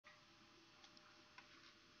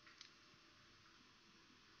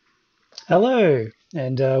Hello,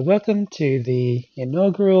 and welcome to the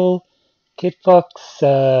inaugural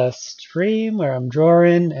Kitfox stream where I'm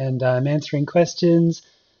drawing and I'm answering questions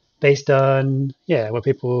based on, what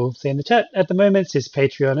people say in the chat. At the moment, it's just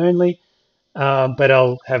Patreon only, but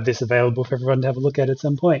I'll have this available for everyone to have a look at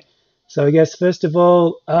some point. So I guess, first of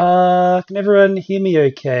all, can everyone hear me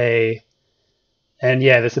okay? And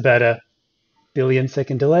yeah, there's about a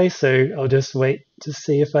billion-second delay, so I'll just wait to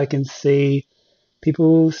see if I can see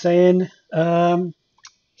people saying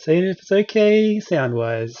if it's okay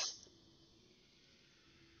sound-wise.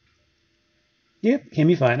 Yep, hear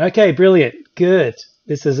me fine. Okay, brilliant. Good.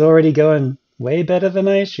 This is already going way better than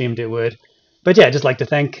I assumed it would. But yeah, I'd just like to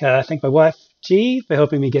thank my wife, G, for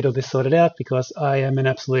helping me get all this sorted out because I am an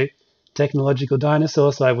absolute technological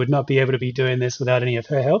dinosaur, so I would not be able to be doing this without any of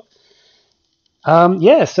her help.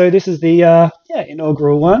 So this is the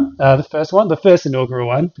inaugural one, the first inaugural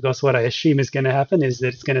one, because what I assume is going to happen is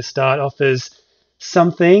that it's going to start off as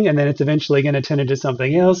something, and then it's eventually going to turn into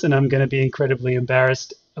something else, and I'm going to be incredibly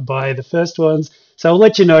embarrassed by the first ones. So I'll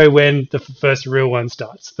let you know when the first real one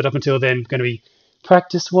starts. But up until then, going to be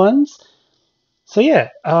practice ones. So yeah,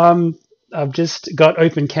 I've just got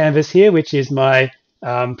Open Canvas here, which is my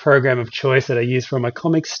program of choice that I use for my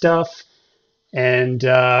comic stuff. And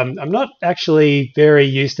I'm not actually very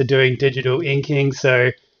used to doing digital inking,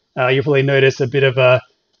 so you'll probably notice a bit of a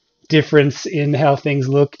difference in how things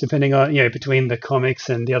look depending on, between the comics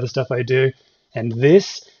and the other stuff I do and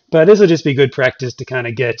this. But this will just be good practice to kind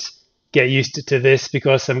of get used to this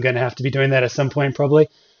because I'm going to have to be doing that at some point probably.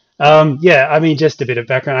 Just a bit of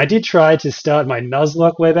background. I did try to start my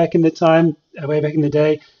Nuzlocke way back in the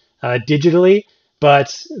day, digitally.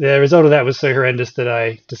 But the result of that was so horrendous that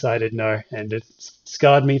I decided no, and it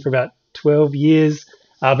scarred me for about 12 years.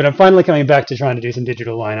 But I'm finally coming back to trying to do some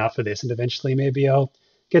digital line art for this, and eventually maybe I'll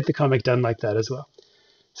get the comic done like that as well.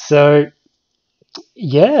 So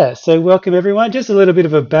welcome everyone. Just a little bit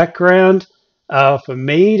of a background for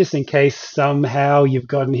me, just in case somehow you've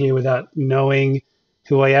gotten here without knowing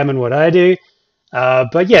who I am and what I do.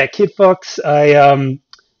 Kitfox, I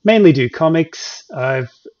mainly do comics.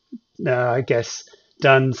 I've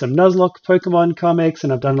done some Nuzlocke Pokemon comics,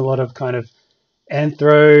 and I've done a lot of kind of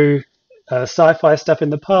anthro sci-fi stuff in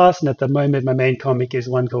the past. And at the moment, my main comic is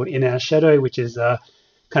one called In Our Shadow, which is a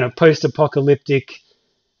kind of post-apocalyptic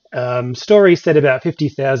story set about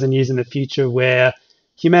 50,000 years in the future where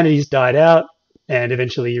humanity's died out, and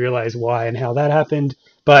eventually you realize why and how that happened.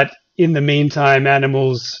 But in the meantime,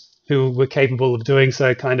 animals who were capable of doing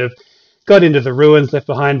so kind of got into the ruins left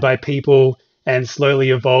behind by people and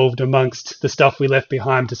slowly evolved amongst the stuff we left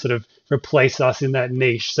behind to sort of replace us in that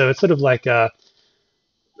niche. So it's sort of like a,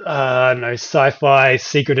 sci-fi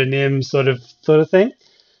Secret of Nim sort of thing.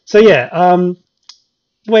 So the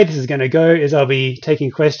way this is going to go is I'll be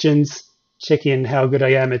taking questions, checking how good I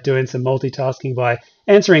am at doing some multitasking by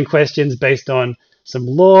answering questions based on some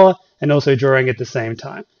lore and also drawing at the same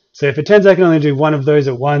time. So if it turns out I can only do one of those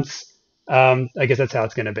at once, I guess that's how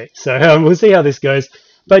it's going to be. So we'll see how this goes.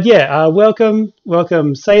 But welcome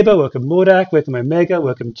Saber, welcome Mordak, welcome Omega,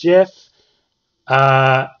 welcome Jeff.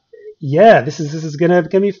 This is gonna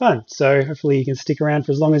be fun. So hopefully you can stick around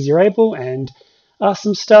for as long as you're able and ask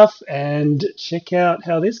some stuff and check out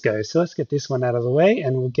how this goes. So let's get this one out of the way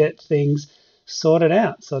and we'll get things sorted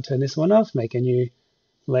out. So I'll turn this one off, make a new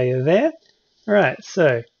layer there. All right,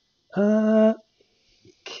 so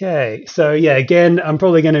okay. So again, I'm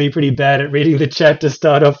probably going to be pretty bad at reading the chat to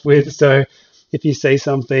start off with. So if you say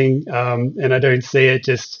something and I don't see it,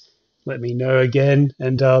 just let me know again,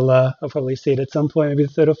 and I'll probably see it at some point, maybe the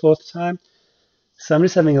third or fourth time. So I'm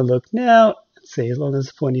just having a look now. Let's see, as long as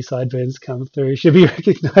pointy sideburns come through, should be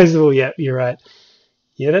recognizable. Yeah, you're right.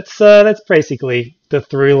 Yeah, that's basically the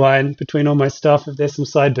through line between all my stuff. If there's some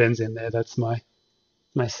sideburns in there, that's my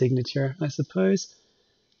signature, I suppose.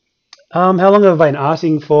 How long have I been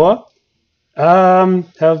arting for?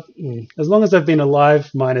 As long as I've been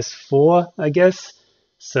alive, -4, I guess.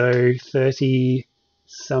 So 30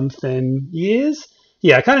 something years.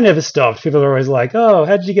 Yeah, I kind of never stopped. People are always like, "Oh,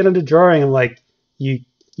 how did you get into drawing?" I'm like, "You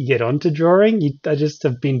get onto drawing? I just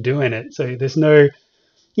have been doing it." So there's no.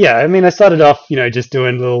 Yeah, I mean, I started off, just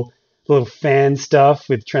doing little fan stuff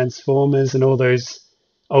with Transformers and all those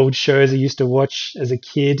old shows I used to watch as a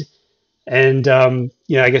kid. And, I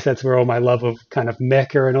guess that's where all my love of kind of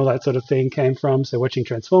mecha and all that sort of thing came from. So watching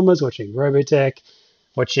Transformers, watching Robotech,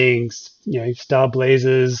 watching, Star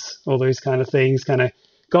Blazers, all those kind of things kind of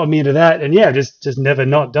got me into that. And just never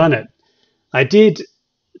not done it. I did,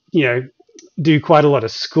 do quite a lot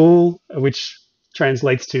of school, which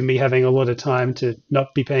translates to me having a lot of time to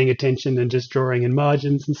not be paying attention and just drawing in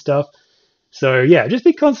margins and stuff. So yeah, just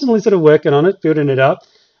be constantly sort of working on it, building it up.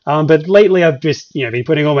 But lately I've just, been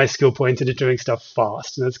putting all my skill points into doing stuff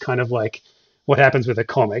fast. And that's kind of like what happens with a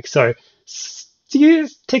comic. So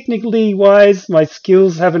technically wise, my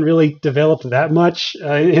skills haven't really developed that much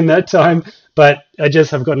in that time, but I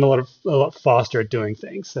just have gotten a lot faster at doing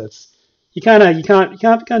things. So it's, you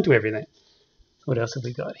can't do everything. What else have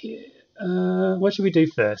we got here? What should we do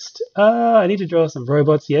first? I need to draw some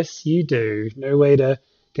robots. Yes, you do. No way to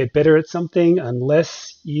get better at something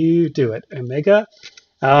unless you do it. Omega.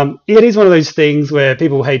 It is one of those things where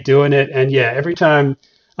people hate doing it, and yeah, every time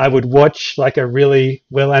I would watch like a really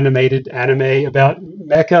well animated anime about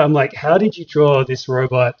mecha, I'm like, how did you draw this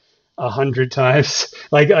robot 100 times?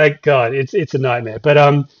 God, it's a nightmare. But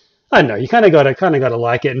I don't know. You kind of gotta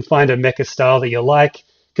like it and find a mecha style that you like.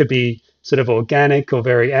 Could be sort of organic or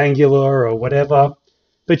very angular or whatever.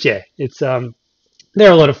 But yeah, it's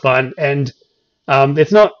they're a lot of fun, and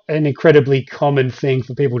it's not an incredibly common thing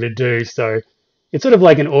for people to do. So it's sort of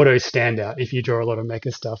like an auto standout if you draw a lot of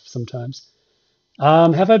mecha stuff sometimes.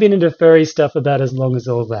 Have I been into furry stuff about as long as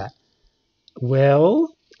all that?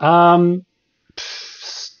 Well,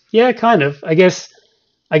 yeah, kind of. I guess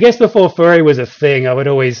before furry was a thing, I would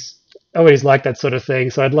always like that sort of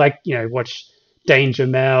thing. So I'd like, watch Danger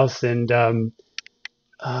Mouse and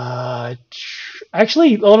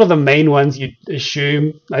actually a lot of the main ones you'd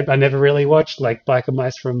assume I never really watched, like Biker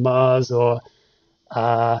Mice from Mars or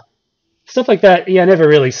uh, stuff like that. Yeah, I never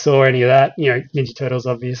really saw any of that. Ninja Turtles,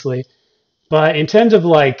 obviously. But in terms of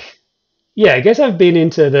like, yeah, I guess I've been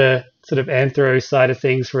into the sort of anthro side of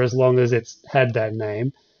things for as long as it's had that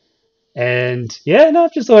name. And yeah, no, I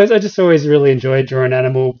just always really enjoyed drawing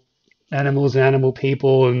animals and animal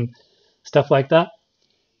people and stuff like that.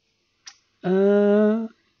 Uh,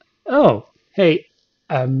 oh, hey,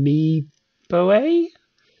 Amiiboe?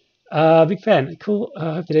 Big fan. Cool.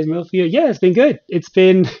 Hope today's meal for you. Yeah, it's been good. It's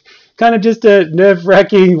been kind of just a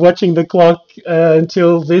nerve-wracking watching the clock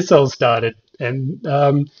until this all started. And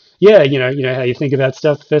yeah, you know how you think about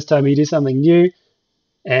stuff the first time you do something new.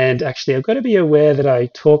 And actually, I've got to be aware that I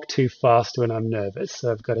talk too fast when I'm nervous,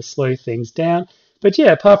 so I've got to slow things down. But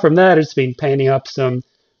yeah, apart from that, it's been painting up some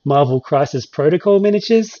Marvel Crisis Protocol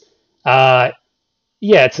miniatures. Uh,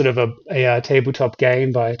 yeah, it's sort of a tabletop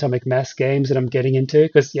game by Atomic Mass Games that I'm getting into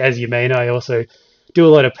because, as you may know, I also do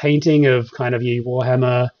a lot of painting of kind of your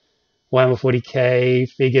Warhammer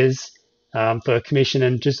 40k figures for commission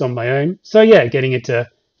and just on my own. So yeah, getting into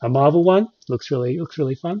a Marvel one looks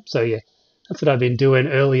really fun. So yeah, that's what I've been doing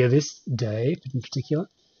earlier this day in particular.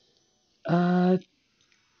 Uh,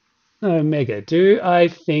 Omega, do I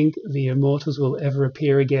think the Immortals will ever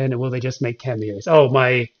appear again, or will they just make cameos? Oh,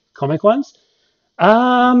 my comic ones.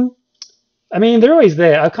 Um, I mean, they're always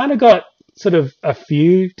there. I've kind of got sort of a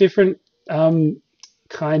few different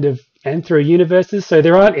kind of anthro universes, so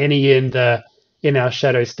there aren't any in our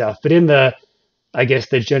shadow stuff, but in the I guess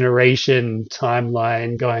the generation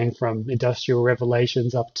timeline going from Industrial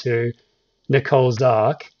Revelations up to Nicole's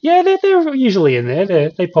Arc, yeah, they're usually in there.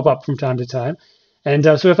 They pop up from time to time, and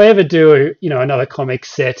so if I ever do another comic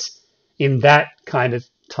set in that kind of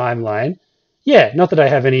timeline, yeah, not that I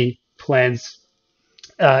have any plans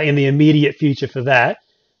in the immediate future for that.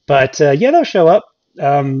 But yeah, they'll show up.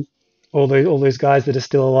 All those guys that are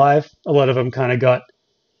still alive, a lot of them kind of got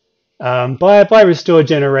by Restored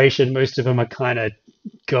Generation. Most of them are kind of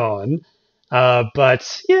gone.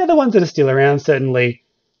 But yeah, the ones that are still around, certainly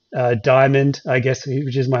Diamond, I guess,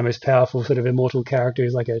 which is my most powerful sort of immortal character,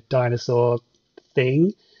 is like a dinosaur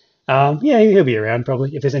thing. Yeah, he'll be around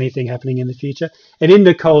probably if there's anything happening in the future. And in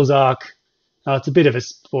Nicole's arc, it's a bit of a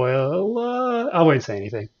spoiler. I won't say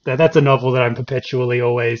anything. That's a novel that I'm perpetually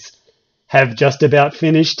always have just about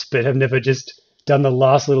finished, but have never just done the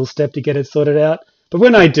last little step to get it sorted out. But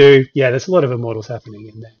when I do, yeah, there's a lot of Immortals happening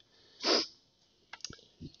in there.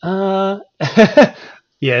 Uh,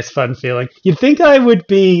 yeah, it's fun feeling. You'd think I would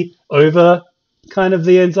be over kind of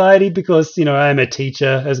the anxiety because, I am a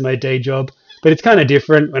teacher as my day job, but it's kind of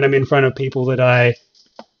different when I'm in front of people that I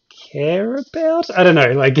care about. I don't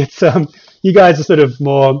know, like it's you guys are sort of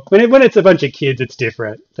more when it's a bunch of kids, it's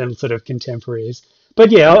different than sort of contemporaries. But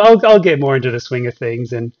yeah, I'll get more into the swing of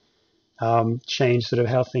things and change sort of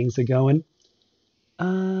how things are going.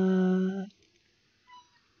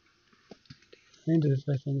 Into the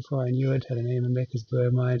first thing before I knew it, had a name and Mecca's blur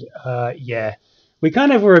mind. Yeah, we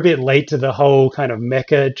kind of were a bit late to the whole kind of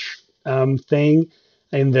Mecca thing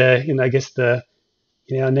in I guess the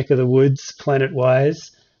our neck of the woods planet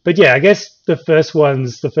wise. But yeah, I guess the first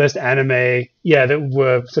anime, yeah, that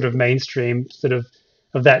were sort of mainstream, sort of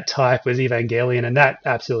that type was Evangelion, and that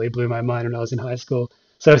absolutely blew my mind when I was in high school.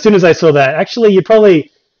 So as soon as I saw that, actually, you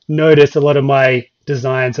probably notice a lot of my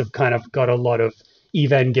designs have kind of got a lot of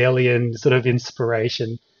Evangelion sort of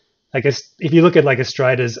inspiration. I guess if you look at like a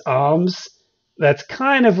Strider's arms, that's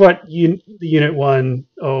kind of what the Unit One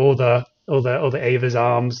or all the Ava's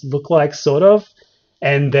arms look like, sort of.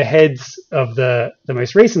 And the heads of the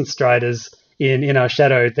most recent Striders in our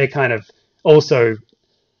shadow, they're kind of also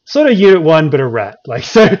sort of Unit One, but a rat. Like,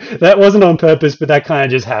 so that wasn't on purpose, but that kind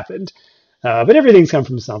of just happened. But everything's come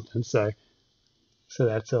from something, so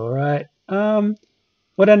that's all right.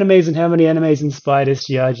 What animes and how many animes inspired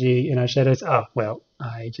SGRG in our shadows? Oh, well,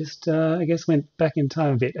 I just, I guess, went back in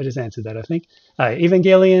time a bit. I just answered that, I think.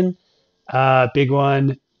 Evangelion, big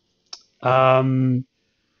one.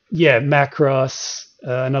 Yeah, Macross,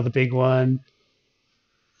 another big one.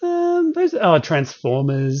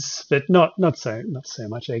 Transformers, but not so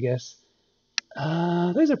much, I guess.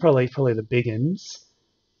 Those are probably the big ones.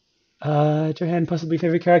 Johan, possibly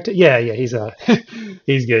favorite character? Yeah, he's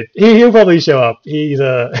he's good. He'll probably show up.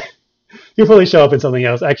 He'll probably show up in something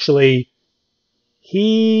else. Actually,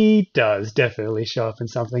 he does definitely show up in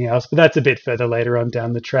something else, but that's a bit further later on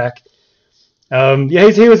down the track. Yeah,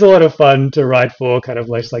 he was a lot of fun to write for, kind of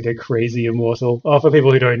like a crazy immortal. Oh, for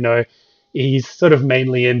people who don't know, he's sort of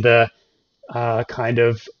mainly in the kind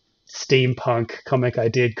of steampunk comic I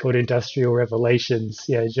did called Industrial Revelations.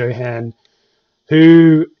 Yeah, Johan,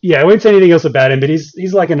 who, yeah, I won't say anything else about him, but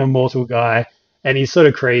he's like an immortal guy, and he's sort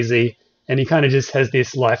of crazy, and he kind of just has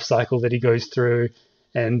this life cycle that he goes through,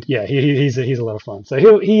 and yeah, he's a lot of fun.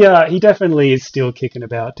 So he definitely is still kicking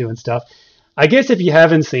about doing stuff. I guess if you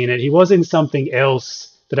haven't seen it, he was in something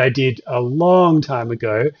else that I did a long time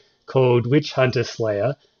ago called Witch Hunter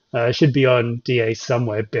Slayer. It should be on DA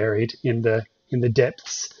somewhere, buried in the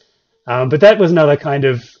depths. But that was another kind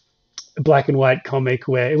of black and white comic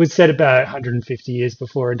where it was set about 150 years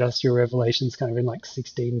before Industrial Revelations, kind of in like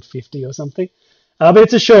 1650 or something. But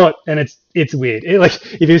it's a short and it's weird. Like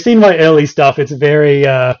if you've seen my early stuff, it's very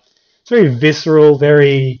visceral,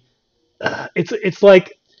 very. It's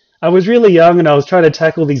like I was really young and I was trying to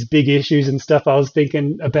tackle these big issues and stuff I was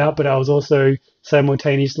thinking about, but I was also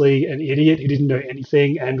simultaneously an idiot who didn't know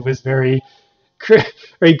anything and was very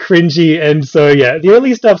cringy. And so, yeah, the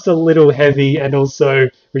early stuff's a little heavy and also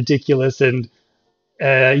ridiculous. And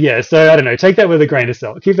yeah, so I don't know, take that with a grain of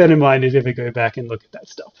salt. Keep that in mind if you ever go back and look at that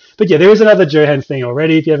stuff. But yeah, there is another Johan thing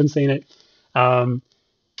already if you haven't seen it. And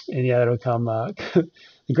yeah, it'll come.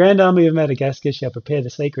 The Grand Army of Madagascar shall prepare the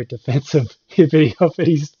sacred defense of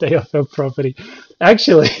Hippity-Hoppity, stay off our property.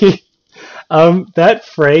 Actually, that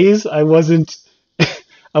phrase I wasn't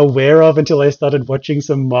aware of until I started watching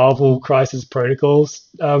some Marvel Crisis Protocols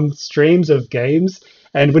streams of games.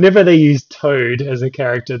 And whenever they use Toad as a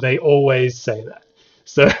character, they always say that.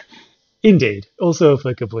 So, indeed, also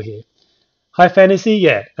applicable here. High fantasy,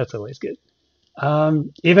 yeah, that's always good.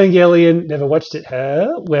 Evangelion, never watched it.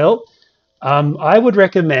 Well, I would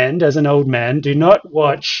recommend, as an old man, do not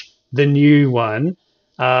watch the new one,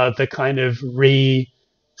 the kind of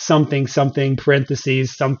something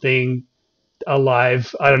parentheses something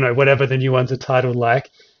alive. I don't know, whatever the new ones are titled like.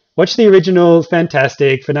 Watch the original,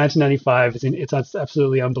 fantastic, for 1995. It's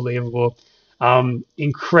absolutely unbelievable.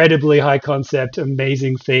 Incredibly high concept,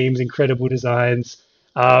 amazing themes, incredible designs.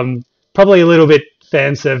 Probably a little bit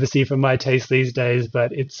fan servicey for my taste these days,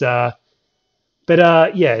 but it's yeah,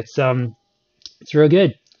 it's real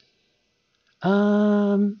good.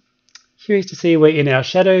 Curious to see where In Our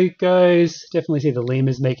Shadow goes. Definitely see the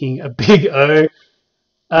lemurs making a big O.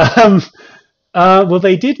 Well,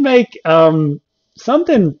 they did make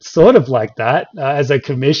something sort of like that as a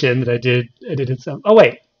commission that I did in some. Oh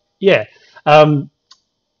wait, yeah,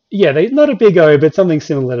 yeah. They not a big O, but something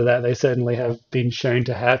similar to that. They certainly have been shown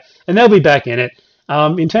to have, and they'll be back in it.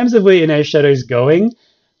 In terms of where In Our Shadow's going,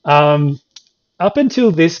 up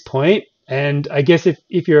until this point. And I guess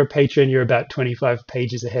if you're a patron, you're about 25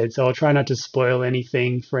 pages ahead. So I'll try not to spoil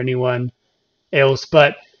anything for anyone else.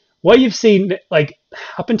 But what you've seen, like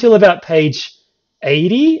up until about page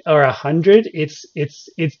 80 or 100, it's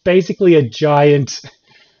basically a giant,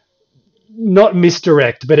 not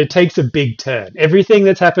misdirect, but it takes a big turn. Everything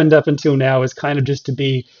that's happened up until now is kind of just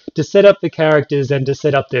to set up the characters and to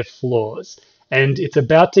set up their flaws. And it's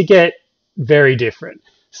about to get very different.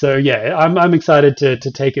 So yeah, I'm excited to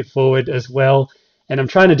take it forward as well, and I'm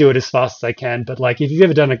trying to do it as fast as I can. But like, if you've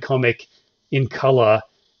ever done a comic in color,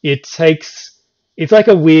 it's like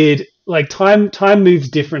a weird, like time moves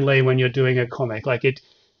differently when you're doing a comic. Like it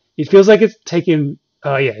feels like it's taking,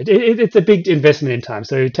 it's a big investment in time.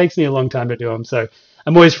 So it takes me a long time to do them. So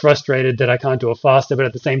I'm always frustrated that I can't do it faster, but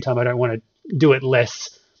at the same time, I don't want to do it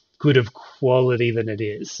less good of quality than it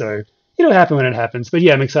is. So it'll happen when it happens. But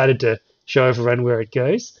yeah, I'm excited to show everyone where it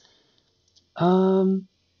goes.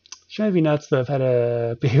 Should be nuts, but I've had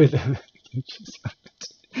a beer with them.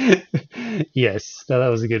 Yes, no, that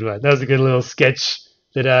was a good one. That was a good little sketch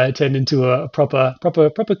that turned into a proper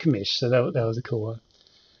commish. So that was a cool one.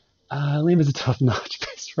 Liam is a top notch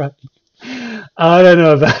best writing. I don't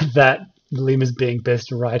know about that. Liam is being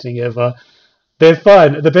best writing ever. They're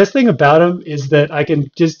fun. The best thing about them is that I can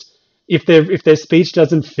just, if their speech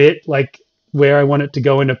doesn't fit like where I want it to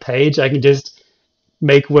go in a page, I can just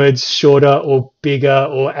make words shorter or bigger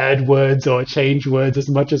or add words or change words as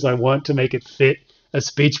much as I want to make it fit a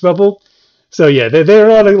speech bubble. So yeah, they're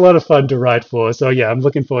a lot of fun to write for. So yeah, I'm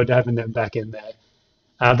looking forward to having them back in there.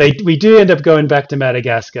 We do end up going back to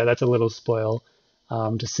Madagascar. That's a little spoil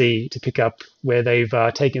to pick up where they've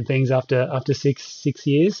taken things after 6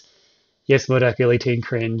 years. Yes, Modak Early Teen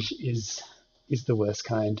Cringe is the worst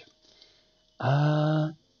kind.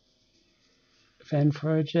 Fan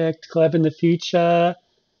project collab in the future.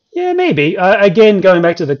 Yeah, maybe. Again, going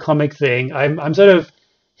back to the comic thing, I'm sort of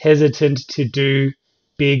hesitant to do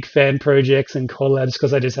big fan projects and collabs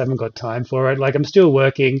because I just haven't got time for it. Like I'm still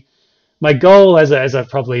working. My goal, as I've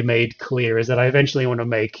probably made clear, is that I eventually want to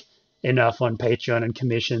make enough on Patreon and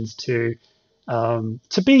commissions to have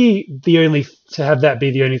that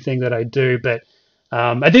be the only thing that I do. But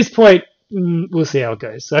at this point, we'll see how it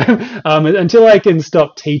goes. So until I can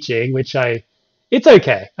stop teaching, it's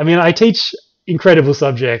okay. I mean, I teach incredible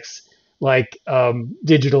subjects like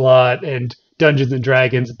digital art and Dungeons and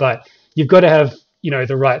Dragons, but you've got to have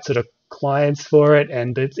the right sort of clients for it,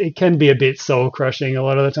 and it can be a bit soul crushing a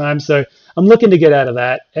lot of the time. So I'm looking to get out of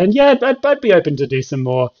that, and yeah, I'd be open to do some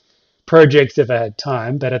more projects if I had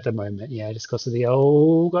time, but at the moment, yeah, just because of the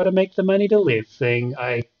got to make the money to live thing,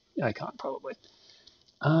 I can't probably.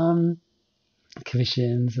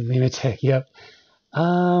 Commissions and Limatech, yep.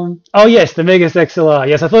 Oh yes, the Megas XLR.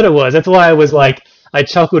 Yes, I thought it was. That's why I was like, I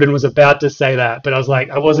chuckled and was about to say that, but I was like,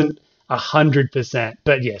 I wasn't 100%.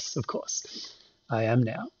 But yes, of course, I am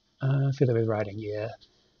now. I feel that we're writing, yeah.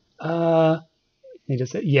 You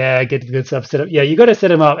just get the good stuff set up. Yeah, you got to set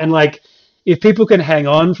them up, and like, if people can hang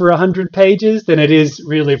on for 100 pages, then it is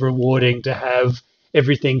really rewarding to have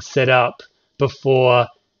everything set up before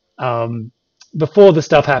the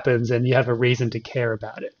stuff happens, and you have a reason to care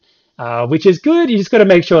about it. Which is good. You just got to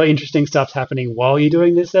make sure interesting stuff's happening while you're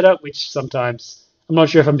doing this setup, which sometimes I'm not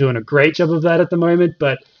sure if I'm doing a great job of that at the moment,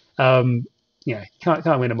 but can't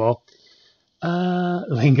win them all.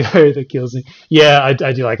 Lingo that kills me. Yeah, I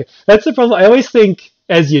do like it. That's the problem. I always think,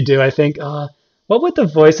 as you do, I think, what would the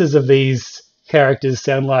voices of these characters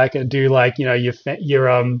sound like? And do like your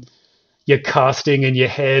casting in your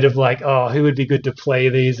head of like, who would be good to play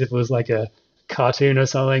these if it was like a cartoon or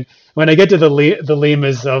something. When I get to the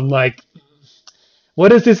lemurs, I'm like, what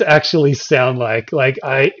does this actually sound like? Like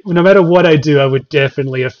no matter what I do, I would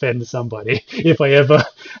definitely offend somebody if I ever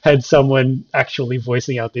had someone actually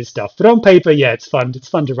voicing out this stuff. But on paper, yeah, it's fun. It's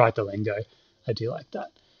fun to write the lingo. I do like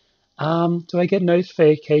that. Do I get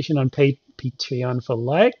notification on Patreon for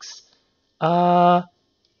likes? I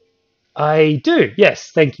do.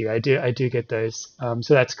 Yes, thank you. I do get those.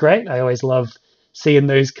 So that's great. I always love seeing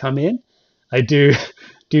those come in. I do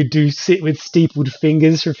sit with steepled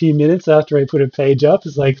fingers for a few minutes after I put a page up.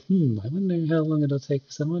 It's like, I wonder how long it'll take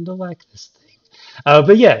for someone to like this thing.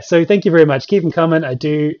 But yeah, so thank you very much. Keep them coming. I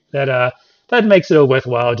do that. That makes it all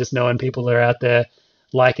worthwhile, just knowing people are out there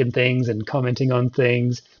liking things and commenting on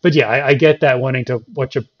things. But yeah, I get that wanting to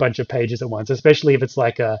watch a bunch of pages at once, especially if it's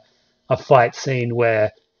like a fight scene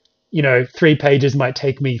where 3 pages might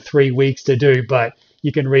take me 3 weeks to do, but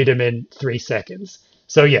you can read them in 3 seconds.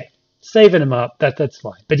 So yeah. Saving them up, that's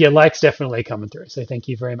fine. But yeah, likes definitely coming through, so thank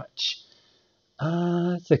you very much.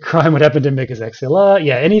 It's a crime what happened to Megas XLR.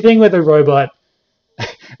 Yeah, anything with a robot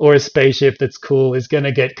or a spaceship that's cool is going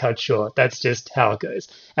to get cut short. That's just how it goes.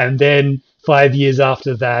 And then 5 years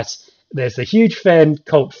after that, there's a huge fan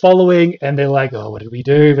cult following, and they're like, what did we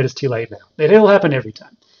do? But it's too late now. It'll happen every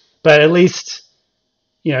time. But at least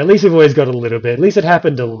we've always got a little bit. At least it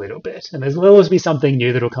happened a little bit. And there'll always be something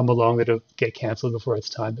new that'll come along that'll get cancelled before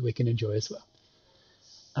it's time that we can enjoy as well.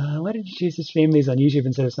 Why did you choose to stream these on YouTube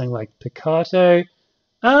instead of something like Picato?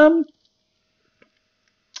 Don't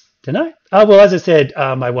know. Well, as I said,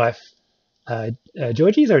 my wife,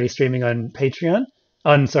 Georgie's already streaming on Patreon.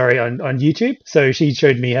 On YouTube. So she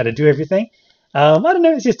showed me how to do everything. I don't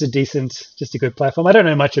know. It's just a good platform. I don't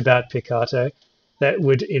know much about Picato. That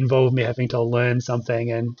would involve me having to learn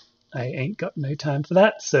something, and I ain't got no time for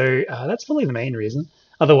that. So that's probably the main reason.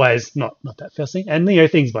 Otherwise, not that fussy. And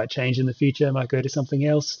things might change in the future. I might go to something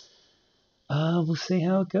else. We'll see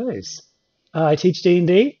how it goes. I teach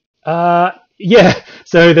D&D. Yeah.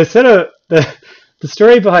 So the setup the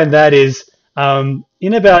story behind that is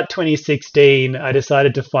in about 2016, I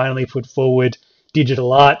decided to finally put forward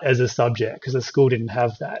digital art as a subject because the school didn't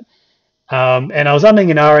have that. And I was umming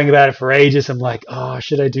and ahhing about it for ages. I'm like, oh,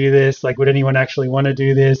 should I do this? Like, would anyone actually want to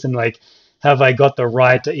do this? And like, have I got the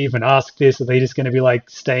right to even ask this? Are they just going to be like,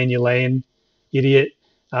 stay in your lane, idiot?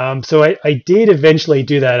 So I did eventually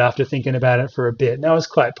do that after thinking about it for a bit. And that was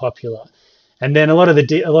quite popular. And then a lot of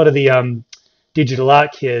the digital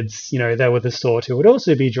art kids, they were the sort who would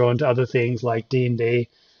also be drawn to other things like D&D.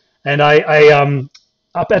 And I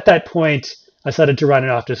up at that point, I started to run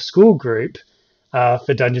an after school group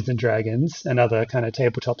for Dungeons and Dragons and other kind of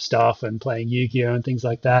tabletop stuff and playing Yu-Gi-Oh and things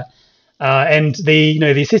like that. And the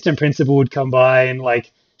assistant principal would come by and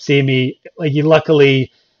like see me, like you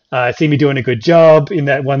luckily see me doing a good job in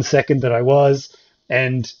that 1 second that I was.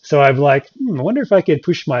 And so I'm like, I wonder if I could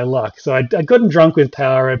push my luck. So I'd gotten drunk with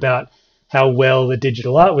power about how well the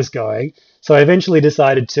digital art was going. So I eventually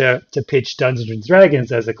decided to pitch Dungeons and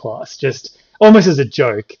Dragons as a class, just almost as a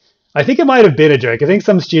joke. I think it might have been a joke. I think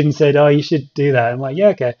some students said, oh, you should do that. I'm like, yeah,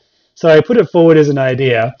 okay. So I put it forward as an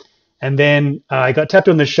idea. And then I got tapped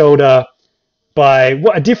on the shoulder by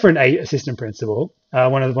a different assistant principal,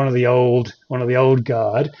 one of the old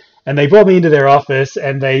guard. And they brought me into their office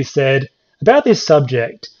and they said, about this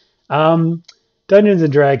subject, Dungeons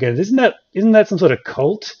and Dragons, isn't that some sort of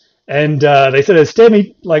cult? And they sort of stared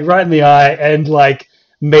me like right in the eye and like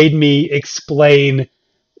made me explain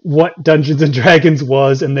what Dungeons and Dragons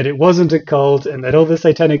was and that it wasn't a cult and that all the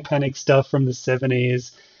Satanic Panic stuff from the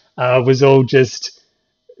 70s was all just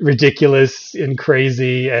ridiculous and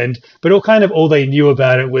crazy. But all they knew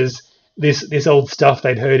about it was this old stuff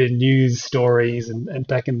they'd heard in news stories and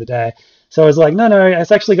back in the day. So I was like, no,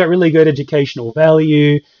 it's actually got really good educational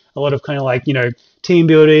value, a lot of kind of like, team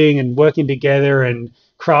building and working together and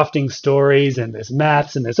crafting stories, and there's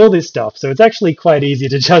maths and there's all this stuff. So it's actually quite easy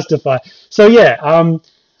to justify. So yeah,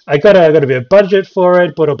 I got a bit of budget for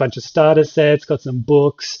it, bought a bunch of starter sets, got some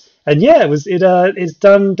books, and yeah, it's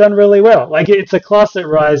done really well. Like it's a class that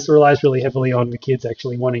relies really heavily on the kids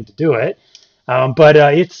actually wanting to do it. But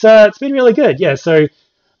it's been really good. Yeah, so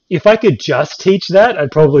if I could just teach that,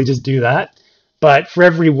 I'd probably just do that. But for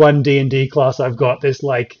every one D&D class I've got, there's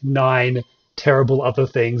like 9 terrible other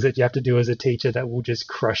things that you have to do as a teacher that will just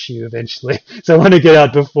crush you eventually. So I want to get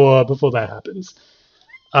out before that happens.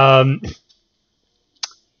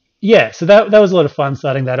 Yeah, so that was a lot of fun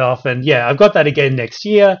starting that off, and yeah, I've got that again next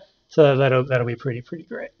year, so that'll be pretty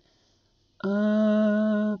great.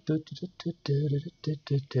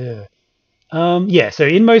 Yeah, so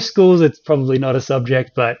in most schools it's probably not a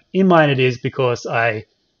subject, but in mine it is because I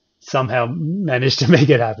somehow managed to make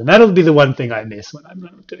it happen. That'll be the one thing I miss when I'm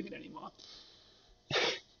not doing it anymore.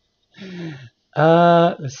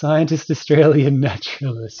 The scientist, Australian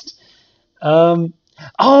naturalist.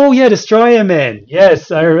 Oh yeah, Destroyer Man. Yes,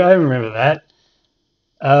 I remember that.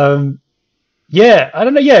 Yeah, I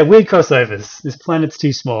don't know. Yeah, weird crossovers. This planet's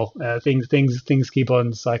too small. Things keep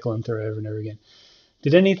on cycling through over and over again.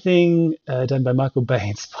 Did anything done by Michael Bay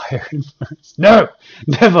inspire influence? No,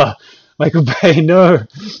 never. Michael Bay, no.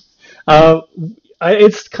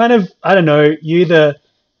 It's kind of, I don't know. You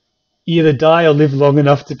either die or live long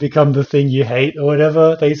enough to become the thing you hate, or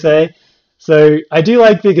whatever they say. So I do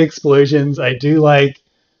like big explosions. I do like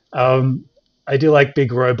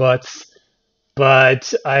big robots,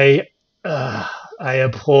 but I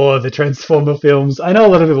abhor the Transformer films. I know a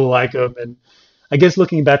lot of people like them, and I guess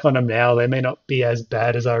looking back on them now, they may not be as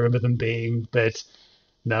bad as I remember them being. But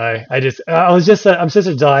no, I'm such a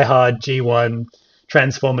diehard G1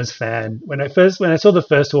 Transformers fan. When I saw the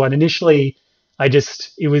first one initially, it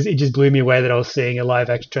just blew me away that I was seeing a live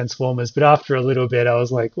action Transformers. But after a little bit, I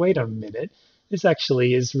was like, wait a minute, this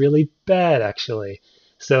actually is really bad, actually.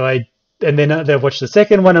 Then I watched the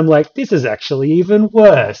second one. I'm like, this is actually even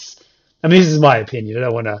worse. I mean, this is my opinion. I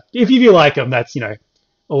don't want to. If you like them, that's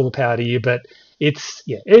all the power to you. But it's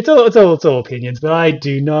all opinions. But I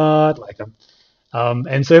do not like them.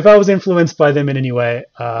 And so if I was influenced by them in any way,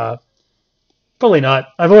 probably not.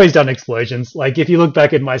 I've always done explosions. Like if you look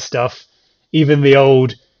back at my stuff, even the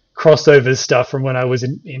old crossover stuff from when I was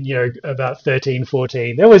in about 13,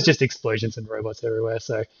 14, there was just explosions and robots everywhere.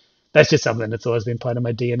 So that's just something that's always been part of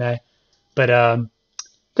my DNA. But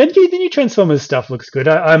the new Transformers stuff looks good.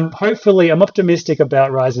 I'm optimistic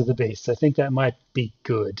about Rise of the Beasts. I think that might be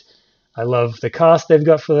good. I love the cast they've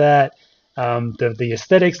got for that. The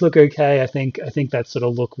aesthetics look okay. I think that sort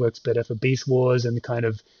of look works better for Beast Wars, and kind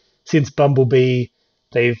of since Bumblebee,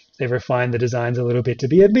 they've refined the designs a little bit to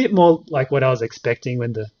be a bit more like what I was expecting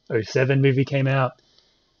when the 2007 movie came out.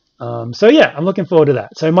 So yeah, I'm looking forward to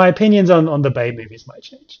that. So my opinions on the Bay movies might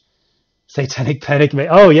change. Satanic Panic.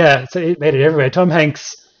 Oh yeah, so it made it everywhere. Tom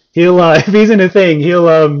Hanks, he'll if he's in a thing,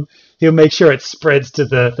 he'll make sure it spreads to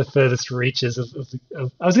the furthest reaches of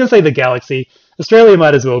I was going to say the galaxy. Australia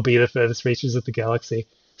might as well be the furthest reaches of the galaxy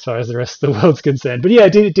as far as the rest of the world's concerned. But yeah,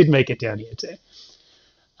 it did make it down here too.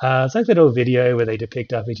 It's like that old video where they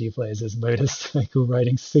depict RPG players as motorcycle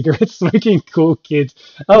riding, cigarette smoking, cool kids.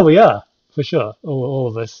 Oh, we are for sure, all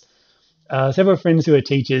of us. Several friends who are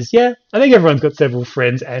teachers. Yeah, I think everyone's got several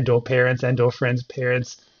friends and/or parents and/or friends'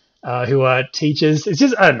 parents who are teachers. It's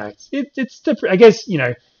just I don't know. It's different. I guess turns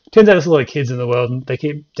out there's a lot of kids in the world, and they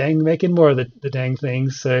keep making more of the dang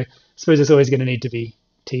things. So I suppose it's always going to need to be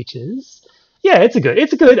teachers. Yeah, it's a good.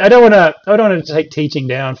 I don't want to take teaching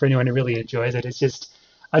down for anyone who really enjoys it. It's just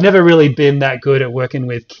I've never really been that good at working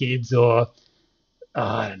with kids, or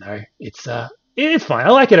I don't know. It's fine.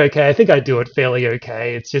 I like it okay. I think I do it fairly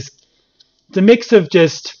okay. It's a mix of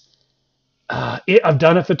just I've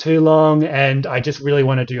done it for too long, and I just really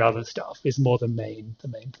want to do other stuff. Is more the main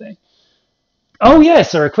thing. Oh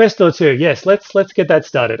yes, a request or two. Yes, let's get that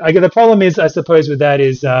started. The problem is, I suppose, with that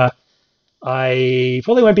is I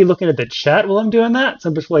probably won't be looking at the chat while I'm doing that. So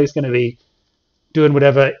I'm probably just going to be doing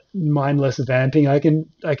whatever mindless vamping I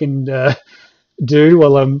can do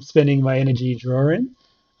while I'm spending my energy drawing.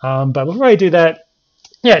 But before I do that,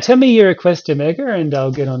 yeah, tell me your request to Mega, and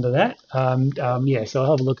I'll get onto that. Yeah, so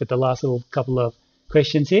I'll have a look at the last little couple of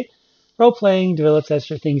questions here. Role-playing develops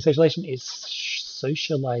extra things. Socialization is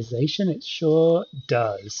socialization. It sure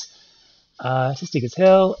does. Autistic as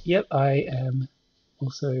hell. Yep, I am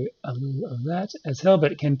also a little of that as hell,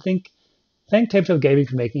 but can thank tabletop gaming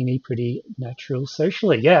for making me pretty natural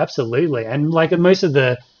socially. Yeah, absolutely. And like most of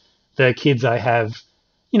the kids I have,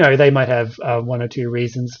 they might have one or two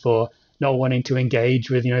reasons for not wanting to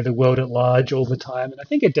engage with, the world at large all the time. And I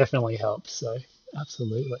think it definitely helps. So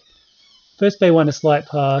absolutely. First Bay won a slight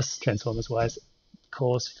pass, Transformers-wise, of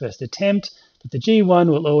course, first attempt. But the G1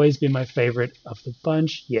 will always be my favorite of the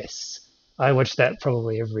bunch. Yes. I watch that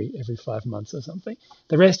probably every 5 months or something.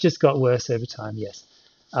 The rest just got worse over time, yes.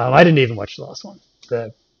 I didn't even watch the last one.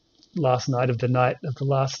 The last night of the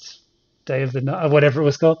last day of the night, whatever it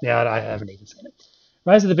was called. Yeah, I haven't even seen it.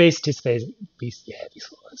 Rise of the Beast, Beast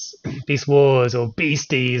Wars. Beast Wars, or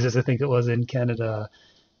Beasties, as I think it was in Canada.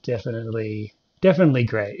 Definitely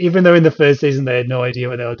great. Even though in the first season they had no idea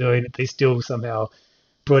what they were doing, they still somehow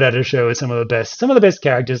brought out a show with some of the best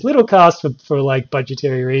characters. Little cast for like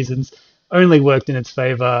budgetary reasons, only worked in its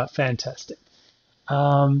favor. Fantastic.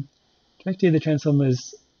 Directly the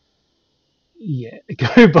Transformers. Yeah,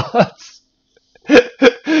 GoBots.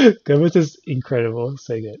 GoBots is incredible,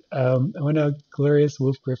 so good. I want a glorious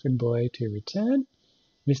Wolf Griffin boy to return.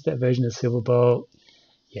 Missed that version of Silverbolt.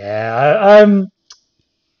 Yeah,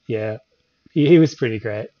 yeah, he was pretty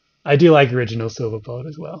great. I do like original Silverbolt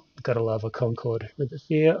as well. Gotta love a Concorde with the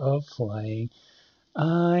fear of flying.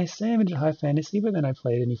 I say I'm into high fantasy, but then I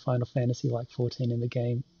played any Final Fantasy like 14 in the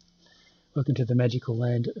game. Welcome to the magical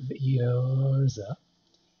land of Eorzea.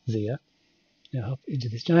 Zia. Now hop into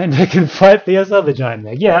this giant mech and fight the other giant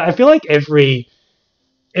mech. Yeah, I feel like every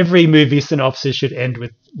movie synopsis should end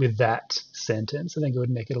with that sentence. I think it would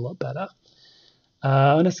make it a lot better.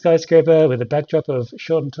 On a skyscraper with a backdrop of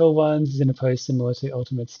short and tall ones is in a pose similar to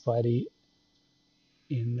Ultimate Spidey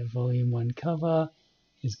in the Volume 1 cover.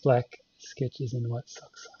 His black sketches and white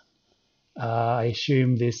socks. I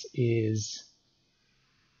assume this is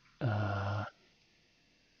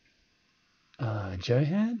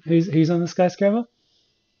Johan, who's on the skyscraper.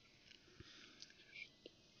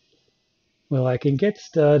 Well, I can get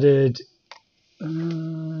started.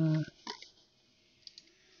 Let's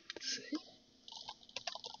see.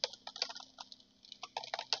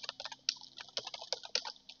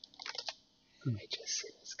 Let me just see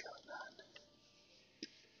what's going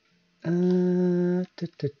on.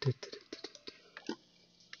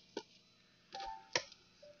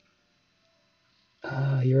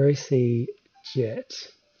 Euroc Jet.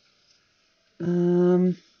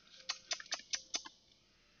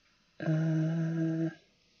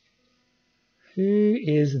 Who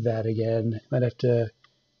is that again? Might have to.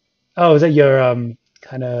 Oh, is that your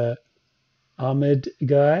kind of armored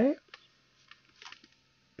guy?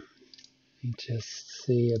 Let me just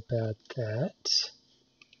see about that.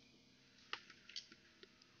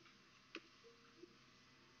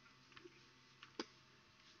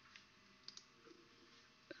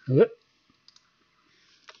 Whoop.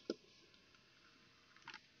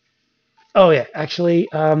 Oh yeah, actually,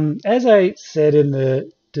 as I said in the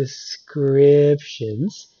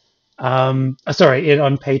descriptions, on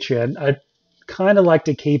Patreon, I kind of like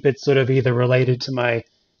to keep it sort of either related to my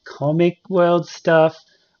comic world stuff,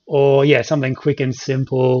 or yeah, something quick and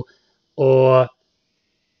simple, or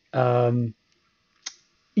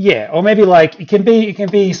yeah, or maybe like it can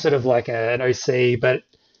be sort of like an OC, but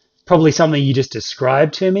probably something you just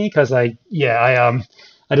described to me because I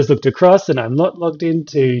just looked across and I'm not logged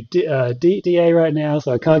into DA right now,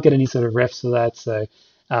 so I can't get any sort of refs for that. So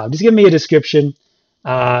just give me a description,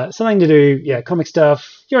 something to do, yeah, comic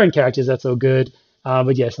stuff, your own characters, that's all good.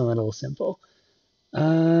 But yeah, something all simple.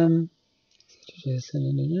 Um,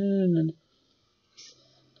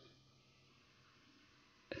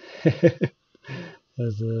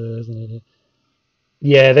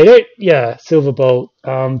 Yeah, they don't. Yeah, Silverbolt.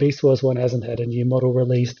 Beast Wars 1 hasn't had a new model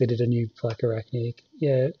release. They did a new Black Arachnic.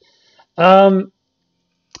 Yeah. Um,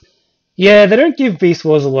 yeah, they don't give Beast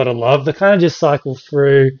Wars a lot of love. They kind of just cycle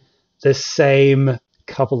through the same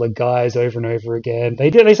couple of guys over and over again.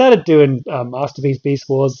 They started doing Masterpiece Beast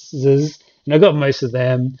Wars, and I got most of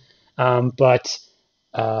them. But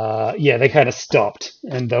yeah, they kind of stopped,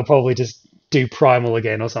 and they'll probably just do Primal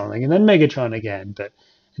again or something, and then Megatron again. But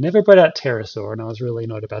I never brought out Pterosaur, and I was really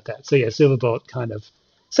annoyed about that. So yeah, Silverbolt kind of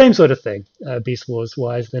same sort of thing. Beast Wars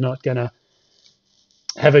wise, they're not gonna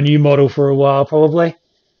have a new model for a while probably.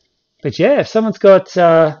 But yeah, if someone's got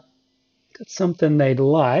something they'd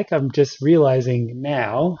like, I'm just realizing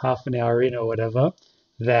now, half an hour in or whatever,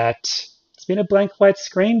 that it's been a blank white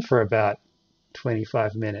screen for about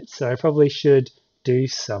 25 minutes. So I probably should do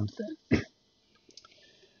something.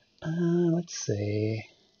 Let's see.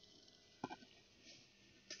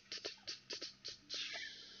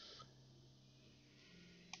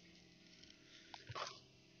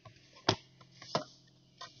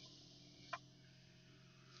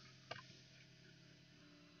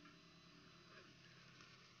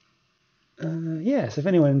 Yes, if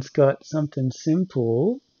anyone's got something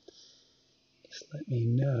simple, just let me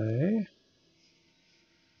know.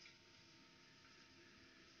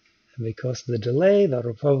 And because of the delay,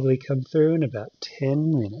 that'll probably come through in about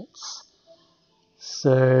 10 minutes.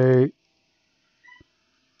 So,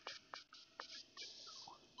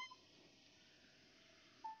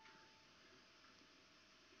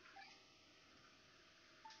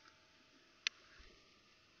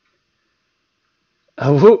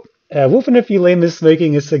 Wolf and a Feline is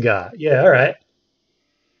smoking a cigar. Yeah, all right.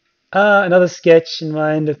 Another sketch in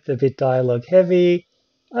mind, a bit dialogue heavy.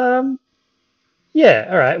 Um, yeah,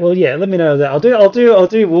 all right. Well, yeah. Let me know that. I'll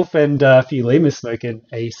do. Wolf and Feline is smoking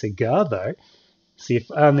a cigar though. See if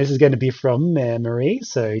this is going to be from memory,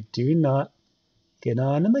 so do not get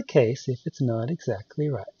on in the case if it's not exactly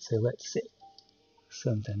right. So let's see.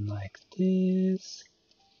 Something like this.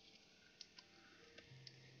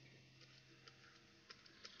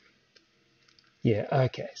 Yeah,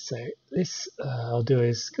 okay, so this I'll do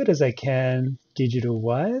as good as I can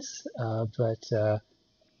digital-wise, but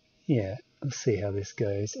yeah, let's see how this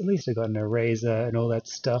goes. At least I got an eraser and all that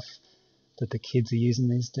stuff that the kids are using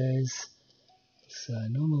these days. So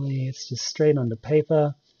normally it's just straight onto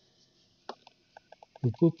paper.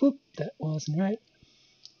 Boop, boop, boop. That wasn't right.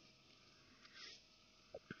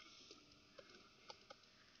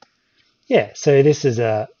 Yeah, so this is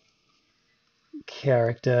a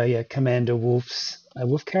character, yeah, Commander Wolf's a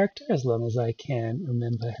wolf character, as long as I can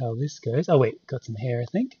remember how this goes. Oh wait, got some hair, I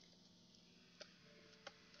think.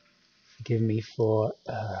 Forgive me for,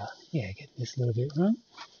 yeah, getting this a little bit wrong.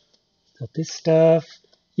 Got this stuff.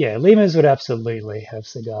 Yeah, lemurs would absolutely have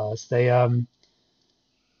cigars. They,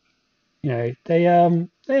 they only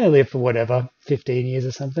live for whatever, 15 years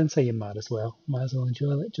or something, so you might as well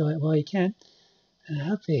enjoy it while you can.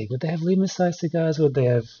 How big? Would they have lemur-sized cigars or would they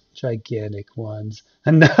have gigantic ones?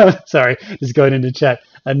 And sorry, just going into chat.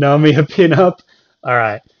 A Namia pin-up. All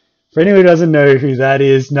right. For anyone who doesn't know who that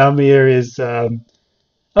is, Namia is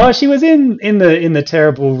oh, she was in the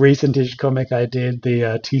terrible recentish comic I did,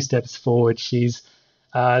 the Two Steps Forward. She's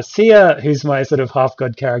Sia, who's my sort of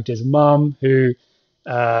half-god character's mum, who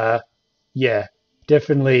yeah,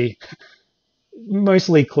 definitely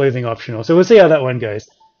mostly clothing optional. So we'll see how that one goes.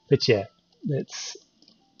 But yeah, let's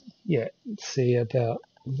see about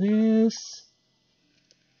this.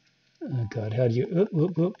 Oh god, how do you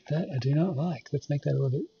that I do not like. Let's make that a little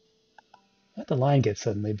bit. Let the line get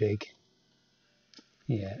suddenly big.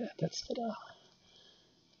 Yeah, that's better.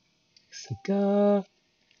 Cigar.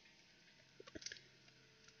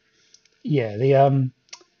 Yeah, the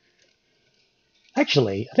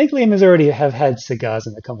actually, I think lemurs already have had cigars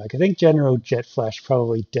in the comic. I think General Jet Flash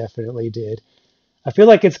probably definitely did. I feel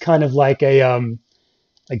like it's kind of like a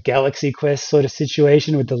Galaxy Quest sort of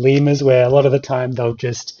situation with the lemurs, where a lot of the time they'll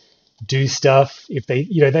just do stuff if they,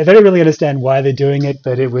 they don't really understand why they're doing it,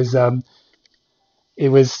 but it was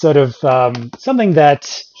sort of something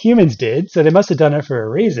that humans did, so they must have done it for a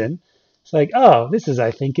reason. It's like, oh, this is,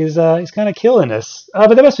 I think, is kind of killing us.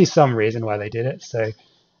 But there must be some reason why they did it. So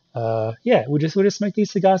yeah, we'll just smoke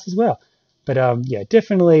these cigars as well. But yeah,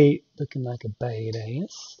 definitely looking like a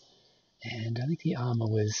badass. And I think the armor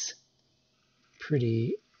was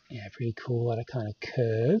pretty, yeah, pretty cool. A lot of kind of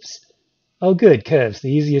curves. Oh, good, curves.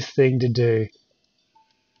 The easiest thing to do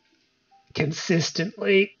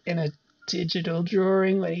consistently in a digital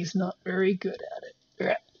drawing when he's not very good at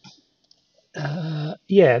it.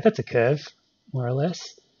 Yeah, that's a curve, more or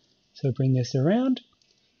less. So bring this around.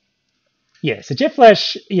 Yeah, so Jet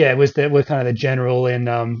Flash, yeah, were kind of the general in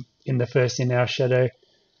the first In Our Shadow,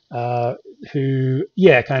 uh, who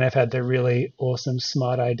yeah kind of had the really awesome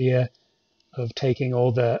smart idea of taking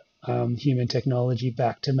all the human technology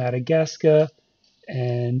back to Madagascar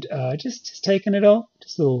and just taking it all,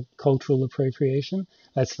 just a little cultural appropriation.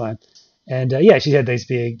 That's fine. And yeah, she had these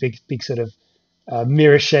big sort of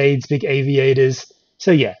mirror shades, big aviators.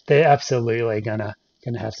 So yeah, they're absolutely gonna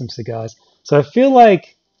have some cigars. So I feel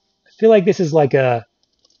like this is like a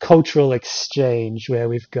cultural exchange where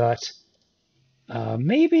we've got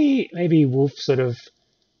maybe Wolf sort of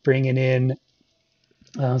bringing in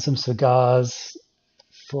some cigars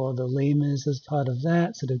for the lemurs as part of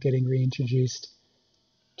that, sort of getting reintroduced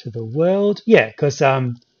to the world. Yeah, because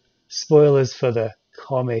spoilers for the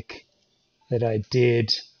comic that I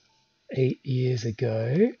did 8 years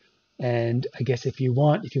ago. And I guess if you're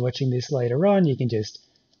watching this later on, you can just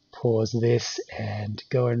pause this and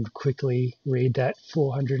go and quickly read that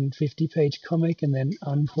 450-page comic and then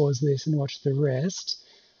unpause this and watch the rest.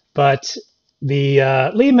 But the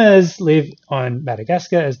lemurs live on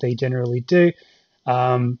Madagascar, as they generally do.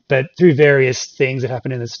 But through various things that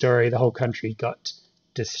happened in the story, the whole country got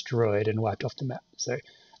destroyed and wiped off the map. So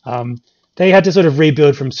they had to sort of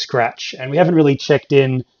rebuild from scratch, and we haven't really checked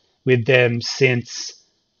in with them since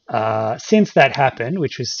that happened,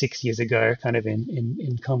 which was 6 years ago, kind of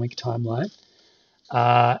in comic timeline.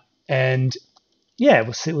 Uh, and yeah,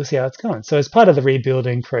 we'll see how it's going. So as part of the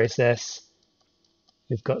rebuilding process,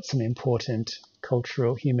 we've got some important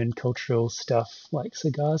human cultural stuff like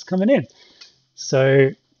cigars coming in.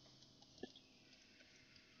 So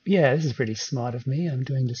yeah, this is pretty smart of me. I'm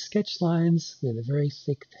doing the sketch lines with a very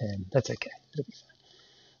thick pen. That's okay. It'll be fine.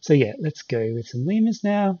 So yeah, let's go with some lemurs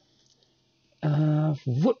now.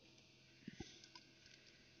 Whoop.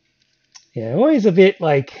 Yeah, always a bit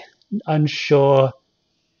like unsure.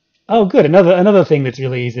 Oh, good. Another thing that's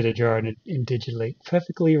really easy to draw in digitally.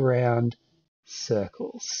 Perfectly round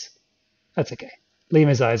circles. That's okay.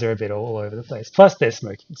 Lemur's eyes are a bit all over the place. Plus, they're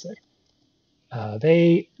smoking, so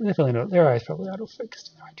they definitely not. Their eyes probably aren't all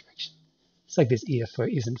focused in the right direction. It's like this ear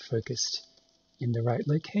isn't focused in the right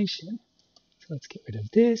location. So let's get rid of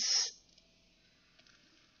this.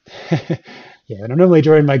 Yeah, when I'm normally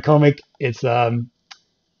drawing my comic, it's the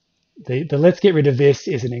let's get rid of this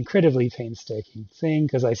is an incredibly painstaking thing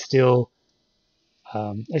because I still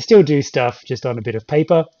do stuff just on a bit of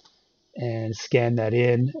paper and scan that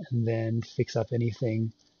in and then fix up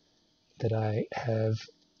anything that I have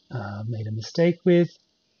made a mistake with.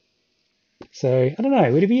 So I don't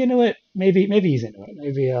know. Would he be into it? Maybe he's into it.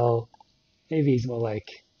 Maybe he's more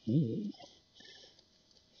like,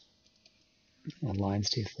 that line's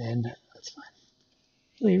too thin. That's fine.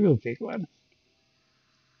 Really, a real big one.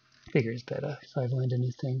 Bigger is better. If I've learned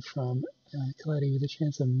anything from Cloudy with a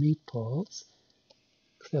Chance of Meatballs,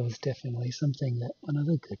 because that was definitely something that one of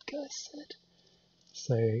the good guys said.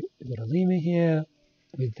 So we've got a lemur here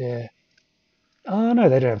with their. Oh no,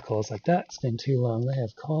 they don't have collars like that. It's been too long. They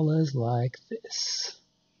have collars like this.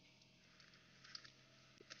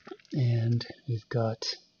 And we've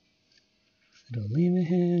got a little lemur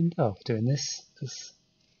hand. Oh, doing this because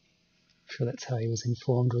I'm sure that's how he was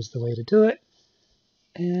informed was the way to do it.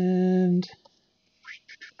 And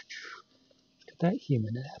look at that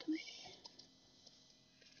human anatomy.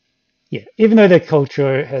 Yeah, even though their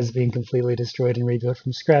culture has been completely destroyed and rebuilt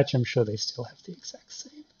from scratch, I'm sure they still have the exact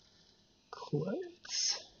same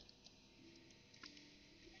clothes.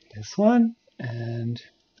 This one, and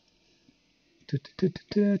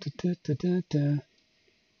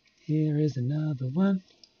here is another one.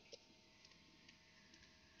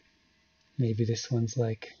 Maybe this one's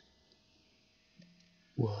like,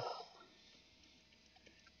 whoa.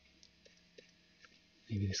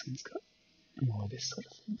 Maybe this one's got more of this sort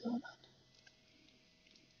of thing going on.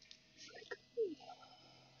 It's like,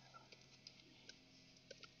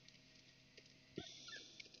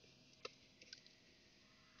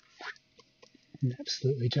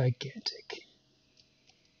 absolutely gigantic.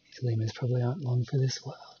 These lemurs probably aren't long for this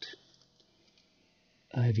world.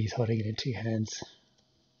 Ivy's holding it in two hands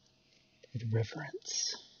with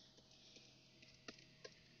reverence.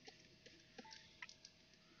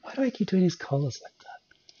 Why do I keep doing his collars like that?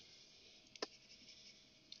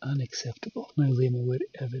 Unacceptable. No lemur would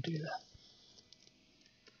ever do that.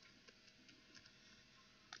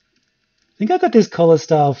 I think I got this collar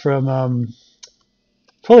style from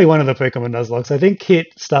probably one of the Pokemon Nuzlockes. I think Kit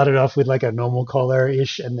started off with like a normal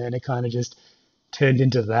collar-ish, and then it kind of just turned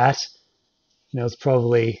into that. It was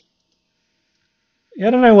probably... I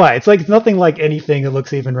don't know why. It's like nothing like anything that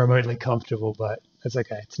looks even remotely comfortable, but that's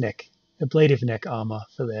okay. It's ablative neck armor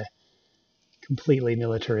for their completely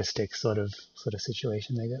militaristic sort of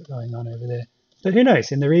situation they got going on over there. But who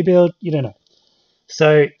knows? In the rebuild, you don't know.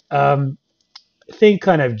 So I think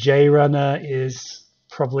kind of J Runner is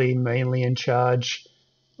probably mainly in charge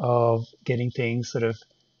of getting things sort of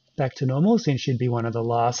back to normal, since she'd be one of the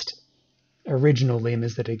last original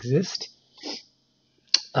lemurs that exist.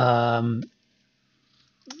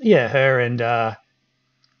 Yeah, her and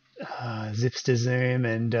Zipster Zoom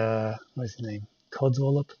and what's his name?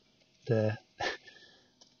 Codswallop, the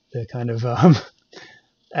kind of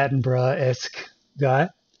Attenborough-esque guy.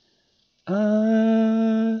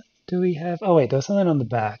 Do we have... Oh wait, there's something on the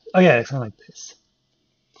back. Oh yeah, it's something like this.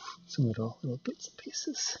 Some little bits and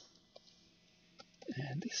pieces.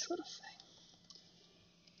 And this sort of thing.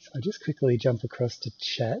 So I'll just quickly jump across to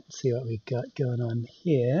chat and see what we got going on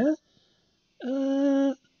here.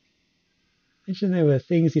 Mentioned there were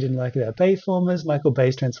things you didn't like about Bayformers. Michael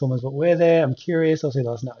Bay's Transformers, what were there? I'm curious. Also,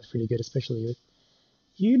 last night was pretty good, especially with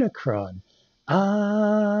Unicron.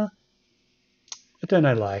 What don't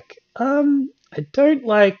I like? I don't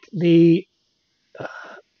like the...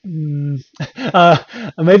 maybe,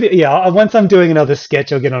 yeah, once I'm doing another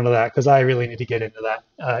sketch, I'll get onto that, because I really need to get into that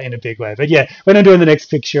in a big way. But yeah, when I'm doing the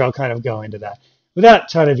next picture, I'll kind of go into that without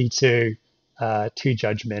trying to be too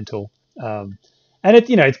judgmental. And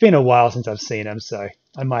it's been a while since I've seen him, so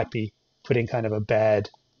I might be putting kind of a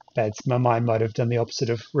bad. My mind might have done the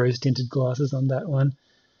opposite of rose-tinted glasses on that one.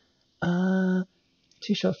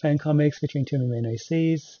 Two-shot fan comics featuring two main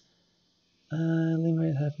OCs.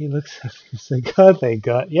 Limo happy looks happy cigar they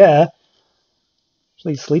got. Yeah.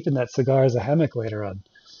 Please sleep in that cigar as a hammock later on.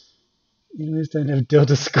 Lemurs don't have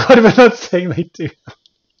Delta Squad, but not saying they do.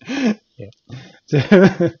 Yeah.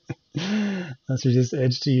 That's just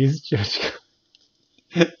edge to use Judge.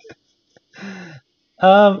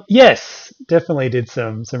 Yes, definitely did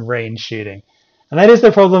some range shooting. And that is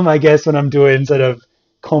the problem, I guess, when I'm doing sort of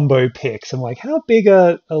combo picks. I'm like, how big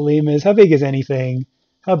are lemurs? How big is anything?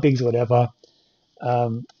 How big's whatever?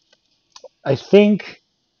 I think,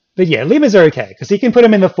 but yeah, lemurs are okay, because you can put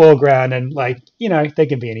them in the foreground and, like, they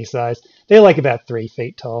can be any size. They're like about 3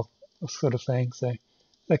 feet tall, sort of thing, so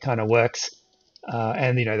that kind of works.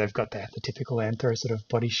 And, they've got the typical anthro sort of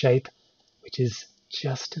body shape, which is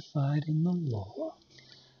justified in the law.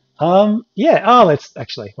 Yeah, let's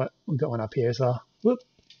actually, we've got one up here as well. Whoop.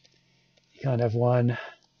 You can't have one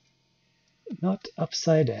not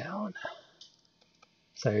upside down.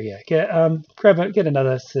 So yeah, get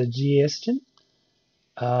another suggestion,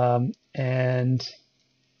 and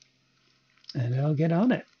I'll get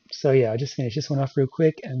on it. So yeah, I'll just finish this one off real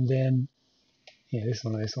quick, and then yeah, this is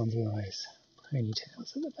one of those ones with those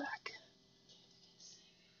ponytails at the back.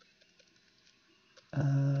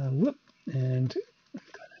 Whoop, and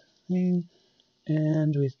we've got a thing,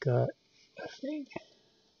 and we've got a thing,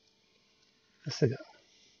 a cigar.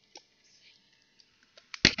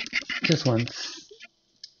 Just once.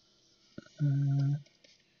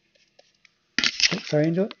 Sorry,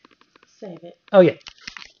 Angel? Save it. Oh, yeah.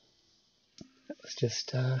 That was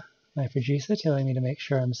just my producer telling me to make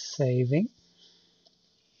sure I'm saving.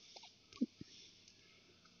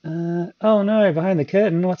 Oh no, behind the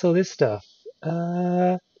curtain, what's all this stuff?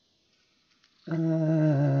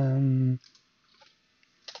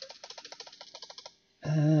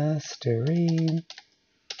 Stearine.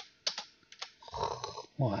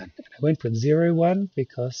 1. I went with 0, 1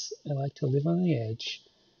 because I like to live on the edge.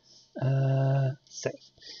 Save.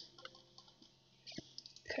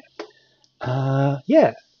 Okay.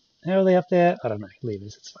 Yeah. How are they up there? I don't know.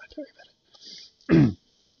 Levers, it's fine. Don't worry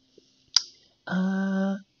about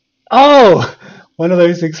it. Oh! One of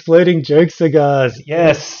those exploding joke cigars.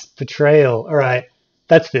 Yes! Betrayal. Alright.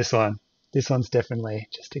 That's this one. This one's definitely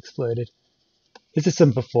just exploded. This is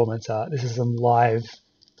some performance art. This is some live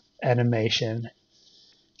animation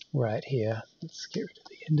right here. Let's get rid of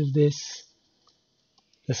the end of this.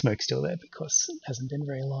 The smoke's still there because it hasn't been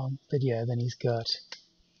very long. But yeah, then he's got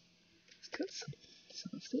some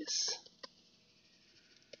of this.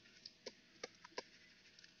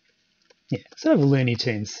 Yeah, sort of Looney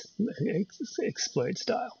Tunes explode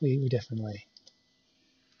style. We definitely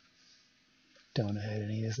don't want to hurt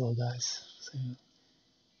any of these little guys. So,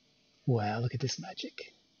 wow, look at this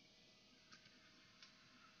magic.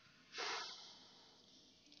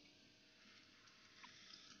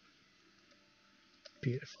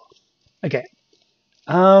 Beautiful. Okay.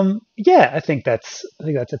 Yeah, I think that's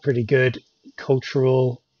a pretty good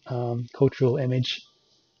cultural image.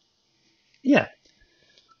 Yeah.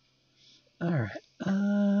 All right.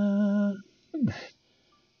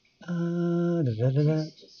 Da, da, da.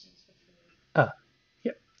 Ah,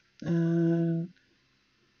 yep.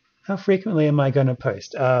 How frequently am I going to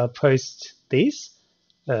post? Post these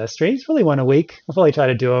streams, probably one a week. I'll probably try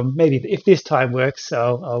to do them. Maybe if this time works,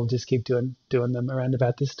 I'll just keep doing them around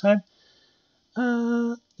about this time.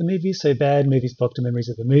 The movie's so bad. Movies blocked the memories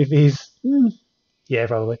of the movies. Yeah,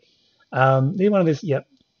 probably. Either one of this. Yep.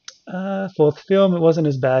 Fourth film. It wasn't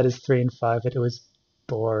as bad as 3 and 5, but it was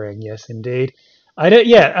boring. Yes, indeed. I don't.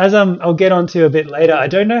 Yeah, as I'll get onto a bit later. I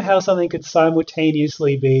don't know how something could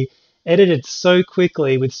simultaneously be edited so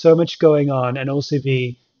quickly with so much going on and also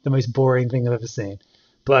be the most boring thing I've ever seen.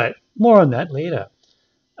 But more on that later.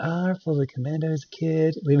 Probably Commando as a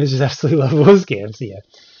kid. Limas just absolutely love Wars games. Yeah.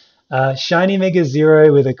 Shiny Mega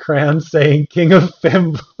Zero with a crown saying King of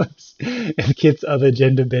Femboys and Kit's other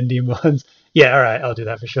gender bendy ones. Yeah, all right, I'll do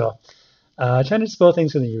that for sure. Trying to spoil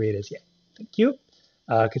things for the new readers. Yeah, thank you.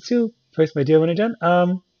 Could still post my deal when I'm done.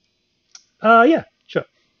 Yeah, sure.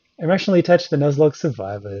 Emotionally attached to the Nuzlocke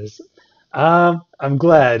survivors. I'm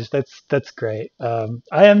glad. That's great. I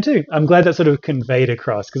am too. I'm glad that sort of conveyed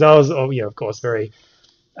across because I was, of course, very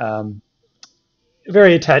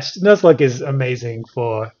attached. Nuzlocke is amazing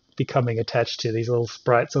for becoming attached to these little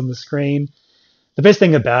sprites on the screen. The best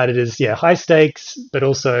thing about it is, yeah, high stakes, but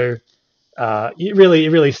also it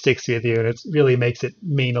really sticks with you, and it really makes it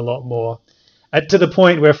mean a lot more. To the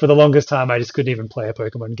point where, for the longest time, I just couldn't even play a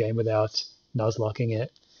Pokemon game without Nuzlocking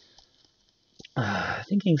it.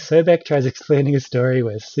 Thinking Sobek tries explaining a story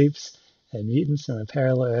where soups and mutants from a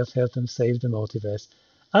parallel Earth help them save the multiverse.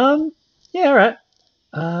 Yeah, all right.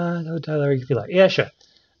 Tyler, if you like. Yeah, sure.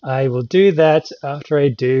 I will do that after I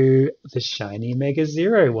do the Shiny Mega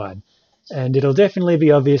Zero one. And it'll definitely be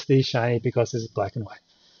obviously shiny because it's black and white.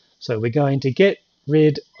 So we're going to get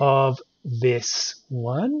rid of this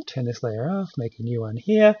one. Turn this layer off, make a new one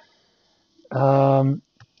here.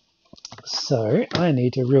 So I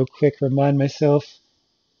need to real quick remind myself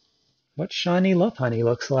what Shiny Lopunny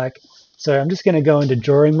looks like. So I'm just going to go into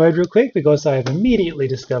drawing mode real quick because I have immediately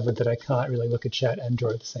discovered that I can't really look at chat and draw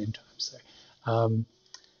at the same time. So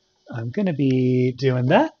I'm going to be doing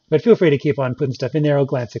that, but feel free to keep on putting stuff in there. I'll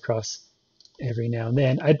glance across every now and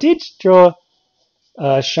then. I did draw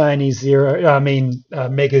Shiny Zero,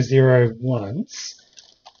 Mega Zero once,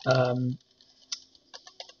 but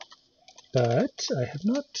I have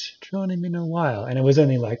not drawn him in a while, and it was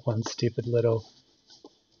only like one stupid little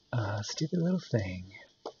thing.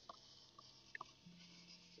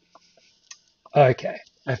 Okay,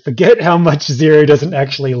 I forget how much Zero doesn't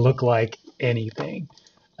actually look like anything.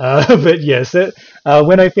 But yes,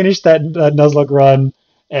 when I finished that Nuzlocke run,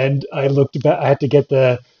 and I looked back, I had to get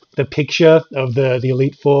the picture of the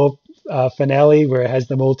Elite Four finale where it has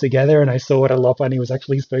them all together, and I saw what a Lopunny was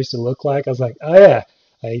actually supposed to look like. I was like, oh yeah,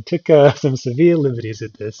 I took some severe liberties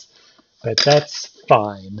with this, but that's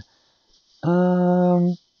fine.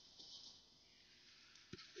 Oh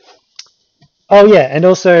yeah, and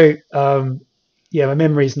also, yeah, my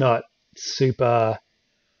memory's not super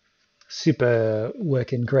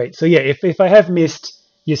working great. So yeah, if I have missed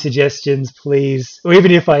your suggestions, please, or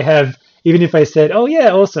even if I said, oh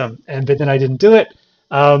yeah, awesome, but then I didn't do it,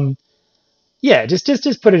 yeah,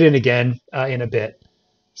 just put it in again in a bit.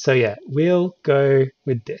 So yeah, we'll go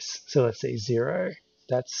with this. So let's see, Zero.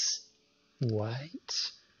 That's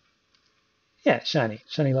white. Yeah, shiny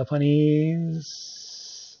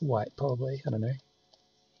Lopunny's white probably. I don't know.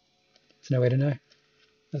 There's no way to know.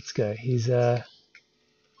 Let's go. He's yeah,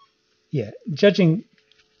 judging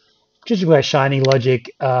by shiny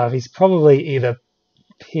logic, he's probably either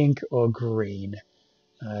pink or green.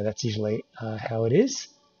 That's usually how it is.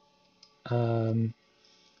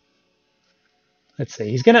 Let's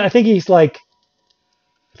see. I think he's like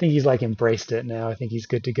embraced it now. I think he's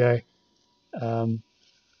good to go. I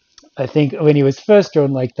think when he was first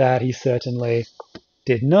drawn like that, he certainly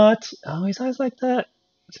did not. Oh, his eyes like that.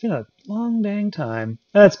 It's been a long dang time.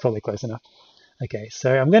 That's probably close enough. Okay,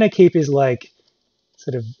 so I'm going to keep his like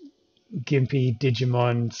sort of gimpy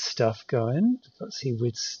Digimon stuff going because he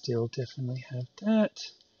would still definitely have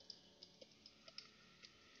that.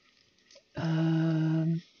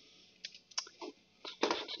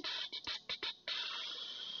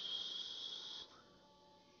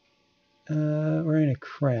 Wearing a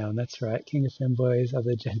crown, that's right. King of Femboys,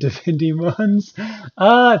 other gender Digimons.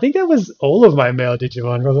 I think that was all of my male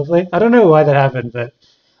Digimon, probably. I don't know why that happened, but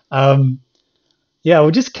yeah,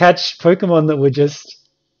 we'll just catch Pokemon that were just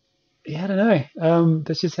yeah, I don't know.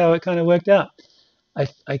 That's just how it kind of worked out.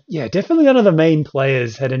 Yeah, definitely none of the main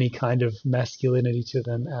players had any kind of masculinity to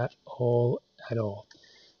them at all.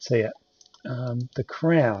 So yeah, the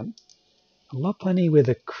crown. Lopunny with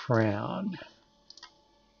a crown.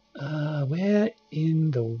 Where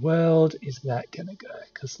in the world is that gonna go?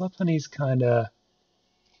 Because Lopunny's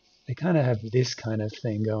they kind of have this kind of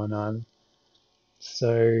thing going on.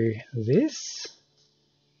 So this,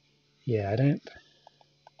 yeah, I don't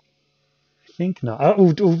think not.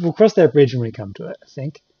 We'll cross that bridge when we come to it, I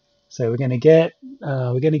think. So we're gonna get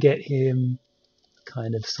him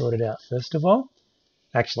kind of sorted out first of all.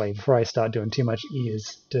 Actually, before I start doing too much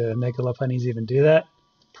ears, do Megalopunnies even do that?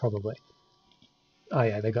 Probably. Oh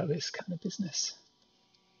yeah, they got this kind of business.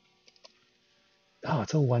 Oh,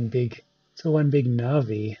 it's all one big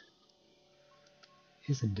Navi,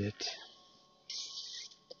 isn't it?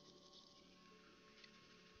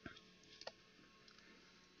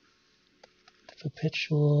 The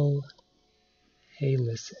perpetual. Hey,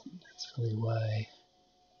 listen. That's probably why.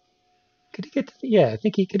 Could he get to yeah, I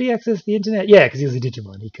think could he access the internet? Yeah, because he was a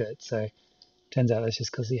Digimon, he could. So turns out that's just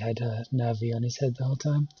because he had a Navi on his head the whole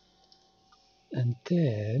time. And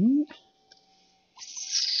then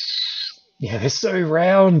yeah, they're so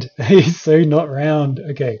round. He's so not round.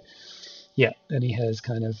 Okay. Yeah, and he has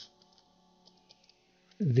kind of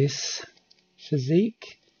this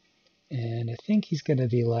physique. And I think he's going to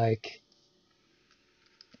be like,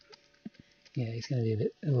 yeah, he's going to be a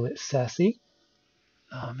little bit sassy.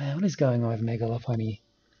 Oh man, what is going on with Megalopunny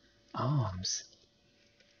arms?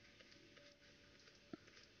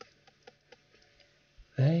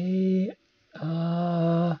 They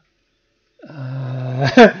are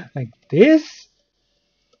like this.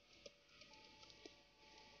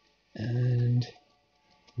 And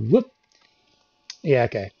whoop. Yeah,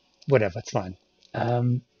 okay. Whatever, it's fine.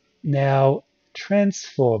 Now,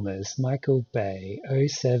 Transformers, Michael Bay,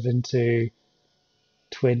 07 to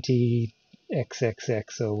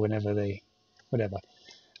 20XXX or whatever.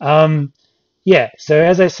 Yeah, so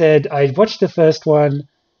as I said, I watched the first one.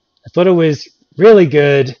 I thought it was really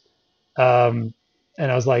good. And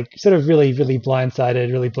I was like sort of really, really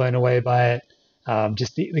blindsided, really blown away by it.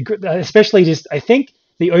 Just especially just, I think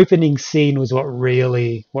the opening scene was what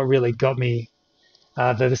really got me.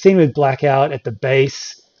 The scene with Blackout at the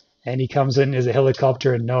base, and he comes in as a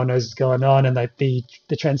helicopter, and no one knows what's going on, and like the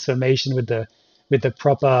transformation with the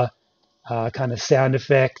proper kind of sound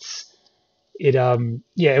effects.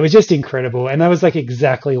 It was just incredible, and that was like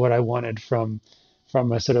exactly what I wanted from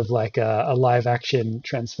a sort of like a live action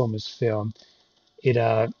Transformers film. It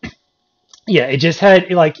it just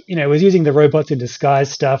had like it was using the robots in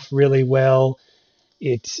disguise stuff really well.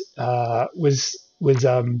 It was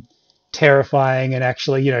terrifying and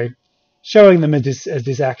actually showing them as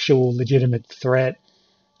this actual legitimate threat.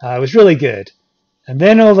 It was really good. And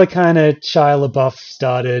then all the kind of Shia LaBeouf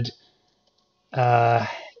started,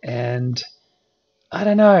 and I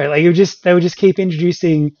don't know, like they would just keep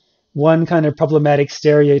introducing one kind of problematic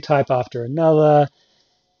stereotype after another,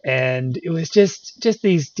 and it was just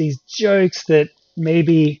these jokes that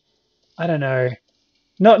maybe I don't know,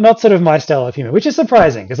 not sort of my style of humor, which is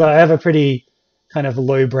surprising because I have a pretty kind of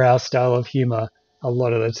lowbrow style of humor a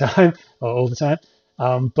lot of the time or all the time.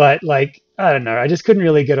 But like I don't know, I just couldn't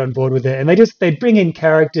really get on board with it, and they'd bring in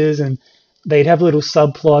characters and they'd have little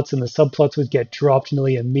subplots, and the subplots would get dropped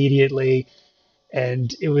nearly immediately.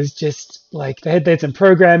 And it was just like they had some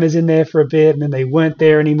programmers in there for a bit, and then they weren't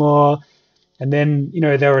there anymore. And then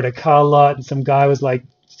they were at a car lot, and some guy was like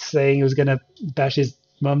saying he was gonna bash his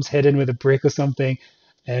mum's head in with a brick or something.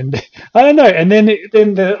 And I don't know. And then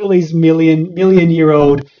all these million year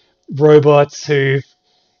old robots who've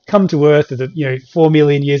come to Earth with 4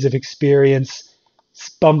 million years of experience,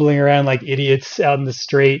 bumbling around like idiots out in the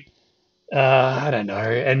street. I don't know.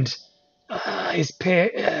 And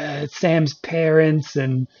Sam's parents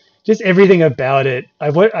and just everything about it. I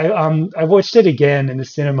watched it again in the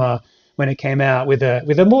cinema when it came out with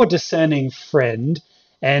a more discerning friend,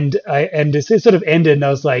 and it sort of ended, and I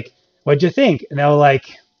was like, "What'd you think?" And they were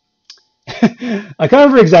like, I can't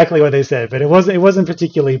remember exactly what they said, but it wasn't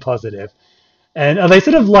particularly positive. And they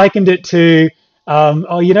sort of likened it to,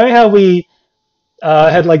 how we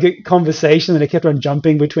had like a conversation and it kept on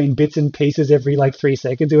jumping between bits and pieces every like 3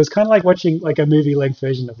 seconds. It was kind of like watching like a movie length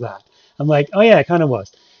version of that. I'm like, oh yeah, it kind of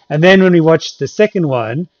was. And then when we watched the second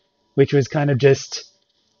one, which was kind of just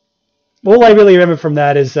all I really remember from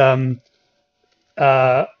that is uh,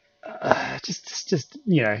 just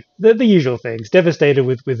the usual things. Devastated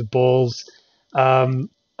with balls. A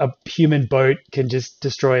human boat can just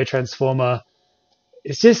destroy a transformer.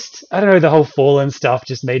 It's just I don't know, the whole fallen stuff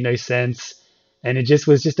just made no sense. and it just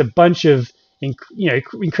was just a bunch of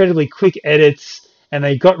incredibly quick edits, and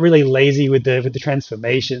they got really lazy with the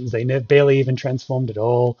transformations. They barely even transformed at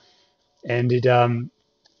all, and it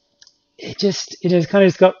just kind of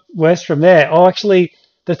just got worse from there. Oh, actually,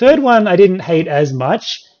 the third one I didn't hate as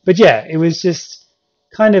much, but yeah, it was just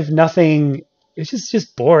kind of nothing. It was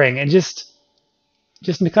just boring and just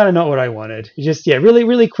kind of not what I wanted. Just yeah, really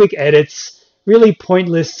really quick edits, really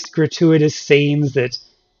pointless, gratuitous scenes that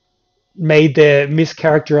made their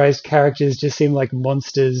mischaracterized characters just seem like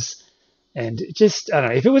monsters. And just I don't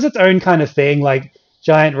know, if it was its own kind of thing, like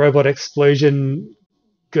giant robot explosion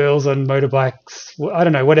girls on motorbikes, I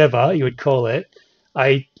don't know, whatever you would call it,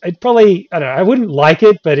 I'd probably, I don't know, I wouldn't like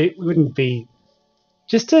it, but it wouldn't be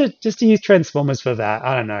just to use Transformers for that.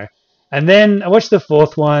 I don't know. And then I watched the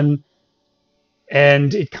fourth one,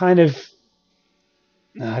 and it kind of,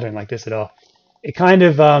 no, I don't like this at all. It kind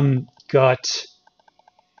of got,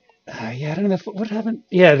 yeah, I don't know what happened.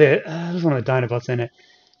 Yeah, there's one of the Dinobots in it.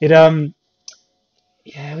 It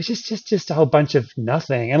yeah, it was just a whole bunch of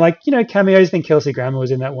nothing. And like, cameos. I think Kelsey Grammer was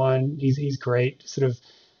in that one. He's great. Sort of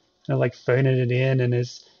like phoning it in, and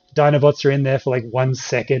his Dinobots are in there for like 1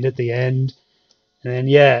 second at the end. And then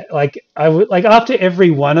yeah, like I would like after every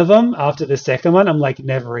one of them, after the second one, I'm like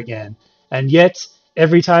never again. And yet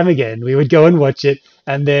every time again, we would go and watch it,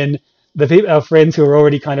 and then our friends who were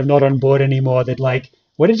already kind of not on board anymore, they'd like,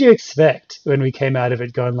 "What did you expect?" When we came out of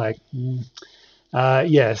it, going like,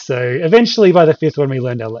 yeah. So eventually, by the fifth one, we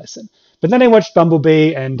learned our lesson. But then I watched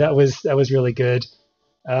Bumblebee, and that was really good.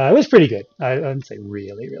 It was pretty good. I wouldn't say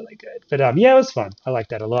really, really good, but yeah, it was fun. I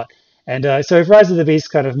liked that a lot. And so if Rise of the Beast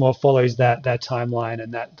kind of more follows that timeline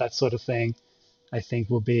and that sort of thing, I think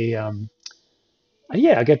will be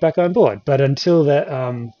yeah, I'll get back on board. But until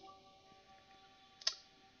that,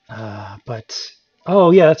 but oh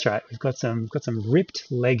yeah, that's right. We've got some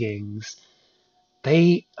ripped leggings.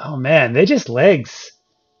 Oh man, they're just legs.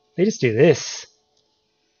 They just do this.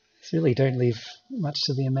 These really don't leave much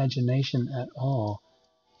to the imagination at all.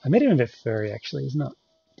 I made him a bit furry actually. He's not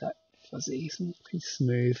that fuzzy. He's pretty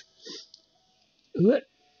smooth. Ooh.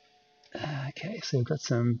 Okay, so we've got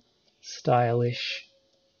some stylish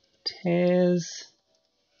tears.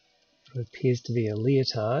 What appears to be a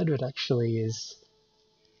leotard, but actually is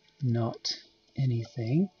not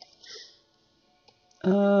anything.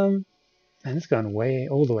 And it's gone way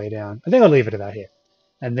all the way down. I think I'll leave it about here.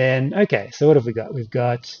 And then okay, so what have we got? We've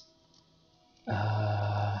got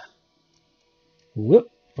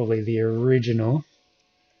probably the original.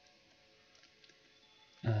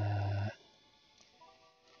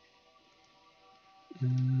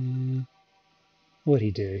 What'd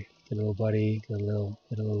he do? The little body, the little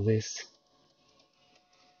this.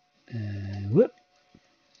 And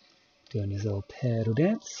doing his little paddle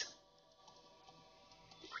dance.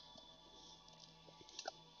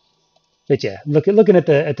 But yeah, looking at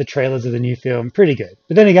the trailers of the new film, pretty good.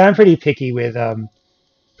 But then again, I'm pretty picky with my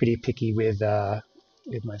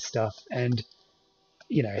stuff. And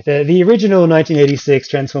the original 1986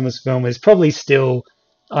 Transformers film is probably still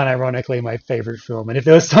unironically my favorite film. And if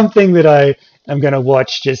there was something that I am going to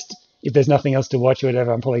watch, just if there's nothing else to watch or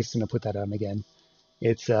whatever, I'm probably just going to put that on again.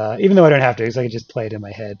 It's even though I don't have to, because I could just play it in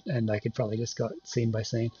my head, and I could probably just go scene by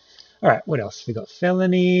scene. All right, what else? We got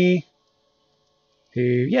Felony,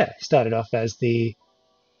 who started off as I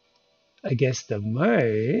guess the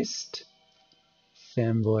most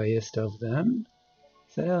fanboyist of them.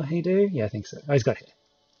 Is that how he do? Yeah, I think so. Oh, he's got hair.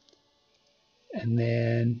 And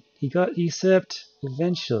then he got usurped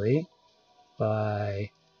eventually by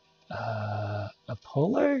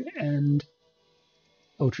Apollo and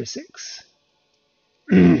Ultra 6.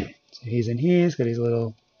 So he's in here. He's got his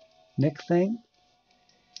little neck thing.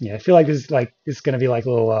 Yeah, I feel like this is going to be like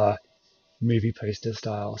a little movie poster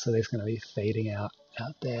style. So there's going to be fading out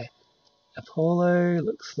there. Apollo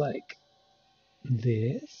looks like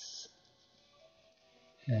this.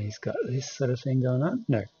 Yeah, he's got this sort of thing going on.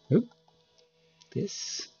 No, oop.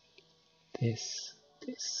 This,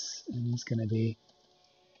 and he's going to be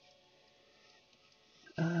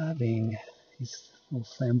being his little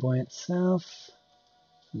flamboyant self.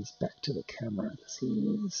 He's back to the camera because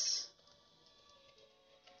he's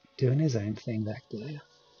doing his own thing back there.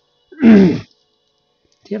 Do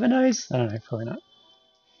you have a nose? I don't know, probably not.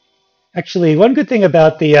 Actually, one good thing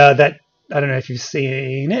about the that I don't know if you've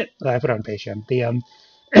seen it. I put it on Patreon. The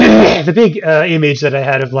the big image that I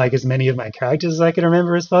had of like as many of my characters as I can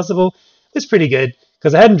remember as possible was pretty good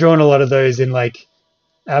because I hadn't drawn a lot of those in like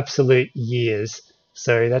absolute years.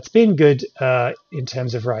 So that's been good in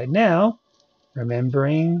terms of right now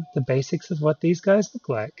remembering the basics of what these guys look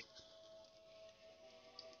like.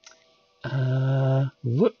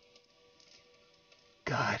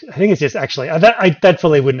 God, I think it's just actually that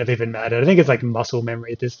probably wouldn't have even mattered. I think it's like muscle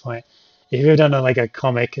memory at this point. If you've done like a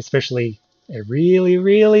comic, especially a really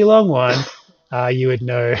really long one, you would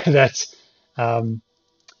know that.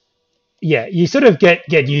 Yeah, you sort of get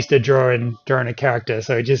used to drawing a character,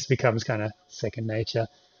 so it just becomes kind of second nature.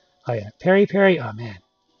 Oh yeah, Perry Perry. Oh man.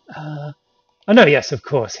 Oh no, yes, of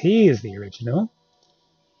course, he is the original.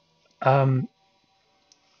 Um,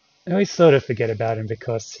 I always sort of forget about him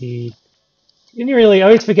because he didn't really. I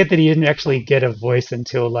always forget that he didn't actually get a voice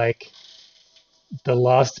until like the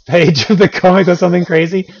last page of the comic or something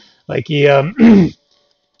crazy. Like he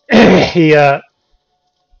he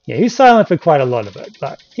yeah, he was silent for quite a lot of it,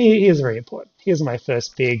 but he is very important. He was my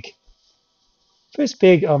first big.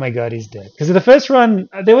 Oh my god, he's dead. Because the first run,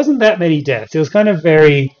 there wasn't that many deaths. It was kind of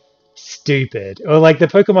very stupid, or like the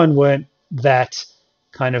Pokemon weren't that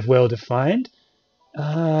kind of well defined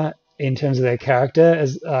in terms of their character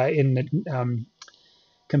as in the,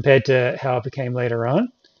 compared to how it became later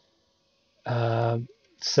on.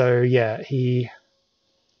 So yeah, he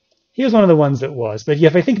was one of the ones that was. But yeah,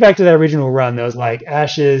 if I think back to the original run, there was like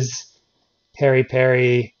Ashes, Perry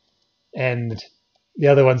Perry, and the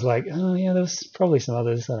other one's like, oh yeah, there was probably some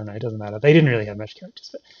others. I don't know. It doesn't matter. They didn't really have much characters,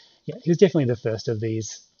 but yeah, he was definitely the first of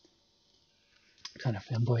these kind of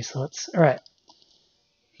fanboy sorts. All right,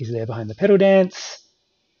 he's there behind the pedal dance.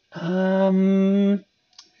 Who am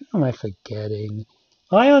I forgetting?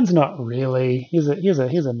 Ion's not really. He's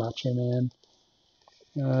a macho man.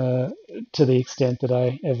 To the extent that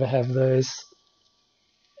I ever have those.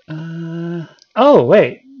 Oh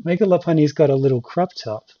wait, Mega Lopunny's got a little crop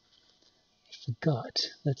top. I forgot.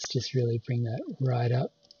 Let's just really bring that right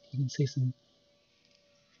up. You can see some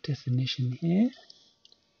definition here.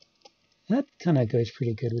 That kind of goes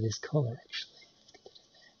pretty good with his collar, actually.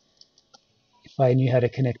 If I knew how to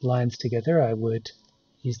connect lines together, I would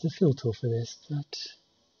use the fill tool for this, but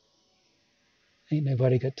ain't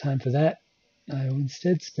nobody got time for that. I will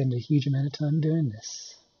instead spend a huge amount of time doing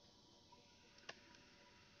this.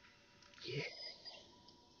 Yeah.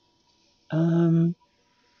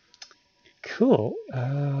 Cool.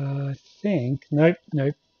 I think nope.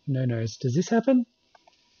 No nose. Does this happen?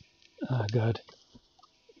 Oh god.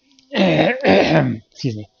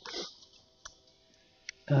 Excuse me.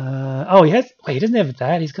 Oh, he has. Wait, he doesn't have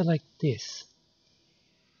that. He's got like this.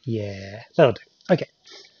 Yeah, that'll do. Okay.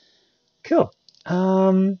 Cool.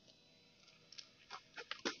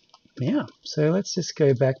 Yeah. So let's just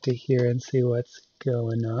go back to here and see what's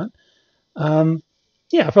going on.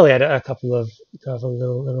 Yeah, I'll probably add a couple of a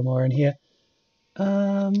little more in here.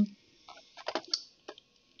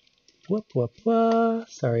 Whoop whoop whoop.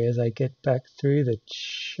 Sorry, as I get back through the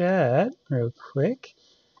chat real quick.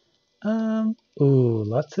 Ooh,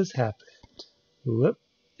 lots has happened. Whoop.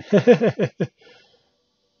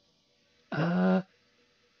 uh,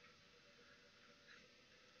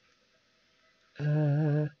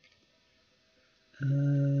 uh,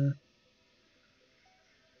 uh,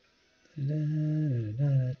 da,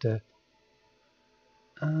 da, da.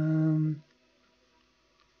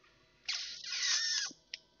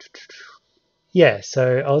 Yeah,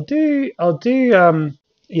 so I'll do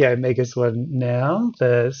yeah, Mega's one now.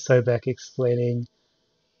 The Sobek explaining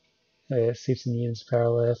Sifts and Units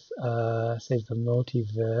Parallel saves the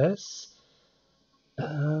multiverse.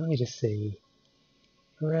 Let me just see.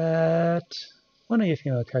 Rat. One of your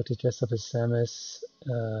female characters dressed up as Samus.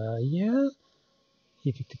 Yeah.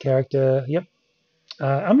 You picked a character. Yep.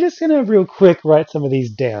 I'm just gonna real quick write some of these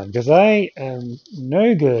down because I am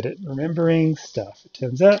no good at remembering stuff, it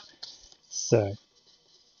turns out. So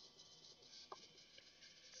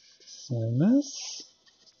Samus.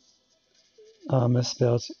 Armor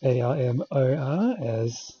spelled Armor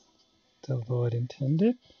as the Lord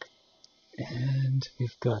intended. And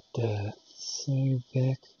we've got the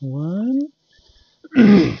Sobek one.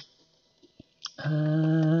 It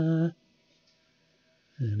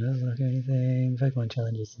doesn't look anything. Pokemon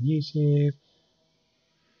challenges on YouTube.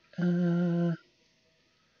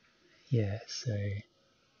 Yeah, so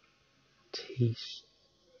T-shirt.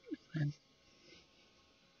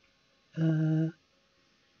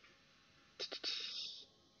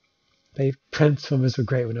 Transformers were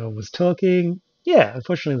great when no one was talking. Yeah,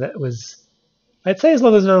 unfortunately that was... I'd say as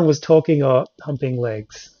long as no one was talking or humping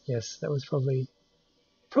legs. Yes, that was probably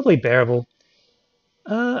bearable.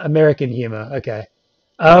 American humor, okay.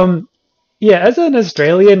 Yeah, as an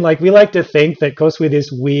Australian, like, we like to think that because we're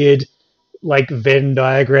this weird, like, Venn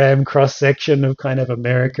diagram cross-section of kind of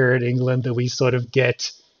America and England, that we sort of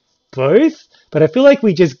get both. But I feel like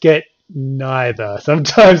we just get neither.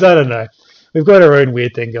 Sometimes, I don't know. We've got our own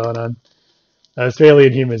weird thing going on.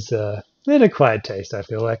 Australian humor's an acquired taste, I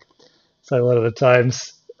feel like. So a lot of the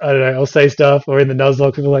times, I don't know, I'll say stuff, or in the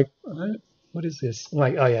Nuzlocke, people are like, what is this? I'm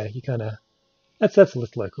like, oh yeah, you kind of, that's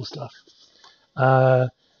local stuff. Uh,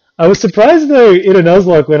 I was surprised though in a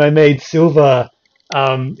Nuzlocke when I made Silver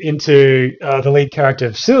into the lead character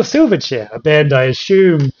of Silverchair, a band I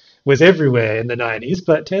assume was everywhere in the 90s,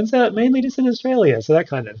 but turns out mainly just in Australia, so that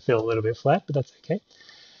kind of felt a little bit flat, but that's okay.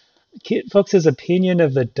 Kitfox's opinion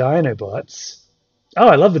of the Dinobots. Oh,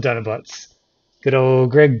 I love the Dinobots. Good old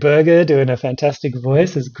Greg Berger doing a fantastic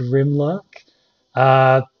voice as Grimlock.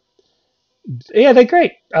 Uh, yeah, they're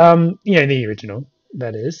great. In the original,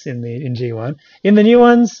 that is, in G1. In the new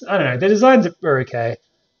ones, I don't know. The designs are okay.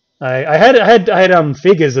 I had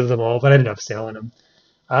figures of them all, but I ended up selling them.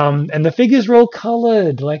 And the figures were all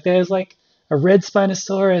colored. Like there's like a red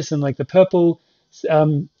Spinosaurus and like the purple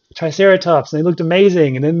Triceratops, and they looked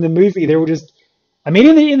amazing. And then in the movie, they're all just. I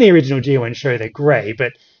mean, in the original G1 show, they're grey,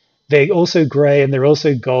 but they're also grey and they're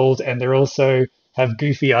also gold and they're also have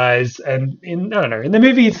goofy eyes. And I don't know, in the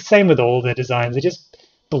movie, it's the same with all their designs. They're just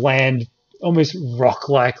bland, almost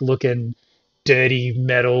rock-like looking, dirty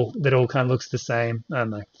metal that all kind of looks the same. I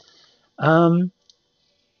don't know. Um,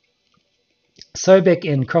 Sobek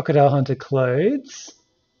in Crocodile Hunter clothes,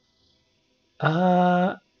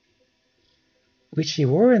 which she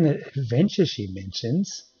wore in the adventure she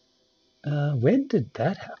mentions. When did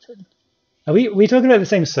that happen? Are we talking about the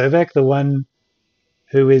same Sobek, the one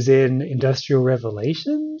who is in Industrial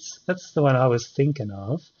Revelations? That's the one I was thinking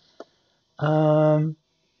of. I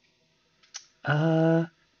only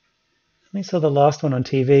saw the last one on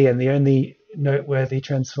TV, and the only noteworthy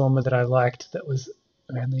Transformer that I liked that was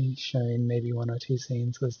only shown maybe one or two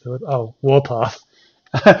scenes was Warpath.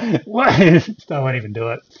 What? I won't even do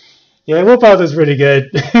it. Yeah, Warpath was pretty good.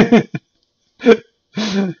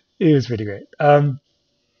 He was pretty great.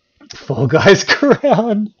 Fall Guys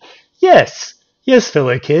crown. Yes,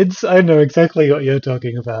 fellow kids. I know exactly what you're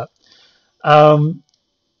talking about. A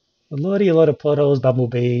lot of plot holes.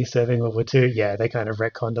 Bumblebee serving World War II. Yeah, they kind of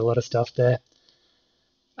retconned a lot of stuff there.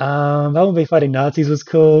 Bumblebee fighting Nazis was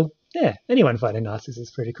cool. Yeah, anyone fighting Nazis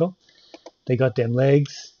is pretty cool. They got them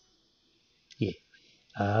legs. Yeah.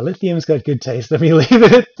 Lithium's got good taste. Let me leave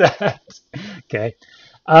it at that. Okay.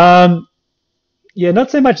 Yeah,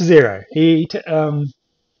 not so much Zero.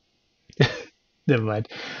 Never mind.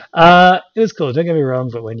 It was cool, don't get me wrong,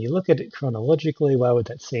 but when you look at it chronologically, why would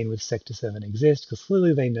that scene with Sector 7 exist? Because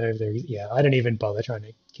clearly they know I don't even bother trying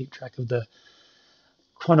to keep track of the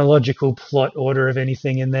chronological plot order of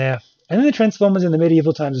anything in there. And then the Transformers in the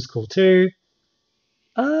medieval times is cool too.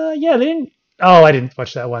 Yeah, they didn't. Oh, I didn't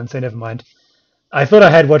watch that one, so never mind. I thought I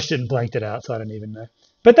had watched it and blanked it out, so I don't even know.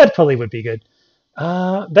 But that probably would be good.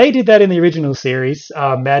 They did that in the original series,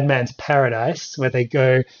 Madman's Paradise, where they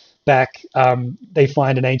go back, they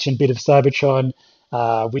find an ancient bit of Cybertron,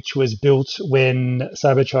 which was built when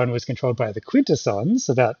Cybertron was controlled by the Quintessons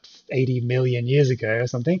about 80 million years ago or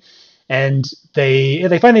something. And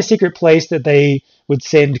they find this secret place that they would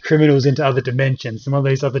send criminals into other dimensions. And one of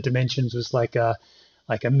these other dimensions was like a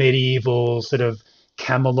medieval sort of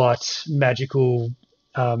Camelot magical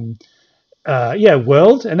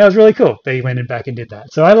world, and that was really cool. They went back and did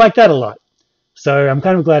that, so I like that a lot. So I'm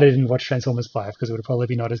kind of glad I didn't watch Transformers 5 because it would probably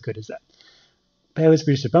be not as good as that. Bear was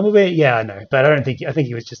produced by Bumblebee, yeah, I know, but I think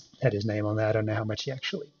he was just had his name on there. I don't know how much he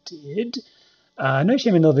actually did. No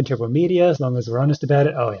shame in loving terrible media as long as we're honest about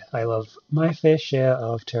it. Oh yeah, I love my fair share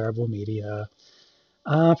of terrible media.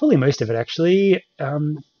 Probably most of it actually.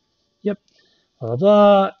 Yep. Blah blah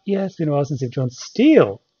blah. Yeah, it's been a while since you've drawn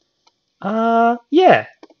Steel. Yeah.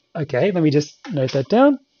 Okay, let me just note that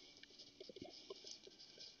down.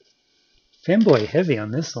 Femboy heavy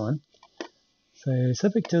on this one. So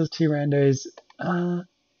subject kills 2 randos.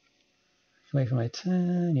 Wait for my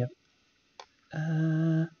turn. Yep.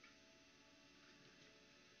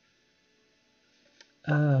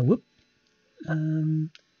 Whoop.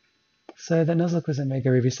 So that Nuzlocke was a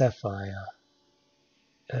Mega Ruby Sapphire.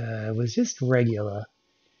 Was just regular.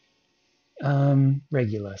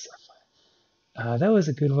 Regular Sapphire. That was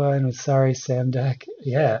a good one with Sorry Samdak.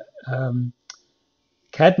 Yeah.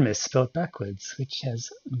 Cadmus spelled backwards, which has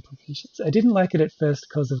implications. I didn't like it at first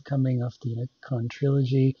because of coming off the Unicron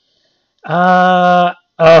trilogy. Yeah,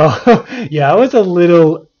 I was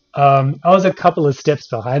I was a couple of steps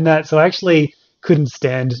behind that, so I actually couldn't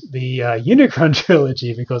stand the Unicron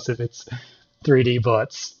trilogy because of its 3D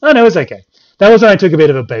bots. Oh, no, it was okay. That was when I took a bit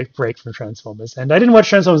of a break from Transformers, and I didn't watch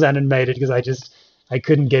Transformers animated because I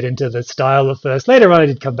couldn't get into the style at first. Later on, I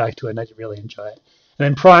did come back to it, and I did really enjoy it. And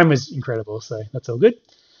then Prime was incredible, so that's all good.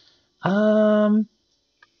 With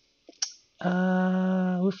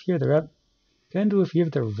Fear of the Rabbit. Going to a Fear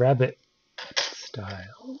of the Rabbit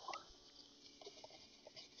style.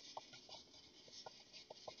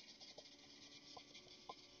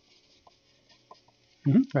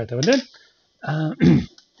 Right, that one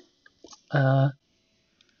done.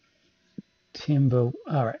 Timber.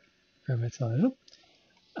 All right. It's on it.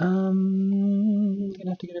 Gonna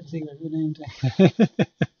have to get everything renamed.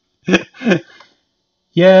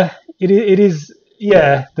 Yeah, it is.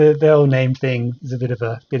 Yeah, the whole name thing is a bit of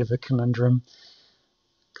a conundrum.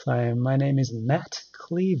 So my name is Matt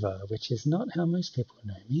Cleaver, which is not how most people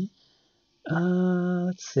know me.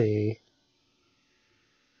 Let's see.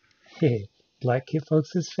 Hey, like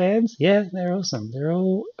Kitfox's fans? Yeah, they're awesome. They're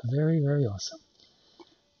all very, very awesome.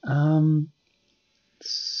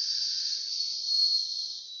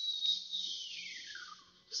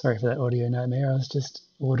 Sorry for that audio nightmare. I was just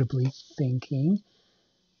audibly thinking.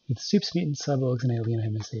 With soups, mutants, cyborgs, and alien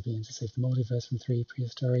Homo sapiens to save the multiverse from 3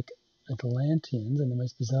 prehistoric Atlanteans and the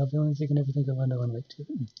most bizarre villains you can ever think of under one week too.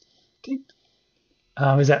 Okay.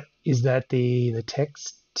 Is that the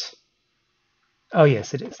text? Oh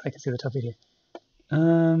yes, it is. I can see the top of it here.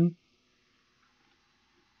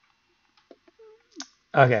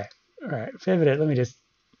 Okay. All right. Fair bit. Let me just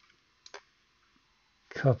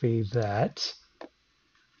copy that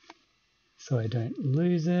so I don't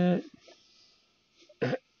lose it.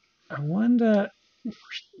 I wonder.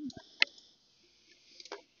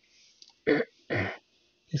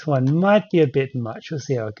 This one might be a bit much. We'll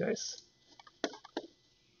see how it goes.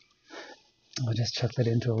 I'll just chuck that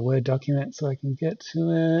into a Word document so I can get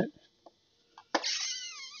to it.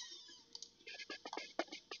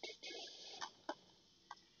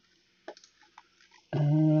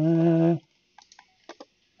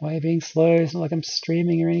 Why are you being slow? It's not like I'm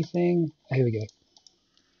streaming or anything. Oh, here we go.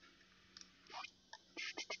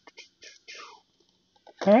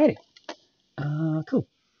 Alrighty. Cool.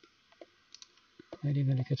 Not even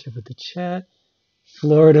gonna catch up with the chat.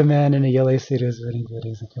 Florida man in a yellow suit is running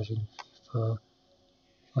weddings and catching for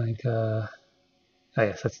like oh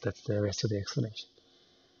yes, that's the rest of the explanation.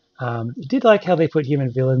 Did like how they put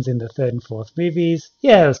human villains in the 3rd and 4th movies.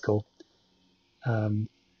 Yeah, it was cool.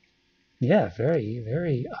 Yeah, very,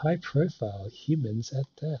 very high profile humans at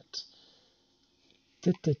that.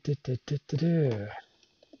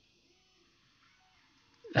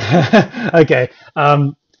 Okay.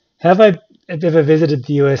 Have I ever visited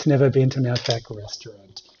the US, never been to an Outback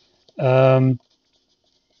restaurant? I'll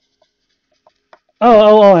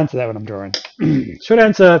answer that when I'm drawing. Short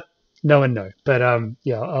answer, no and no. But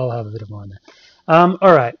yeah, I'll have a bit of more on there.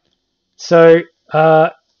 All right. So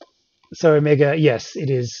Omega, yes,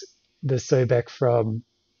 it is the Sobek from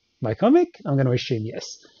my comic. I'm going to assume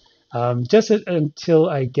yes. Just until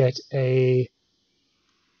I get a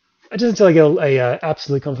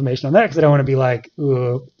absolute confirmation on that, because I don't want to be like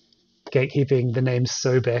gatekeeping the name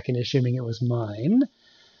Sobek and assuming it was mine.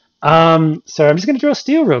 So I'm just going to draw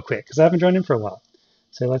Steel real quick because I haven't drawn him for a while.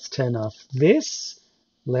 So let's turn off this.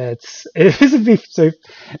 I'm just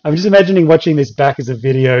imagining watching this back as a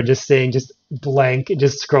video, just seeing just blank,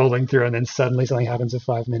 just scrolling through, and then suddenly something happens in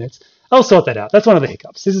 5 minutes. I'll sort that out. That's one of the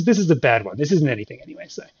hiccups. This is the bad one. This isn't anything anyway.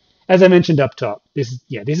 So as I mentioned up top, this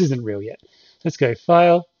isn't real yet. Let's go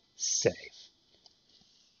File, Save.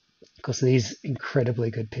 Of course, these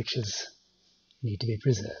incredibly good pictures need to be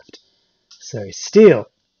preserved. So Steel.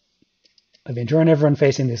 I've been drawing everyone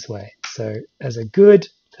facing this way. So as a good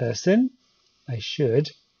person, I should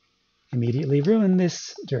immediately ruin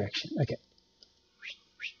this direction. Okay.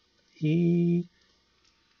 He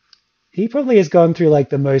probably has gone through like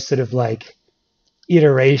the most sort of like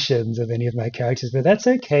iterations of any of my characters, but that's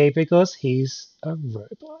okay because he's a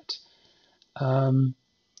robot.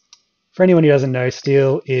 For anyone who doesn't know,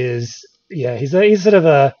 Steel is he's sort of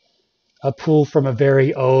a pull from a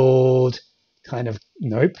very old kind of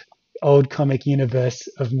old comic universe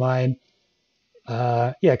of mine.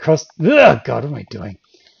 God, what am I doing?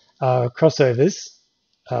 Crossovers,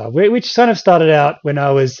 which kind of started out when I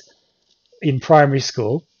was in primary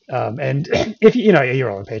school. And if you're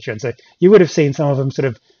all on Patreon, so you would have seen some of them sort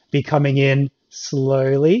of be coming in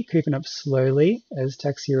slowly, creeping up slowly, as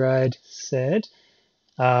Taxi Ride said.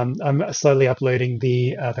 I'm slowly uploading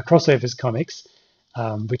the Crossovers comics,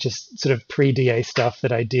 which is sort of pre-DA stuff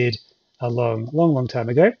that I did a long time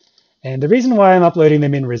ago. And the reason why I'm uploading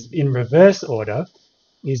them in reverse order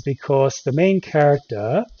is because the main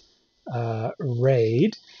character,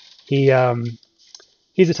 Raid, he's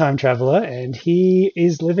a time traveler and he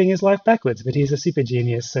is living his life backwards, but he's a super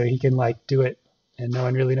genius, so he can like do it and no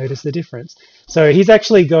one really noticed the difference. So he's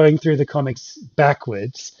actually going through the comics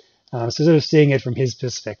backwards, so sort of seeing it from his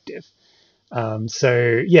perspective. As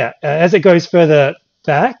it goes further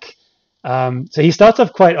back, so he starts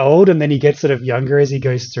off quite old and then he gets sort of younger as he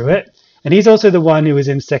goes through it. And he's also the one who is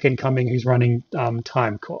in Second Coming who's running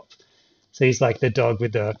Time Corp. So he's like the dog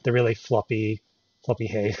with the really floppy floppy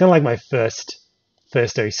hair. He's kind of like my first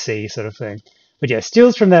OC sort of thing. But yeah,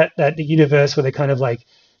 steals from that universe where they kind of like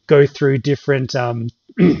go through different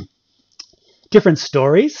different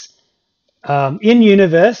stories. In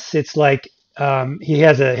universe, it's like he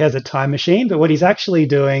has a time machine, but what he's actually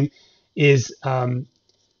doing is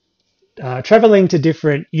traveling to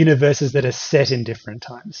different universes that are set in different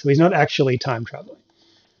times. So he's not actually time traveling.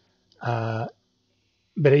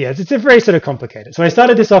 But yeah, it's a very sort of complicated. So I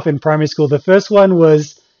started this off in primary school. The first one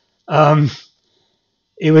was,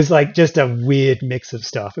 it was like just a weird mix of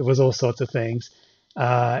stuff. It was all sorts of things.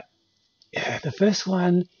 Yeah, the first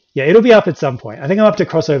one, yeah, it'll be up at some point. I think I'm up to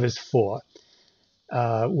crossovers 4,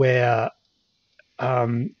 where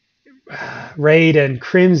Raid and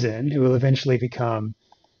Crimson, who will eventually become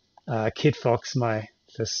Kitfox, my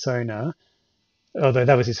persona, although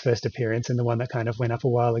that was his first appearance and the one that kind of went up a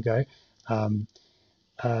while ago.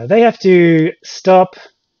 They have to stop.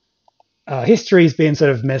 History's been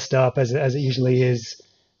sort of messed up as it usually is,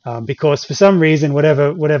 because for some reason,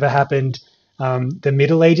 whatever happened, the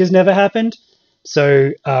Middle Ages never happened.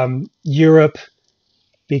 So Europe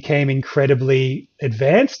became incredibly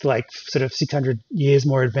advanced, like sort of 600 years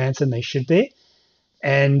more advanced than they should be.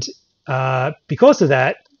 And because of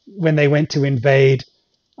that, when they went to invade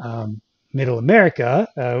Middle America,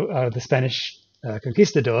 the Spanish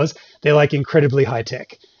conquistadors, they're like incredibly high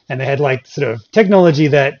tech, and they had like sort of technology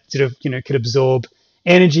that sort of could absorb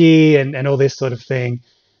energy and all this sort of thing.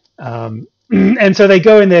 And so they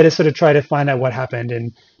go in there to sort of try to find out what happened,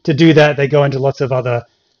 and to do that, they go into lots of other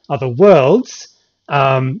worlds.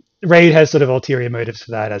 Raid has sort of ulterior motives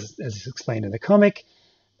for that, as is explained in the comic.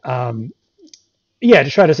 Yeah,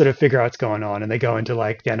 to try to sort of figure out what's going on, and they go into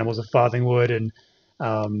like the Animals of Farthingwood and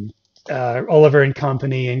Oliver and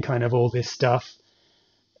Company and kind of all this stuff.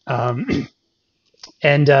 And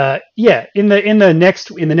yeah, in the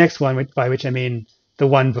next one, by which I mean the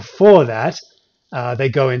one before that, they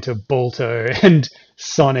go into Balto and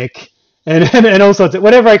Sonic and all sorts of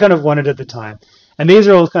whatever I kind of wanted at the time. And these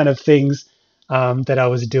are all kind of things that I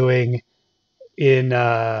was doing in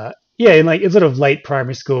like sort of late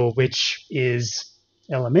primary school, which is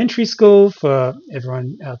elementary school for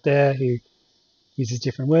everyone out there who uses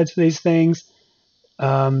different words for these things.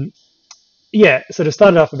 Yeah, sort of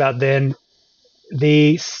started off about then.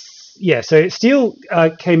 So Steele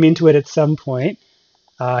came into it at some point.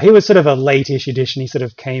 He was sort of a late-ish edition. He sort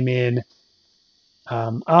of came in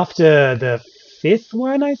after the 5th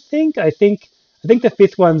one, I think. I think the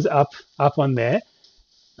 5th one's up on there,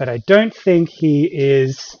 but I don't think he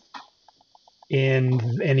is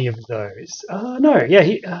in any of those. No, yeah,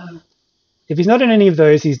 if he's not in any of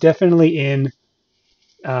those, he's definitely in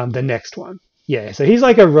the next one. Yeah, so he's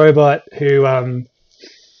like a robot who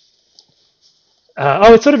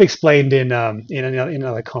it's sort of explained in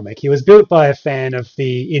another comic. He was built by a fan of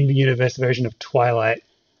the in-universe version of Twilight,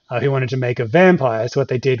 who wanted to make a vampire. So what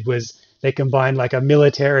they did was they combined like a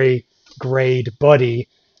military-grade body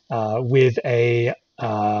with a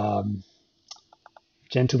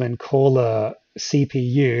gentleman caller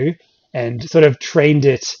CPU, and sort of trained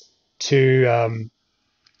it to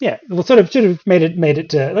sort of made it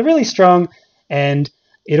really strong, and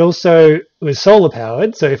it also was solar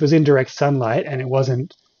powered, so if it was in direct sunlight and it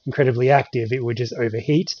wasn't incredibly active, it would just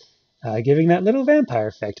overheat, giving that little vampire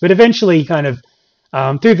effect. But eventually, kind of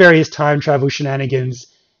through various time travel shenanigans,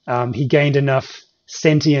 he gained enough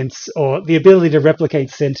sentience, or the ability to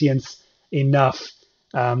replicate sentience enough,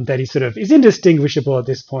 that he sort of is indistinguishable at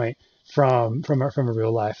this point from a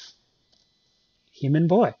real life human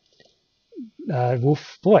boy,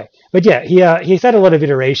 wolf boy. But yeah, he's had a lot of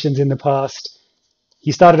iterations in the past.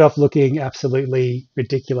 He started off looking absolutely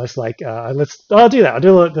ridiculous, like I'll do that. I'll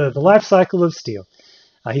do the life cycle of Steel.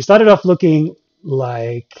 He started off looking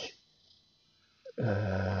like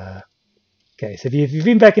okay. So if you've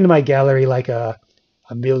been back into my gallery like a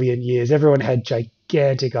million years, everyone had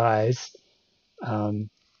gigantic eyes, and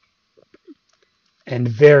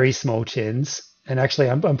very small chins. And actually,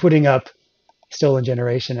 I'm putting up Stolen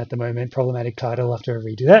Generation at the moment. Problematic title. I'll have to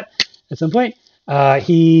redo that at some point. All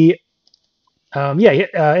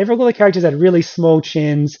the characters had really small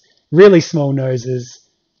chins, really small noses,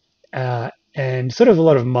 and sort of a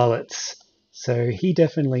lot of mullets. So he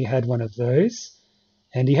definitely had one of those.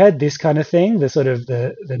 And he had this kind of thing, the sort of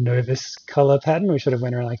the Novus color pattern, which sort of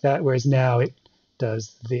went around like that, whereas now it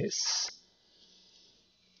does this.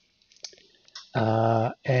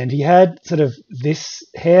 And he had sort of this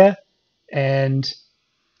hair, and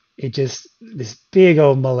this big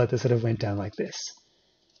old mullet that sort of went down like this.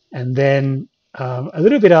 And then a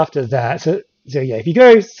little bit after that, so yeah, if you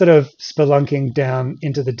go sort of spelunking down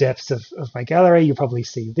into the depths of my gallery, you'll probably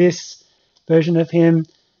see this. version of him,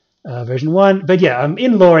 version 1. But yeah,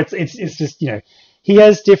 in lore, it's just, he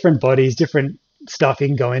has different bodies, different stuff he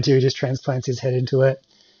can go into. He just transplants his head into it.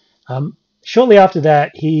 Shortly after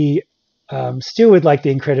that, he, still with like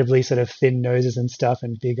the incredibly sort of thin noses and stuff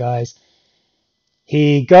and big eyes,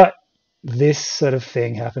 he got this sort of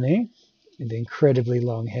thing happening, the incredibly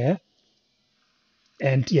long hair.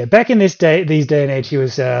 And yeah, back in these day and age, he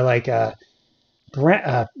was this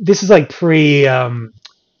is like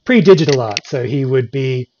pre-digital art, so he would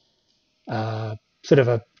be sort of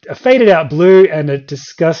a faded out blue and a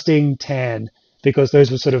disgusting tan, because those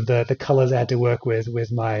were sort of the colors I had to work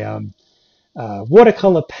with my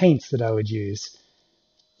watercolor paints that I would use.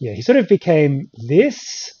 Yeah, he sort of became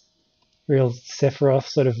this real Sephiroth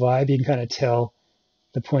sort of vibe. You can kind of tell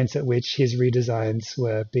the points at which his redesigns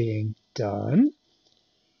were being done.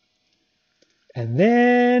 And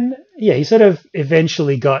then, yeah, he sort of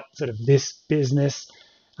eventually got sort of this business,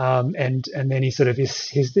 and then he sort of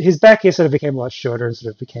his back hair sort of became a lot shorter and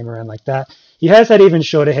sort of became around like that. He has had even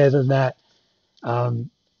shorter hair than that,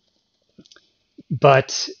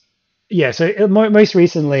 but yeah. So most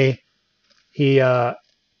recently, he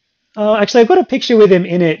actually I've got a picture with him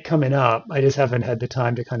in it coming up. I just haven't had the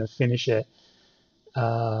time to kind of finish it.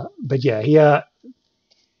 But yeah,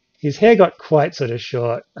 his hair got quite sort of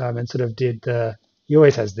short, and sort of did he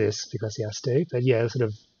always has this because he has to, but yeah, sort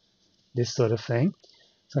of this sort of thing.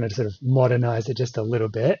 So I wanted to sort of modernize it just a little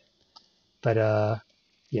bit, but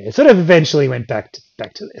yeah, it sort of eventually went back to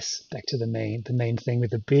the main thing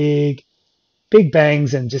with the big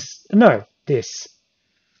bangs and just this.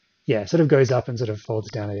 Yeah, sort of goes up and sort of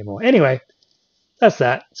folds down a bit more. Anyway, that's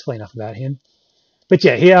that. It's probably enough about him. But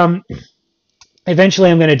yeah, he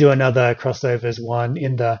eventually I'm going to do another crossovers one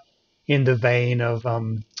in the vein of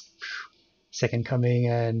Second Coming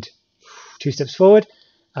and Two Steps Forward,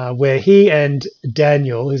 where he and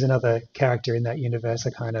Daniel, who's another character in that universe,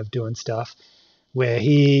 are kind of doing stuff where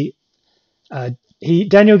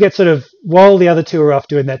Daniel gets sort of, while the other two are off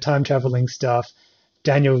doing that time traveling stuff,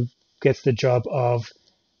 Daniel gets the job of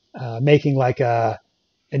making like an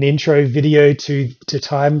intro video to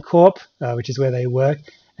Time Corp, which is where they work,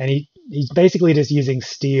 and he's basically just using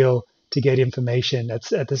Steel to get information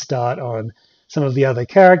at the start on some of the other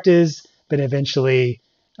characters, but eventually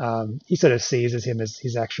he sort of sees him as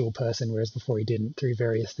his actual person, whereas before he didn't, through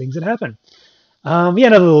various things that happen. Yeah,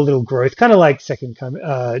 another little growth, kind of like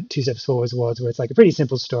Two Steps Forward was, where it's like a pretty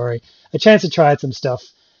simple story, a chance to try out some stuff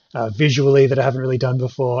visually that I haven't really done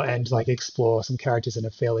before, and like explore some characters in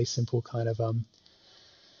a fairly simple kind of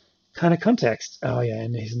context. Oh yeah,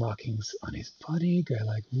 and his markings on his body go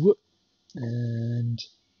like whoop and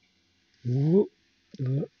whoop,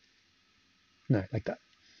 whoop. No, like that.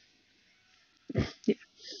 Yeah.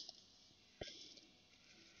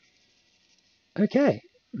 Okay,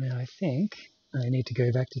 now I think I need to go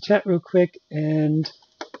back to chat real quick and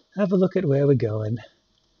have a look at where we're going.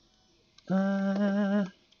 Oh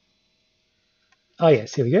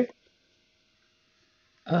yes, here we go.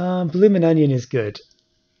 Bloomin' Onion is good.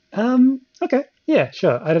 Okay, yeah,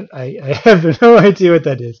 sure. I have no idea what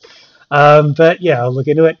that is. But yeah, I'll look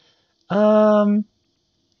into it. Oh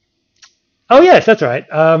yes, that's right.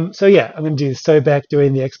 So yeah, I'm going to do so back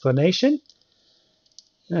doing the explanation.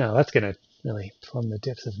 Oh, that's going to really plumb the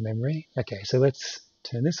depths of memory. Okay, so let's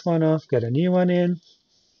turn this one off, get a new one in,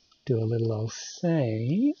 do a little old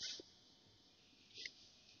save.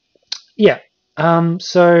 Yeah.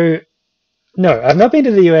 So no, I've not been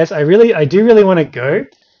to the US. I do really want to go,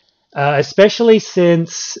 especially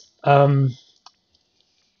since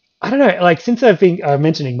I don't know, like since I've been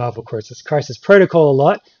mentioning Marvel Crisis Protocol a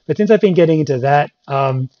lot, but since I've been getting into that,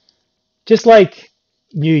 just like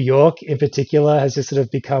New York in particular has just sort of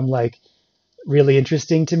become like really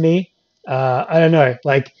interesting to me. I don't know,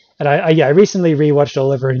 like, and I recently rewatched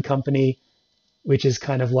Oliver and Company, which is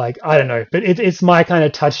kind of like, I don't know, but it's my kind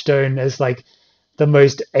of touchstone as like the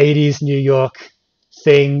most 80s New York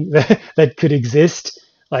thing that could exist,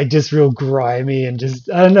 like just real grimy and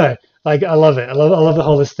just, I don't know, like I love it. I love the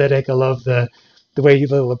whole aesthetic. I love the way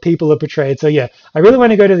the people are portrayed. So yeah, I really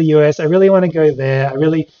want to go to the US. I really want to go there. I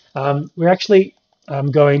really, we're actually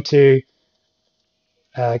going to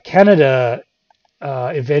Canada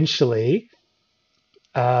eventually,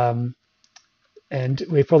 and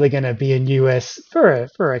we're probably going to be in US for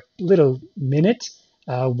a little minute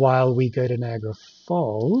while we go to Niagara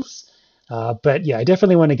Falls. But yeah, I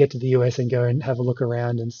definitely want to get to the US and go and have a look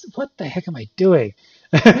around and what the heck am I doing?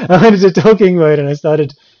 I went into talking mode and I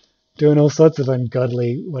started doing all sorts of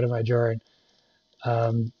ungodly, what am I drawing?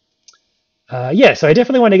 Yeah, so I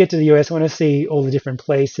definitely want to get to the US. I want to see all the different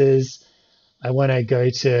places. I want to go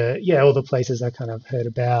to, yeah, all the places I kind of heard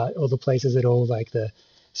about, all the places that all like the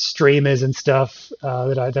streamers and stuff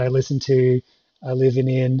that I listen to are living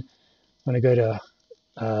in. I want to go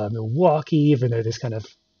to Milwaukee, even though there's kind of,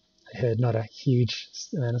 I heard not a huge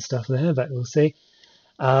amount of stuff there, but we'll see.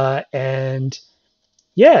 And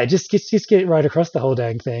yeah, just get right across the whole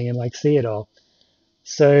dang thing and like see it all.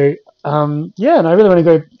 So yeah, and I really want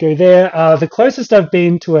to go there. The closest I've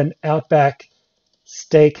been to an Outback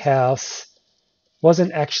steakhouse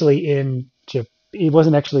wasn't actually in it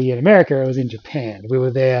wasn't actually in America. It was in Japan. We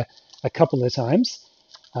were there a couple of times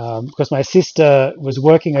because my sister was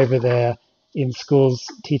working over there in schools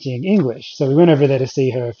teaching English. So we went over there to see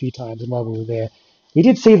her a few times, and while we were there, we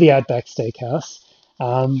did see the Outback Steakhouse.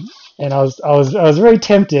 And I was very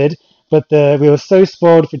tempted, but we were so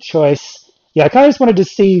spoiled for choice. Yeah, I kind of just wanted to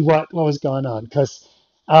see what was going on because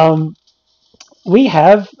we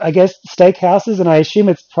have, I guess, steakhouses, and I assume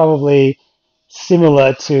it's probably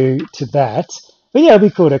similar to that. But yeah, it'd be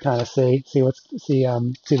cool to kind of see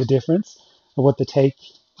the difference or what the take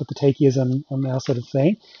is on our sort of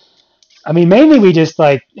thing. I mean, mainly we just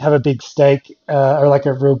like have a big steak or like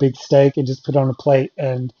a real big steak and just put it on a plate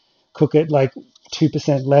and cook it like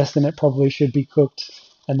 2% less than it probably should be cooked,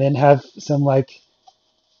 and then have some like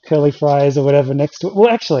curly fries or whatever next to it. Well,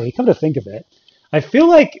 actually, come to think of it, I feel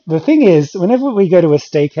like the thing is, whenever we go to a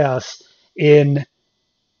steakhouse in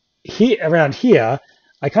here around here,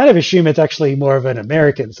 I kind of assume it's actually more of an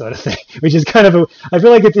American sort of thing, which is kind of I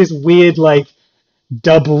feel like it's this weird like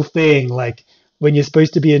double thing, like when you're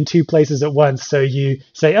supposed to be in two places at once. So you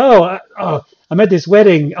say, oh, I'm at this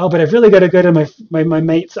wedding. Oh, but I've really got to go to my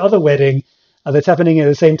mate's other wedding that's happening at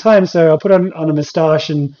the same time. So I'll put on a moustache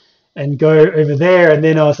and go over there, and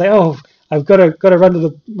then I'll say, oh, I've got to run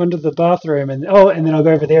to the bathroom, and then I'll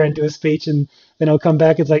go over there and do a speech, and then I'll come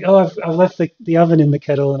back. It's like, oh, I've left the oven in the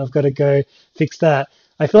kettle, and I've got to go fix that.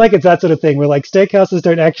 I feel like it's that sort of thing where like steakhouses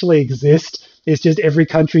don't actually exist. It's just every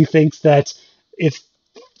country thinks that it's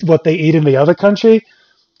what they eat in the other country.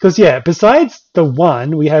 Because yeah, besides the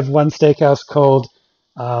one, we have one steakhouse called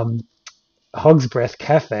Hog's Breath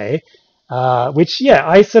Cafe, which yeah,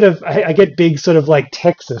 I get big sort of like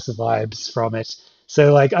Texas vibes from it.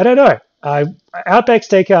 So like I don't know, Outback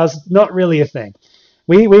Steakhouse not really a thing.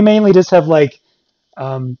 We mainly just have like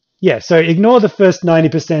yeah. So ignore the first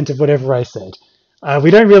 90% of whatever I said.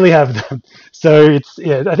 We don't really have them. So it's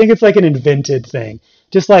yeah. I think it's like an invented thing.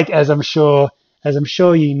 Just like as I'm sure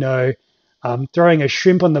you know, throwing a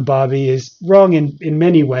shrimp on the barbie is wrong in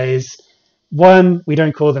many ways. One, we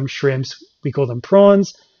don't call them shrimps, we call them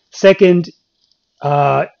prawns. Second,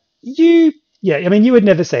 I mean, you would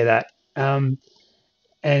never say that. And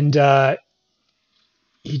yeah,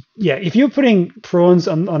 if you're putting prawns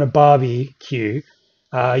on a barbecue,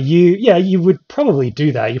 you would probably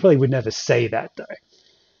do that. You probably would never say that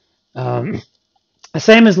though.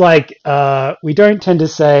 Same as like we don't tend to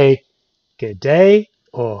say good day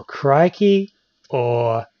or crikey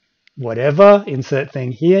or whatever, insert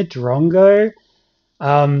thing here, drongo.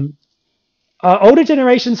 Older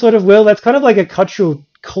generation sort of will. That's kind of like a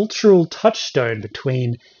cultural touchstone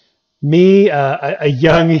between me, a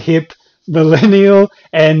young hip millennial,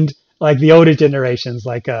 and like the older generations,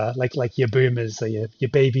 like your boomers or your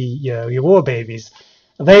your war babies.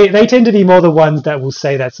 They tend to be more the ones that will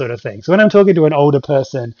say that sort of thing. So when I'm talking to an older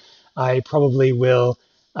person, I probably will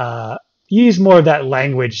use more of that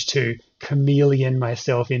language to chameleon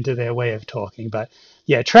myself into their way of talking. But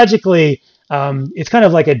yeah, tragically, it's kind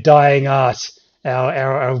of like a dying art,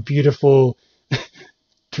 our beautiful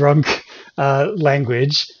drunk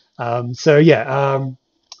language. So yeah,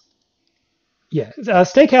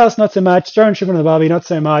 steakhouse not so much, throwing shrimp on the barbie not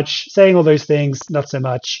so much, saying all those things not so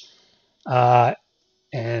much,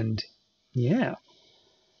 and yeah.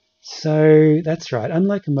 So that's right.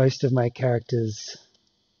 Unlike most of my characters,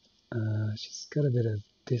 she's got a bit of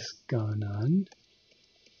this going on.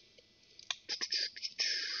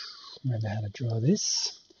 Remember how to draw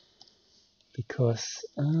this, because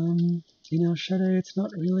in our shadow it's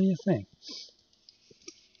not really a thing.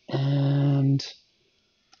 And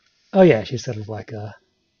oh yeah, she's sort of like a,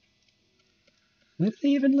 where do they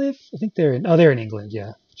even live? I think they're in England,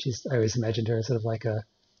 yeah. I always imagined her as sort of like a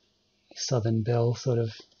Southern Belle sort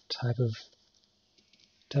of type of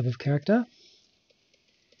character.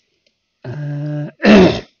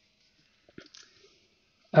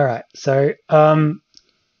 All right, so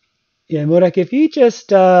yeah, Murak, if you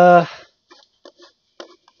just Omega,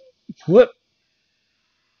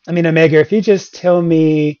 if you just tell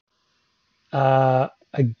me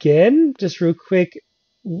again, just real quick.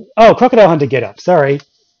 Oh, Crocodile Hunter Get Up. Sorry,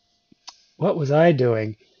 what was I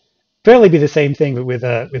doing? fairly be the same thing, but with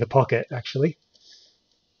a pocket actually.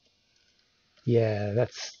 Yeah,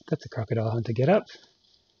 that's a crocodile hunter get up,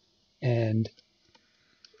 and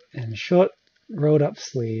short rolled up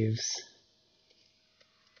sleeves.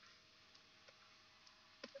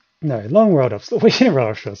 No, long rolled up. We shouldn't roll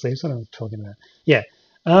up short sleeves. What am I talking about? Yeah,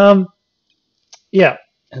 um, yeah,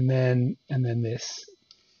 and then this,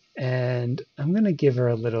 and I'm gonna give her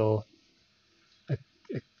a a little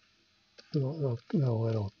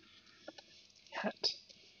hat,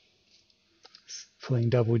 pulling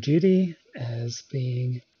double duty as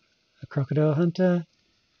being a crocodile hunter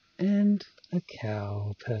and a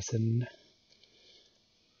cow person.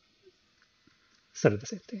 Sort of the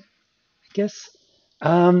same thing, I guess.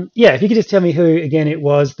 Yeah, if you could just tell me who again it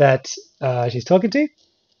was that she's talking to,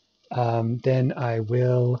 then I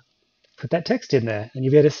will put that text in there, and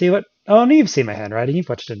you'll be able to see what. Oh, and you've seen my handwriting. You've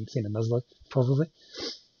watched it and seen a Nuzlocke, probably.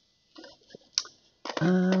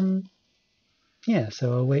 Um, yeah,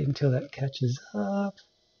 so I'll wait until that catches up.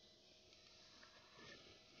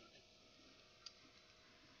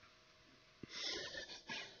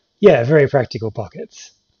 Yeah, very practical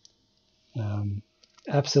pockets. Um,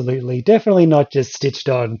 absolutely, definitely not just stitched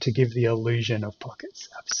on to give the illusion of pockets.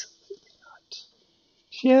 Absolutely not. Does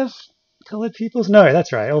she have colored pupils? No,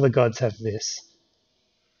 that's right. All the gods have this.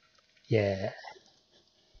 Yeah.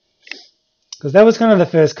 Because that was kind of the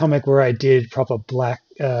first comic where I did proper black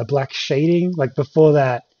shading. Like before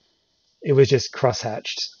that, it was just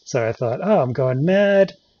crosshatched. So I thought, oh, I'm going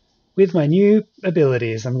mad with my new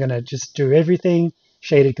abilities. I'm gonna just do everything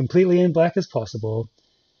shaded completely in black as possible.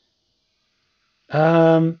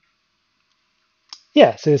 Um,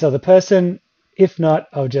 yeah. So this other person. If not,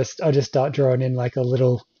 I'll just start drawing in like a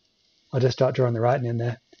little. I'll just start drawing the writing in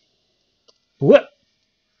there. Whoop!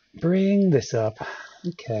 Bring this up.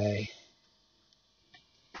 Okay.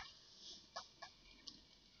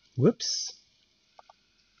 Whoops.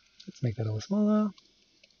 Let's make that a little smaller.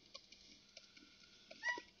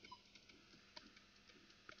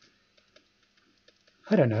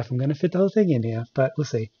 I don't know if I'm going to fit the whole thing in here, but we'll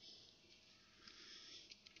see.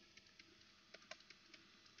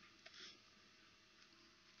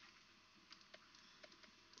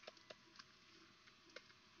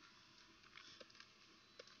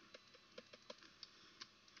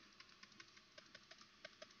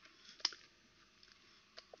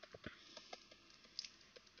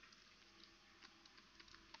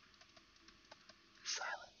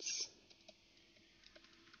 Silence.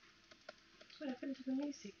 What happened to the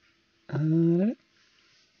music?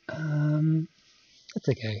 That's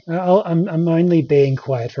okay. I'm only being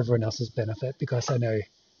quiet for everyone else's benefit because I know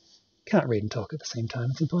can't read and talk at the same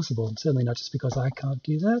time. It's impossible. And certainly not just because I can't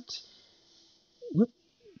do that. Whoop.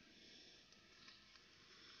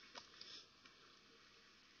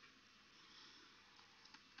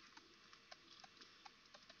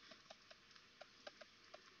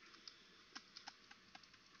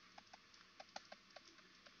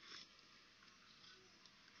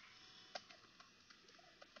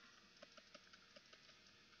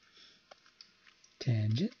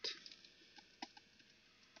 Tangent.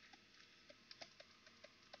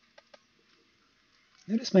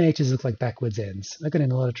 Notice my H's look like backwards ends. I got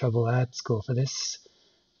in a lot of trouble at school for this.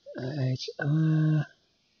 H. Now,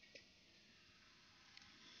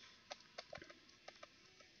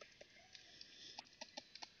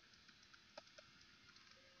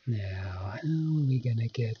 how are we gonna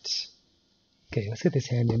get? Okay, let's get this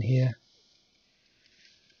hand in here.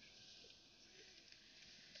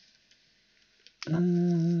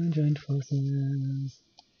 Joined forces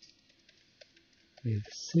with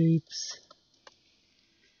soups.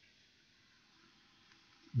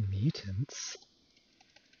 Mutants.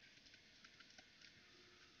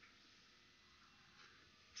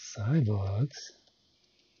 Cyborgs.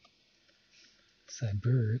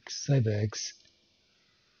 Cybergs.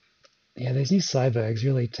 Yeah, those new cyborgs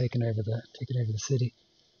really taking over the city.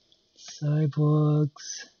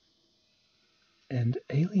 Cyborgs and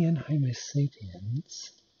alien Homo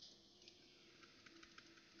sapiens.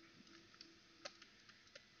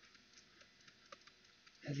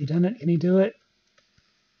 Has he done it? Can he do it?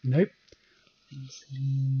 Nope.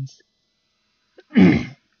 To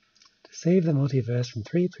save the multiverse from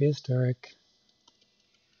 3 prehistoric.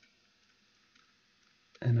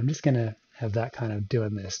 And I'm just gonna have that kind of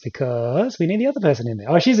doing this because we need the other person in there.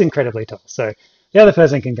 Oh, she's incredibly tall, so the other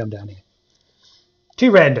person can come down here.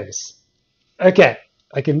 2 randos. Okay,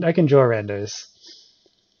 I can draw randos.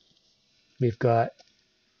 We've got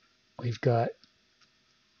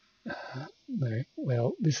no,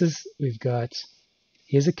 well, we've got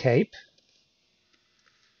here's a cape.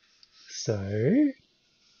 So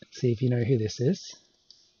let's see if you know who this is.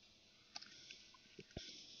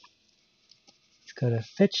 got a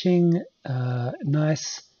fetching,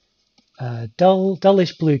 nice,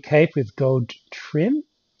 dullish blue cape with gold trim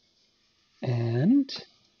and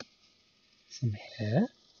some hair.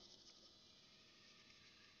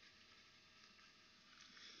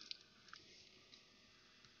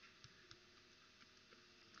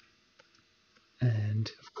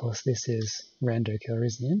 And of course, this is Rando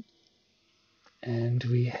Calrissian. And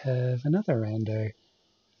we have another Rando.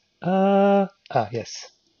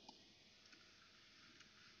 Yes.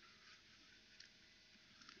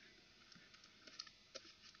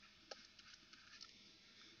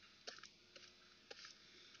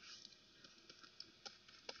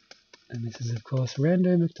 And this is, of course,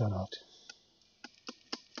 Rando McDonald.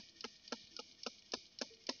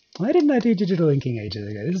 Why didn't I do digital inking ages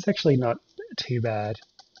ago? This is actually not too bad.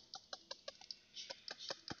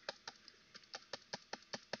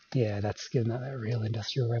 Yeah, that's giving that real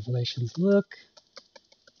Industrial Revelations look.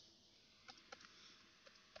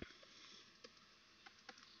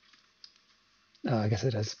 Oh, I guess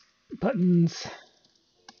it has buttons.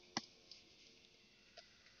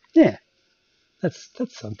 Yeah, that's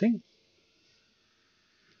something.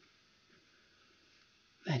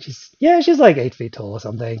 And she's like 8 feet tall or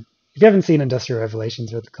something. If you haven't seen Industrial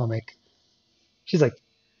Revelations or the comic, she's like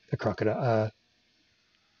a crocodile.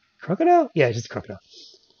 Crocodile? Yeah, she's a crocodile.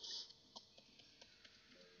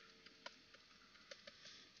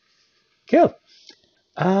 Cool.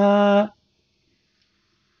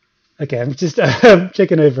 Okay, I'm just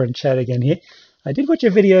checking over in chat again here. I did watch a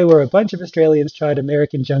video where a bunch of Australians tried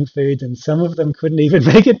American junk foods and some of them couldn't even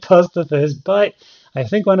make it past the first bite. I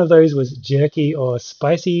think one of those was jerky or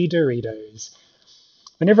spicy Doritos.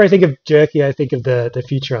 Whenever I think of jerky, I think of the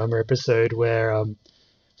Futurama episode where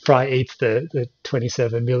Fry eats the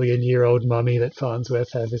 27 million year old mummy that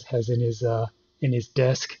Farnsworth has in his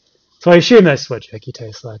desk. So I assume that's what jerky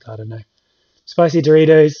tastes like. I don't know. Spicy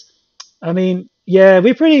Doritos. I mean, yeah,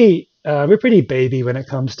 we're pretty baby when it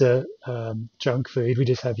comes to junk food. We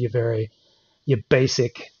just have your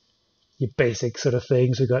basic sort of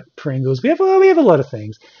things. We've got Pringles. We have a lot of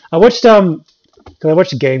things. I watched because I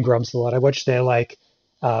watched Game Grumps a lot. I watched their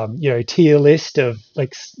tier list of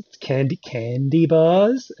like candy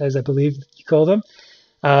bars, as I believe you call them.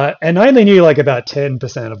 And I only knew like about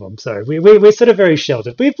 10% of them. So we're sort of very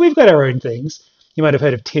sheltered. We've got our own things. You might have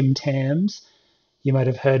heard of Tim Tams. You might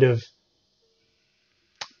have heard of.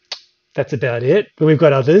 That's about it. But we've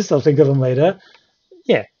got others. I'll think of them later.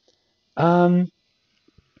 Yeah. Bill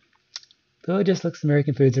just looks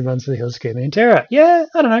American foods and runs for the hills screaming in terror. Yeah,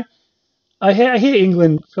 I don't know. I hear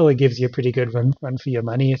England probably gives you a pretty good run for your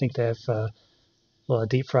money. I think they have a lot of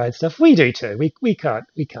deep fried stuff. We do too. We can't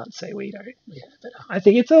say we don't. Yeah, but I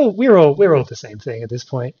think we're all the same thing at this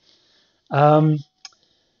point. I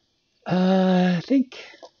think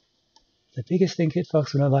the biggest thing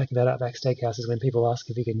Kitfox would not like about Outback Steakhouse is when people ask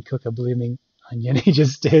if he can cook a blooming onion. He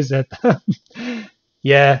just stares at them.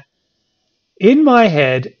 Yeah. In my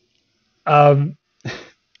head, a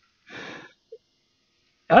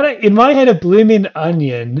blooming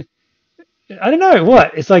onion, I don't know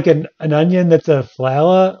what. It's like an onion that's a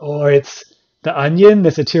flower, or it's The Onion,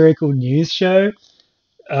 the satirical news show,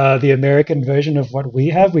 the American version of what we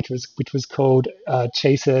have, which was called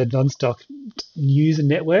Chaser Nonstop News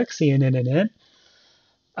Network, CNN.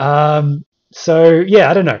 So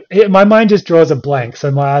yeah, I don't know. My mind just draws a blank,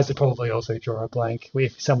 so my eyes would probably also draw a blank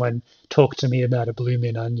if someone talked to me about a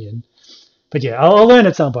blooming onion. But yeah, I'll learn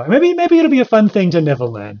at some point. Maybe it'll be a fun thing to never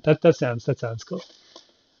learn. That sounds cool.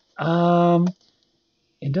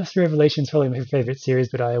 Industrial Revelations is probably my favorite series,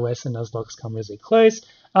 but iOS and Nuzlocke come really close.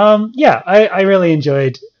 Yeah, I really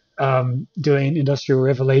enjoyed doing Industrial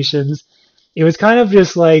Revelations. It was kind of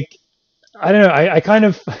just like, I don't know, I kind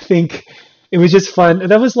of think it was just fun.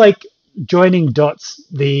 That was like joining dots,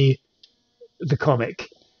 the comic.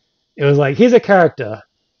 It was like, here's a character,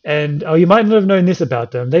 and you might not have known this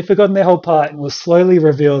about them. They've forgotten their whole part and was slowly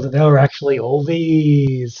revealed that they were actually all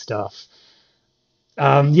these stuff.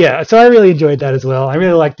 Yeah, so I really enjoyed that as well. I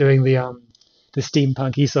really like doing the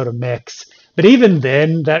steampunky sort of mechs. But even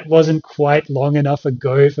then, that wasn't quite long enough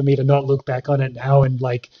ago for me to not look back on it now and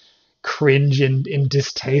like cringe in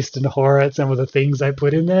distaste and horror at some of the things I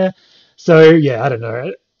put in there. So yeah, I don't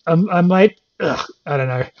know. I might. I don't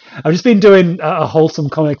know. I've just been doing a wholesome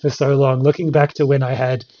comic for so long. Looking back to when I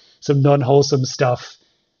had some non-wholesome stuff,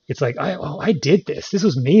 it's like I did this. This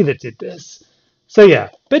was me that did this. So yeah,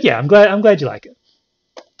 but yeah, I'm glad you like it.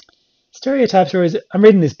 Stereotypes are always. I'm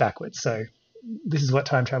reading this backwards, so this is what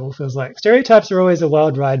time travel feels like. Stereotypes are always a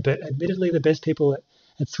wild ride, but admittedly, the best people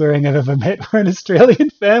at swearing I've ever met were an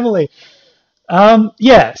Australian family.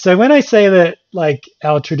 Yeah. So when I say that, like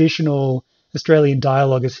our traditional Australian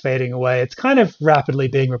dialogue is fading away. It's kind of rapidly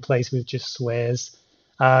being replaced with just swears.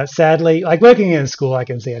 Sadly, like working in a school, I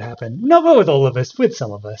can see it happen. Not with all of us, with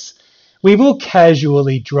some of us. We will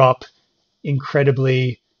casually drop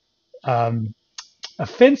incredibly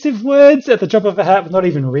offensive words at the drop of a hat, not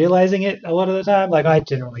even realizing it a lot of the time. Like I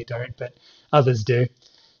generally don't, but others do.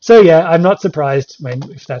 So yeah, I'm not surprised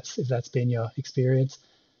if that's been your experience.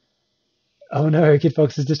 Oh no,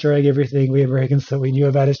 Kitfox is destroying everything we Americans thought we knew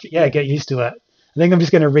about history. Yeah, get used to it. I think I'm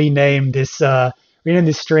just going to rename this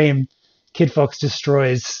stream. Kitfox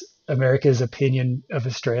destroys America's opinion of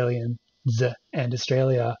Australians and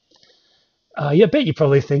Australia. Yeah, I bet you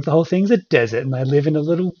probably think the whole thing's a desert, and I live in a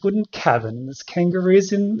little wooden cabin. And there's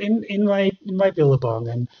kangaroos in my billabong,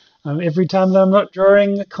 and every time that I'm not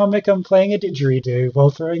drawing a comic, I'm playing a didgeridoo while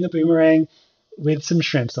throwing a boomerang with some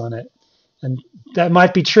shrimps on it. And that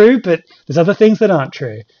might be true, but there's other things that aren't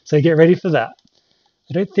true. So get ready for that.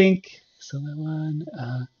 I don't think so. That one,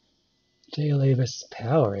 JLA vs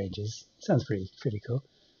Power Rangers sounds pretty cool.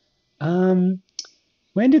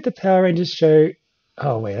 When did the Power Rangers show?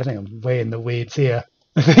 Oh wait, I think I'm way in the weeds here.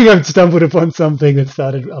 I think I've stumbled upon something that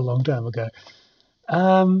started a long time ago.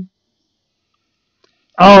 Um,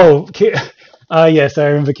 oh, yes, I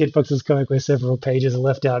remember Kid Fox's comic where several pages are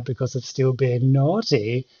left out because of still being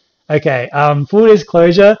naughty. Okay, full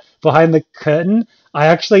disclosure, behind the curtain, I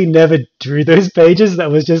actually never drew those pages.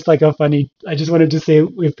 That was just like a funny. I just wanted to see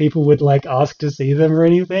if people would like ask to see them or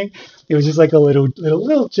anything. It was just like a little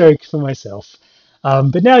joke for myself.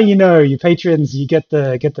 But now you know, you patrons, you get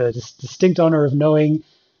the distinct honor of knowing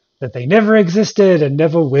that they never existed and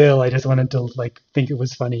never will. I just wanted to like think it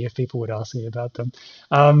was funny if people would ask me about them.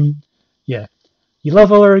 Yeah, you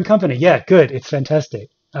love All in Company. Yeah, good. It's fantastic.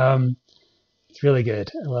 It's really good.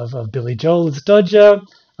 I love Billy Joel as Dodger.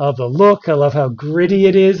 I love the look. I love how gritty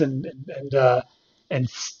it is and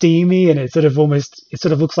steamy, and it sort of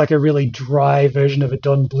looks like a really dry version of a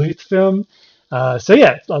Don Bluth film. So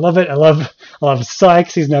yeah, I love it. I love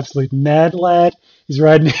Sykes. He's an absolute mad lad. He's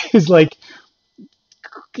riding he's like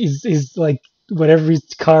whatever his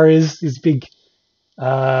car is, his big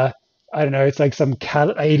I don't know, it's like some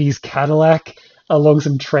 80s Cadillac along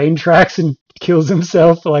some train tracks and kills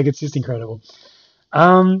himself. Like it's just incredible.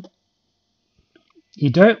 Um, you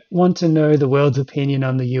don't want to know the world's opinion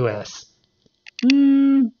on the US.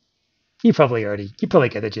 Mm, you probably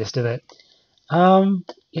get the gist of it.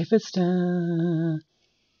 If it's okay,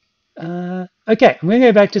 I'm gonna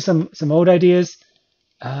go back to some old ideas,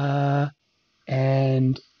 and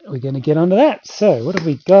we're gonna get onto that. So, what have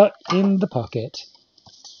we got in the pocket?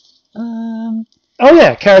 Oh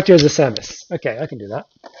yeah, character as a Samus. Okay, I can do that.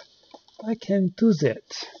 I can do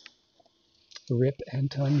that. Rip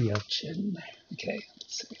Anton Yelchin. Okay,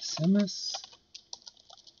 let's see. Samus.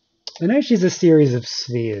 I know she's a series of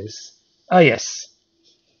spheres. Oh yes.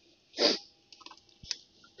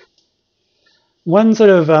 One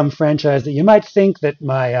sort of franchise that you might think that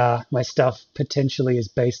my stuff potentially is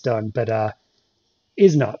based on, but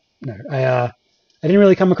is not. No, I didn't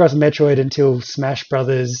really come across Metroid until Smash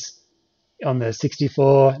Brothers on the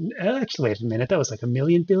 64. Actually, wait a minute, that was like a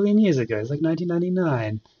million billion years ago. It was like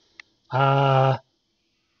 1999.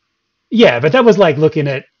 Yeah, but that was like looking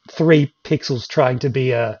at 3 pixels trying to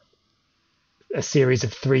be a series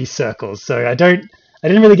of 3 circles. So I didn't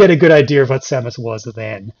really get a good idea of what Samus was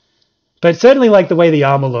then. But certainly like the way the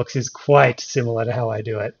armor looks is quite similar to how I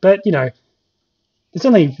do it. But you know, there's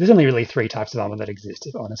only really 3 types of armor that exist,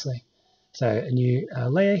 honestly. So a new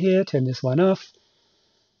layer here, turn this one off.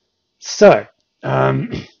 So,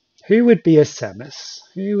 who would be a Samus?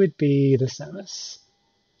 Who would be the Samus?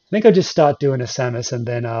 I think I'll just start doing a Samus and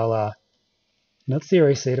then I'll not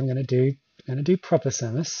Zero Seed, I'm gonna do proper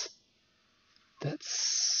Samus.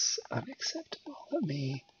 That's unacceptable. Let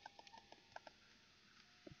me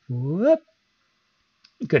whoop.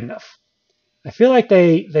 Good enough. I feel like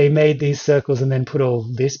they made these circles and then put all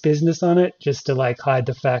this business on it just to like hide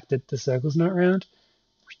the fact that the circle's not round.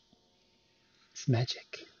 It's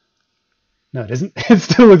magic. No, it isn't. It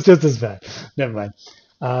still looks just as bad. Never mind.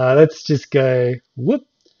 Let's just go whoop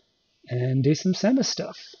and do some Samus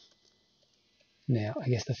stuff. Now, I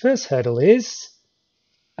guess the first hurdle is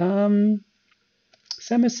Samus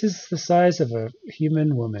is the size of a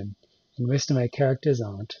human woman, and most of my characters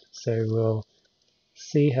aren't. So we'll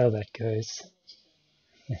see how that goes.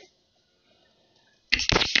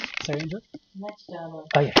 Sorry, Andrew?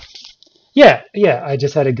 Oh yeah. Yeah, I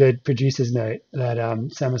just had a good producer's note that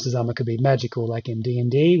Samus's armor could be magical, like in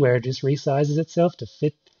D&D, where it just resizes itself to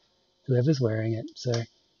fit whoever's wearing it. So,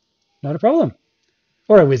 not a problem.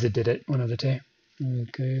 Or a wizard did it, one of the two.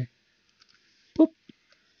 Okay. Boop.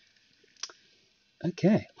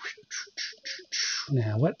 Okay.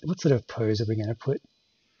 Now, what sort of pose are we going to put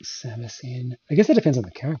Samus in? I guess that depends on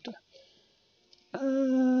the character.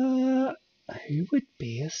 Who would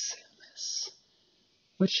be a Samus?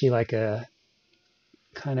 What's she like a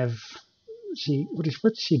kind of... what does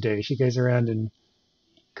she do? She goes around and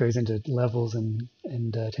goes into levels and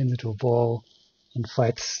turns into a ball and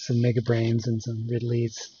fights some Mega Brains and some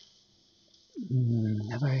Ridleys.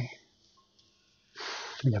 Have I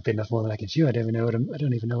think I've bitten off more than I can chew. I don't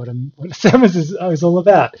even know what Samus is all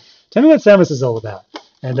about. Tell me what Samus is all about,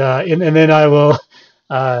 and then I will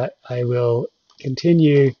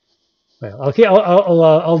continue. Well, okay,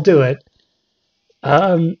 I'll do it.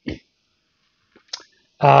 I'll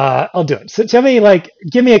do it. So tell me,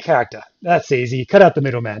 give me a character. That's easy. Cut out the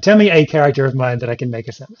middleman. Tell me a character of mine that I can make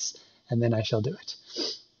a Samus, and then I shall do it.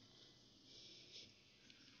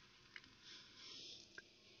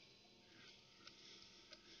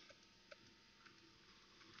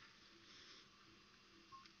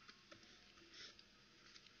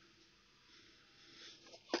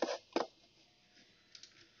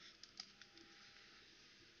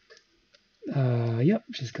 Yep,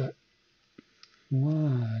 she's got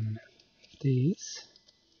one of these.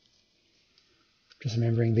 Just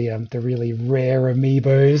remembering the really rare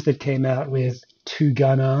amiibos that came out with 2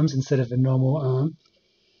 gun arms instead of a normal arm.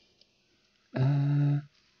 The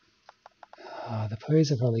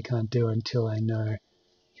pose I probably can't do until I know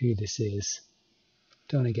who this is.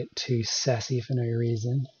 Don't want to get too sassy for no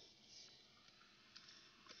reason.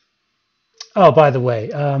 Oh, by the way,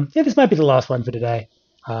 yeah, this might be the last one for today.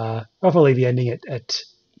 I'll probably be ending it at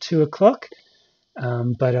 2 o'clock.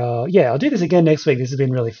 Yeah, I'll do this again next week. This has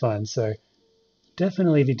been really fun, so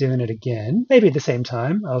definitely be doing it again. Maybe at the same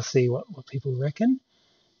time. I'll see what people reckon.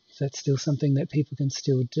 If that's still something that people can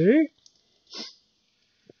still do.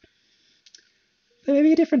 But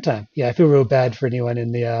maybe a different time. Yeah, I feel real bad for anyone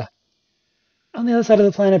in the on the other side of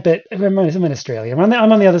the planet, but I'm in Australia.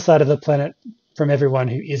 I'm on the other side of the planet from everyone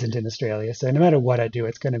who isn't in Australia, so no matter what I do,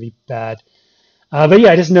 it's going to be bad. But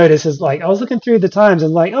yeah, I just noticed I was looking through the times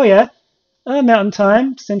and oh yeah, Mountain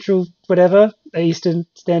Time, Central whatever, Eastern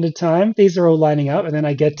Standard Time. These are all lining up, and then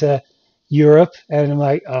I get to Europe, and I'm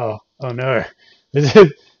like, oh no,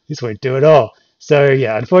 this won't do at all. So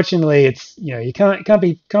yeah, unfortunately, it's you can't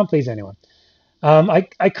please anyone.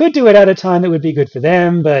 I could do it at a time that would be good for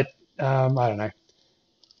them, but I don't know.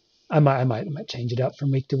 I might change it up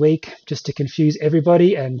from week to week just to confuse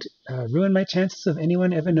everybody and ruin my chances of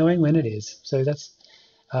anyone ever knowing when it is. So that's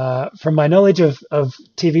from my knowledge of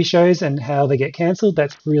TV shows and how they get cancelled.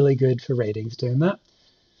 That's really good for ratings doing that.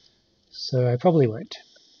 So I probably won't.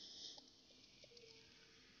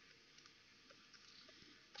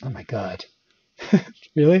 Oh my god,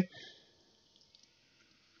 really?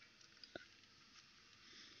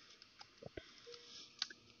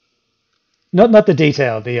 Not the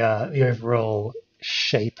detail, the overall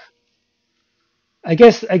shape. I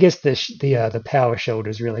guess the power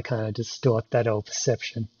shoulders really kind of distort that old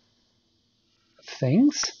perception of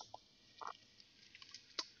things.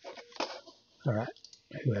 All right,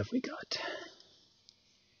 who have we got?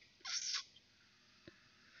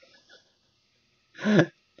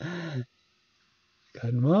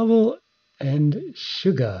 Got Marvel and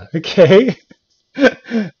Sugar. Okay.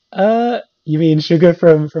 You mean Sugar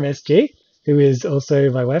from SG, who is also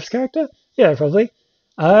my wife's character? Yeah, probably.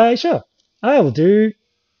 Sure. I'll do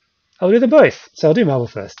them both. So I'll do Marvel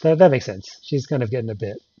first. That makes sense. She's kind of getting a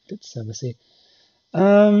bit Samusy.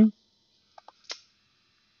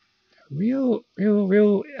 Real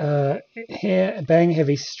hair bang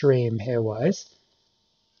heavy stream hair wise.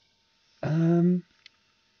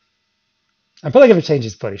 I'm probably going to change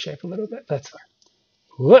his body shape a little bit. That's fine.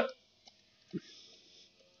 Whoop.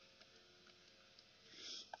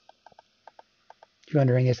 You're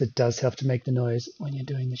wondering if it does help to make the noise when you're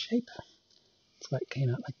doing the shape. That's why it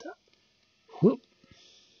came out like that. Whoop.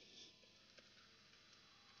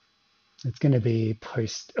 It's going to be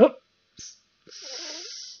post. Oh.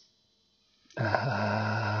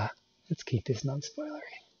 Let's keep this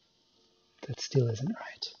non-spoilery. That still isn't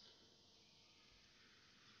right.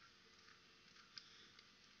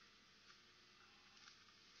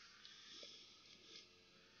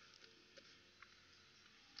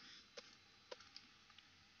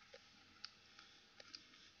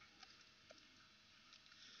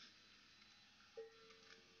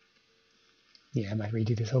 Yeah, I might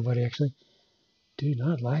redo this whole body actually. Do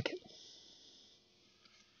not like it.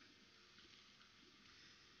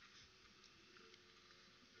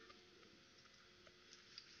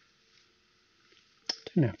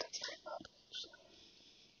 Don't know if that's very marble.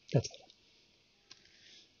 That's better.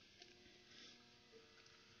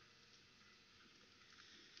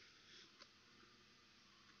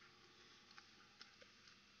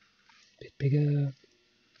 bigger.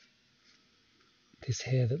 This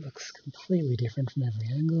hair that looks completely different from every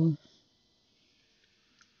angle.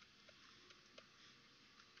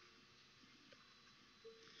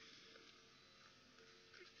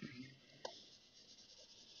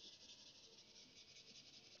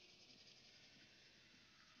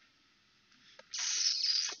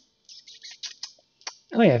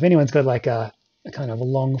 Oh yeah, if anyone's got like a kind of a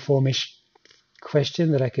long formish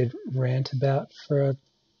question that I could rant about for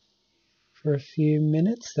a few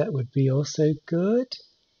minutes, that would be also good.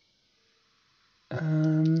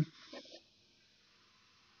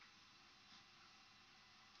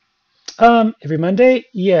 Every Monday,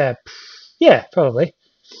 yeah, probably.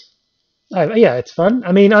 Yeah, it's fun.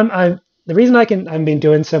 I mean, I'm the reason I've been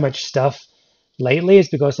doing so much stuff lately is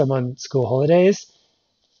because I'm on school holidays.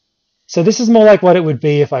 So this is more like what it would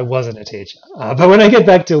be if I wasn't a teacher. But when I get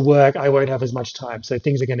back to work, I won't have as much time, so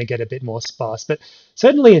things are going to get a bit more sparse. But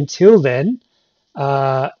certainly until then,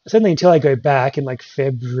 certainly until I go back in like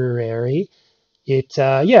February,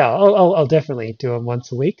 yeah, I'll definitely do them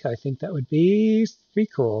once a week. I think that would be pretty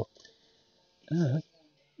cool. Uh,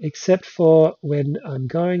 Except for when I'm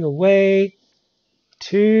going away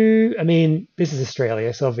to, I mean, this is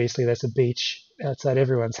Australia, so obviously there's a beach outside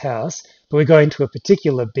everyone's house, but we're going to a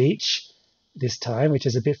particular beach this time, which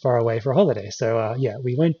is a bit far away for a holiday. So yeah,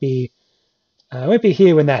 we won't be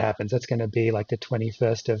here when that happens. That's going to be like the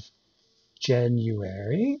 21st of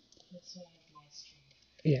January.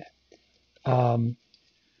 Yeah. Um,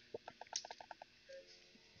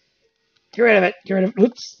 get rid of it. Get rid of.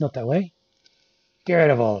 Oops, not that way. Get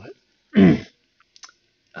rid of all of it.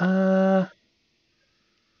 uh,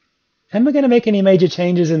 am I going to make any major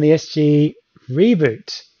changes in the SG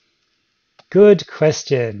reboot? Good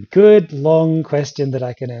question. Good long question that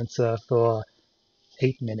I can answer for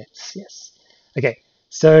 8 minutes. Yes. Okay.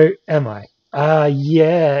 So am I?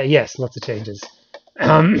 Yeah. Yes. Lots of changes.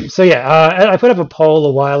 So yeah, I put up a poll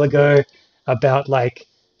a while ago about like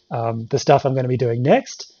the stuff I'm going to be doing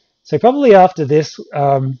next. So probably after this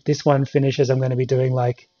one finishes, I'm going to be doing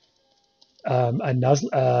like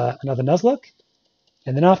another Nuzlocke,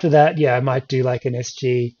 and then after that, yeah, I might do like an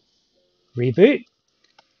SG reboot.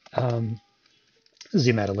 Um,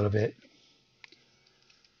 Zoom out a little bit.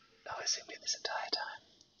 Oh, I zoomed in this entire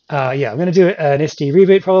time. Yeah, I'm going to do an SG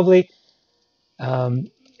reboot probably.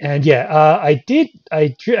 And yeah, I did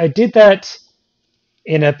that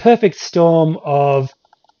in a perfect storm of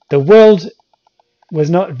the world was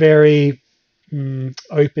not very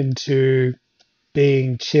open to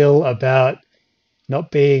being chill about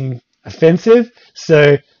not being offensive.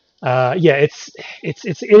 So yeah,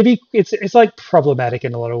 it's like problematic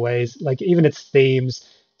in a lot of ways. Like even its themes,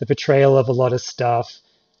 the portrayal of a lot of stuff,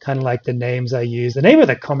 kind of like the names I use, the name of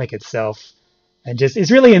the comic itself, and just it's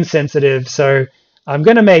really insensitive. So I'm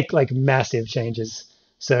gonna make like massive changes.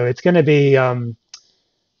 So it's gonna be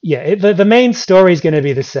yeah, the main story is gonna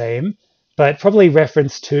be the same, but probably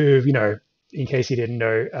reference to in case you didn't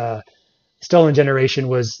know. Stolen Generation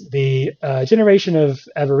was the generation of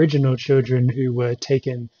Aboriginal children who were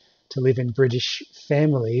taken to live in British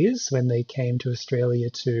families when they came to Australia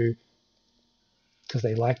because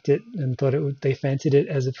they liked it and thought they fancied it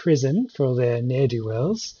as a prison for their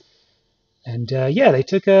ne'er-do-wells. And yeah, they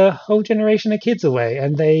took a whole generation of kids away,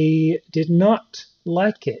 and they did not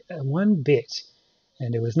like it one bit.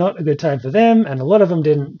 And it was not a good time for them, and a lot of them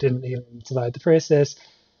didn't even survive the process.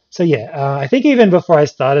 So yeah, I think even before I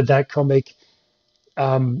started that comic,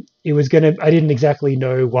 it was gonna. I didn't exactly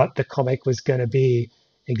know what the comic was gonna be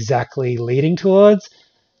exactly leading towards.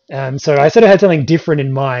 So I sort of had something different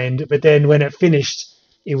in mind. But then when it finished,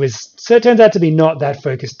 so it turns out to be not that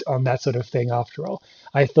focused on that sort of thing after all.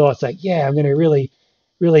 I thought it's like, yeah, I'm gonna really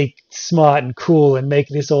smart and cool and make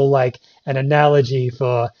this all like an analogy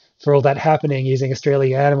for all that happening using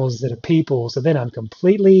Australian animals instead of people. So then I'm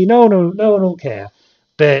completely no one will care.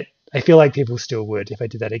 But I feel like people still would if I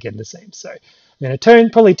did that again the same. So I'm going to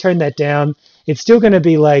probably turn that down. It's still going to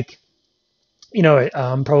be like,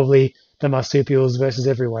 probably the marsupials versus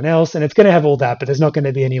everyone else, and it's going to have all that, but there's not going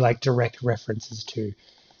to be any like direct references to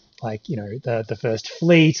like the first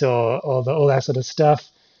fleet or all that sort of stuff.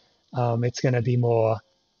 It's going to be more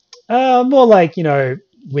like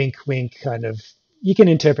wink wink kind of. You can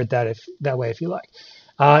interpret that way if you like.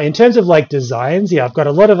 In terms of like designs, yeah, I've got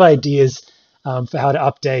a lot of ideas for how to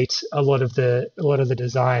update a lot of the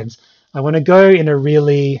designs. I want to go in a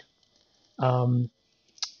really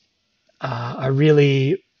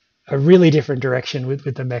a really different direction with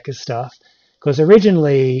the mecha stuff, because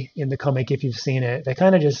originally in the comic, if you've seen it, they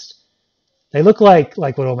kind of just they look like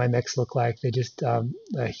what all my mechs look like. They're just a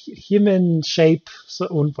human shape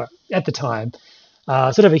at the time.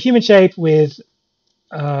 sort of a human shape with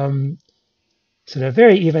sort of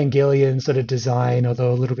very Evangelion sort of design,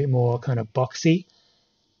 although a little bit more kind of boxy.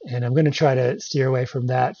 And I'm going to try to steer away from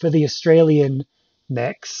that. For the Australian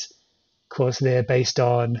mechs, of course, they're based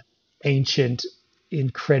on ancient,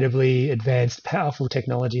 incredibly advanced, powerful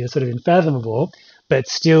technology that's sort of unfathomable, but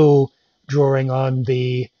still drawing on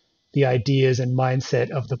the ideas and mindset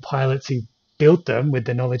of the pilots who built them with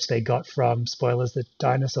the knowledge they got from, spoilers, the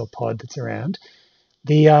dinosaur pod that's around.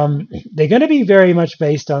 They're going to be very much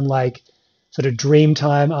based on like sort of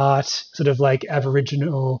Dreamtime art, sort of like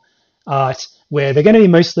Aboriginal art, where they're going to be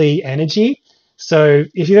mostly energy. So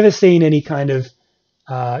if you've ever seen any kind of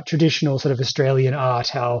traditional sort of Australian art,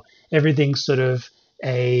 how everything's sort of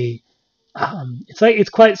a it's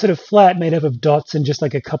quite sort of flat, made up of dots and just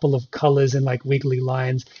like a couple of colors and like wiggly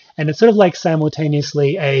lines, and it's sort of like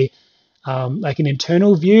simultaneously a like an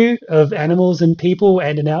internal view of animals and people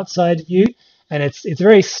and an outside view, and it's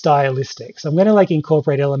very stylistic. So I'm going to like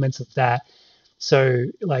incorporate elements of that. So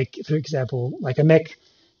like for example, like a mech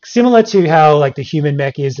similar to how like the human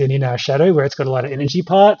mech is in Our Shadow, where it's got a lot of energy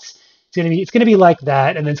parts. It's gonna be like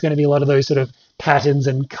that, and then it's gonna be a lot of those sort of patterns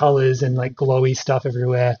and colors and like glowy stuff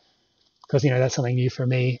everywhere. Because that's something new for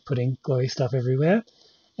me, putting glowy stuff everywhere.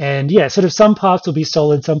 And yeah, sort of some parts will be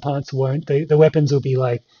solid, some parts won't. The weapons will be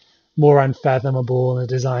like more unfathomable, and the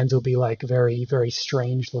designs will be like very, very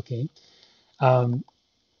strange looking. Um,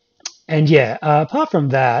 and yeah, apart from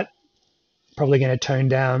that, probably going to tone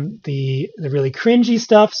down the really cringy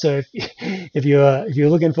stuff. So if if you're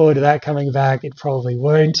looking forward to that coming back, it probably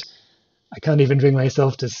won't. I can't even bring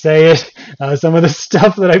myself to say it. Some of the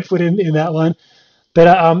stuff that I put in that one.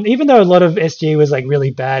 But even though a lot of SG was like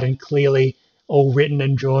really bad and clearly all written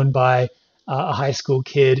and drawn by a high school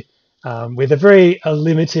kid with a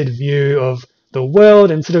limited view of the world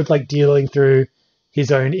and sort of like dealing through his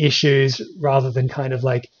own issues rather than kind of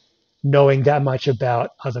like knowing that much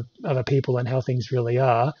about other people and how things really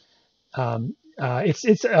are.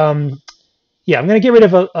 It's yeah, I'm going to get rid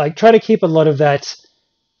of like try to keep a lot of that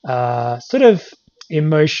sort of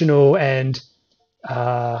emotional and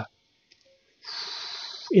uh,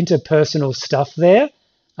 interpersonal stuff there,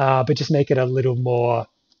 but just make it a little more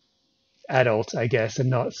adult, I guess, and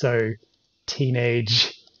not so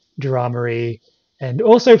teenage dramery. And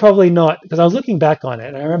also probably not because I was looking back on it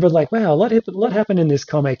and I remember like, wow, a lot happened in this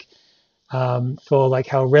comic for like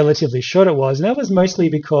how relatively short it was, and that was mostly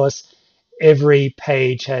because every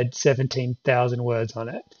page had 17,000 words on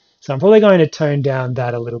it. So I'm probably going to tone down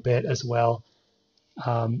that a little bit as well,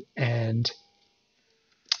 and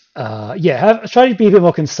yeah, try to be a bit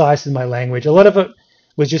more concise in my language. A lot of it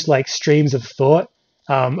was just like streams of thought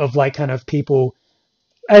of like kind of people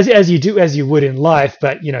as you would in life,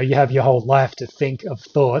 but you have your whole life to think of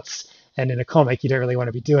thoughts, and in a comic you don't really want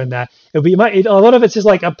to be doing that. A lot of it's just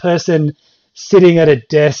like a person sitting at a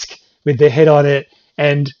desk with their head on it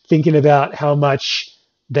and thinking about how much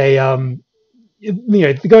they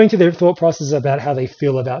going through their thought process about how they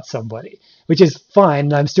feel about somebody, which is fine.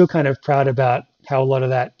 And I'm still kind of proud about how a lot of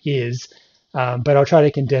that is, but I'll try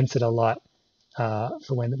to condense it a lot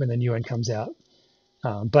for when the new one comes out.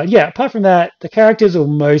 But yeah, apart from that, the characters will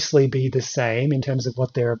mostly be the same in terms of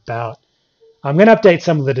what they're about. I'm going to update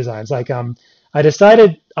some of the designs. Like I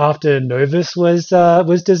decided after Novus was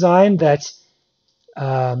designed that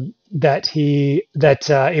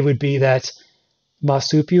it would be that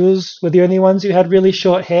marsupials were the only ones who had really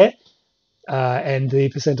short hair, and the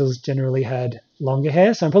placentals generally had longer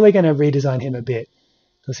hair. So I'm probably going to redesign him a bit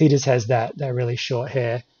because he just has that really short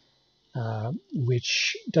hair,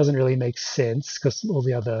 which doesn't really make sense because all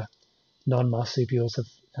the other non-marsupials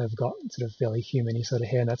have got sort of fairly human-y sort of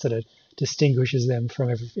hair, and that sort of distinguishes them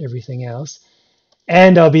from everything else.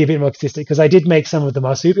 And I'll be a bit more consistent because I did make some of the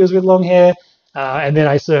marsupials with long hair, and then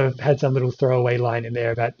I sort of had some little throwaway line in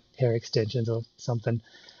there about hair extensions or something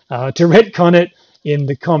to retcon it in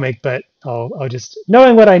the comic. But I'll just,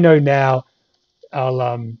 knowing what I know now,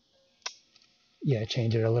 I'll yeah,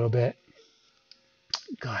 change it a little bit.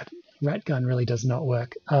 God, rat gun really does not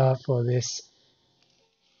work for this.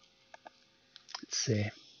 Let's see.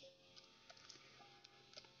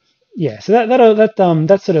 Yeah, so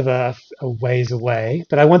that's sort of a ways away,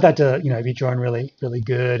 but I want that to be drawn really really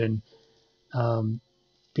good and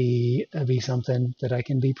be something that I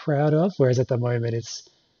can be proud of. Whereas at the moment it's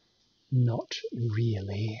not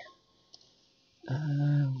really.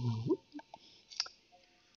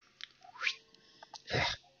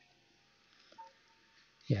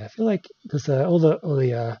 Yeah, I feel like because all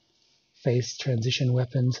the face transition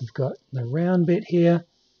weapons have got the round bit here.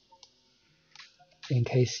 In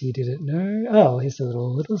case you didn't know, oh, here's the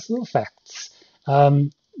little facts.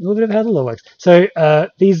 little bit of how the law works. So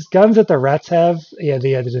these guns that the rats have, yeah,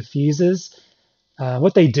 the diffusers.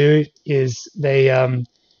 What they do is they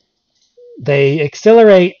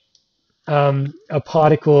accelerate a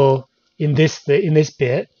particle in this bit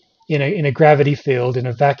in a gravity field in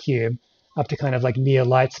a vacuum up to kind of like near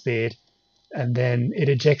light speed, and then it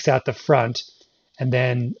ejects out the front, and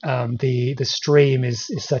then the stream is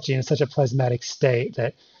in such a plasmatic state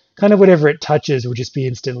that kind of whatever it touches will just be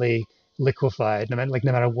instantly liquefied, no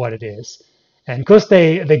matter what it is. And of course,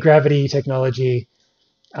 the gravity technology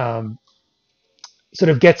sort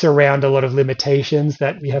of gets around a lot of limitations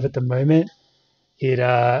that we have at the moment. It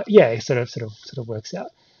sort of works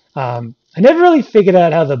out. I never really figured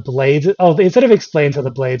out how the blades. Oh, it sort of explains how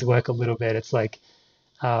the blades work a little bit. It's like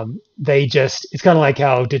it's kind of like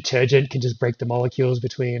how detergent can just break the molecules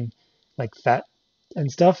between like fat and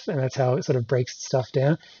stuff, and that's how it sort of breaks stuff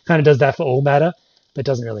down. Kind of does that for all matter, but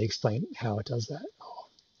doesn't really explain how it does that or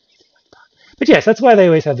anything like that. But yes, that's why they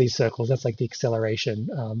always have these circles. That's like the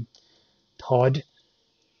acceleration pod.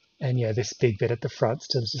 And yeah, this big bit at the front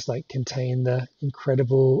to just like contain the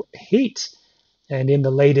incredible heat. And in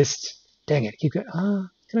the latest, dang it, keep going.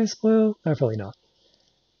 Can I spoil? No, probably not.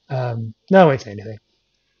 No, I won't say anything.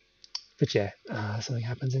 But yeah, something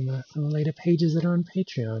happens in the later pages that are on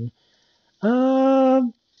Patreon.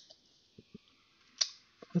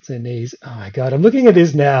 What's in these? Oh my god, I'm looking at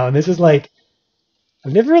this now, and this is like,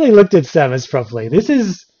 I've never really looked at Samus properly. This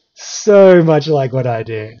is so much like what I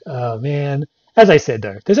do. Oh man. As I said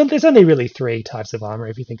though, there's only really 3 types of armor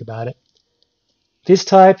if you think about it. This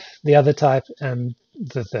type, the other type, and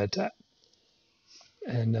the third type.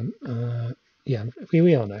 And yeah,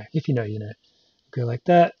 we all know. If you know, you know. Go like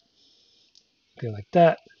that. Go like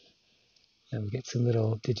that. And we get some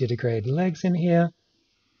little digitigrade legs in here.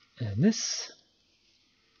 And this.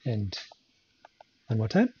 And one more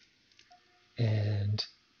time. And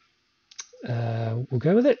we'll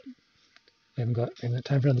go with it. We haven't got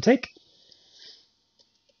time for another take.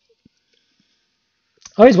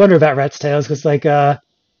 I always wonder about rat's tails because, like,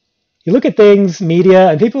 you look at things, media,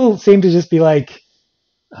 and people seem to just be like,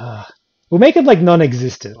 we'll make them like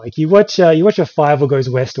non-existent. Like you watch a Five Goes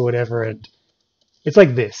West or whatever, and it's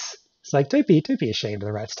like this. It's like don't be ashamed of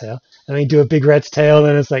the rat's tail. And then you do a big rat's tail,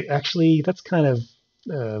 and it's like actually that's kind of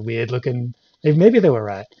weird looking. Maybe they were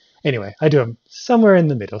right. Anyway, I do them somewhere in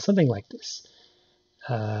the middle, something like this,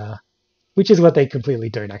 which is what they completely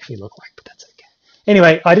don't actually look like, but that's okay.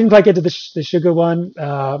 Anyway, I didn't quite get to the sugar one.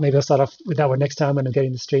 Maybe I'll start off with that one next time when I'm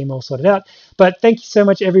getting the stream all sorted out. But thank you so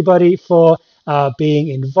much, everybody, for being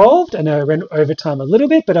involved. I know I ran over time a little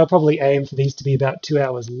bit, but I'll probably aim for these to be about 2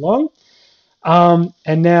 hours long.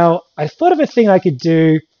 And now I thought of a thing I could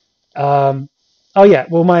do. Oh yeah,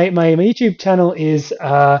 well my YouTube channel is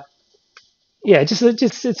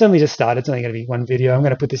it's only just started. It's only going to be one video. I'm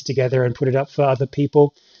going to put this together and put it up for other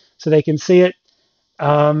people so they can see it.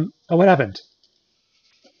 Oh, what happened?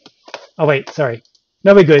 Oh, wait, sorry.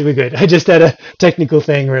 No, we're good. I just had a technical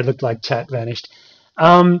thing where it looked like chat vanished.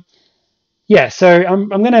 Yeah, so I'm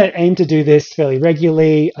going to aim to do this fairly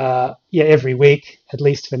regularly, every week, at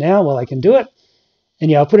least for now, while I can do it.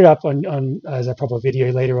 And yeah, I'll put it up on as a proper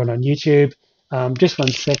video later on YouTube. Just 1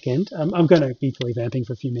 second. I'm going to be probably vamping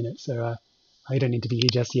for a few minutes, so I don't need to be here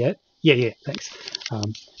just yet. Yeah, thanks.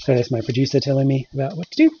 So that's my producer telling me about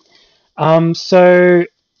what to do.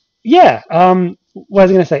 What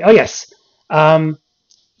was I going to say? Oh, yes.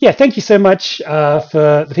 Thank you so much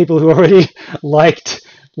for the people who already liked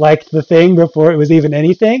the thing before it was even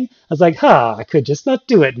anything. I was like, I could just not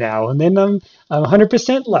do it now. And then I'm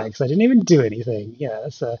 100% likes. I didn't even do anything. Yeah,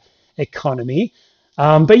 that's a economy.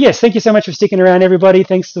 But yes, thank you so much for sticking around, everybody.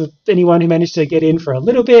 Thanks to anyone who managed to get in for a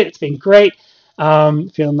little bit. It's been great.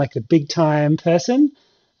 Feeling like a big time person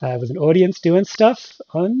with an audience doing stuff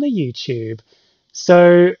on the YouTube.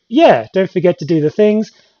 So yeah, don't forget to do the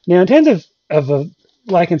things. Now, in terms of a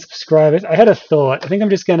like and subscribe, I had a thought. I think I'm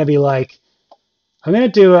just going to be like, I'm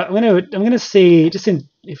going to see,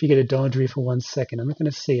 if you get a Dodgery for 1 second, I'm going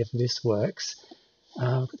to see if this works.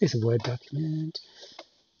 Put this in a Word document.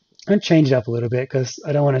 I'm going to change it up a little bit because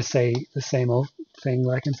I don't want to say the same old thing,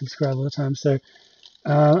 like and subscribe all the time. So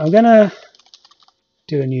I'm going to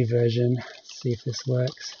do a new version, see if this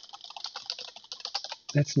works.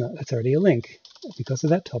 That's already a link because of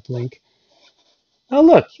that top link. Oh,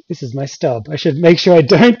 look, this is my stub. I should make sure I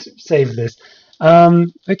don't save this.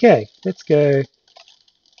 Okay, let's go.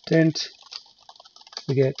 Don't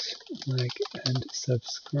forget like and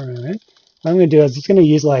subscribe. What I'm going to do is just going to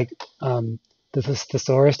use like the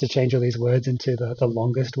thesaurus to change all these words into the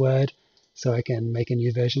longest word so I can make a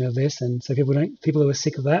new version of this. And so people who are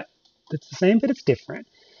sick of that, it's the same, but it's different.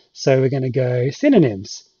 So we're going to go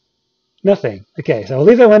synonyms. Nothing. Okay, so I'll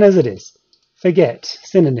leave that one as it is. Forget.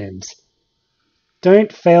 Synonyms.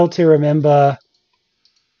 Don't fail to remember...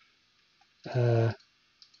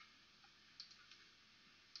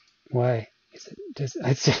 why?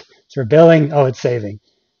 It's rebelling. Oh, it's saving.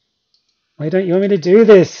 Why don't you want me to do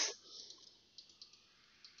this?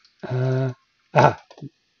 The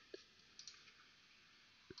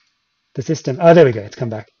system. Oh, there we go. It's come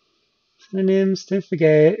back. Synonyms. Don't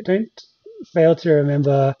forget. Don't fail to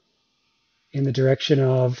remember in the direction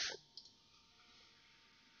of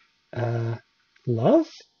love.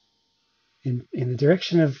 In the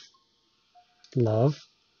direction of love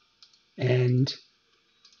and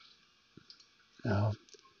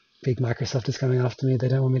big Microsoft is coming after me. They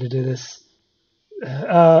don't want me to do this.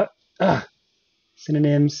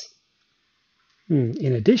 Synonyms.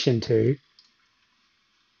 In addition to.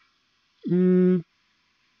 In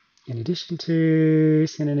addition to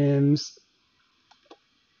synonyms.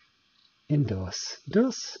 Endorse.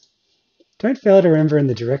 Endorse. Don't fail to remember in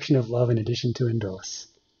the direction of love in addition to endorse.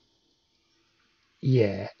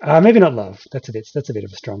 Yeah. Maybe not love. That's a bit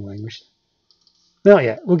of a strong language. Not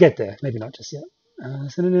yet. We'll get there. Maybe not just yet.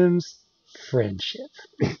 Synonyms. Friendship.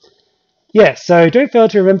 Yeah, so don't fail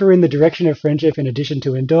to remember in the direction of friendship in addition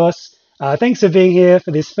to endorse. Thanks for being here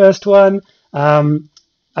for this first one.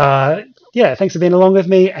 Yeah, thanks for being along with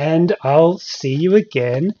me, and I'll see you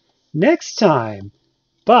again next time.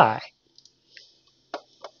 Bye.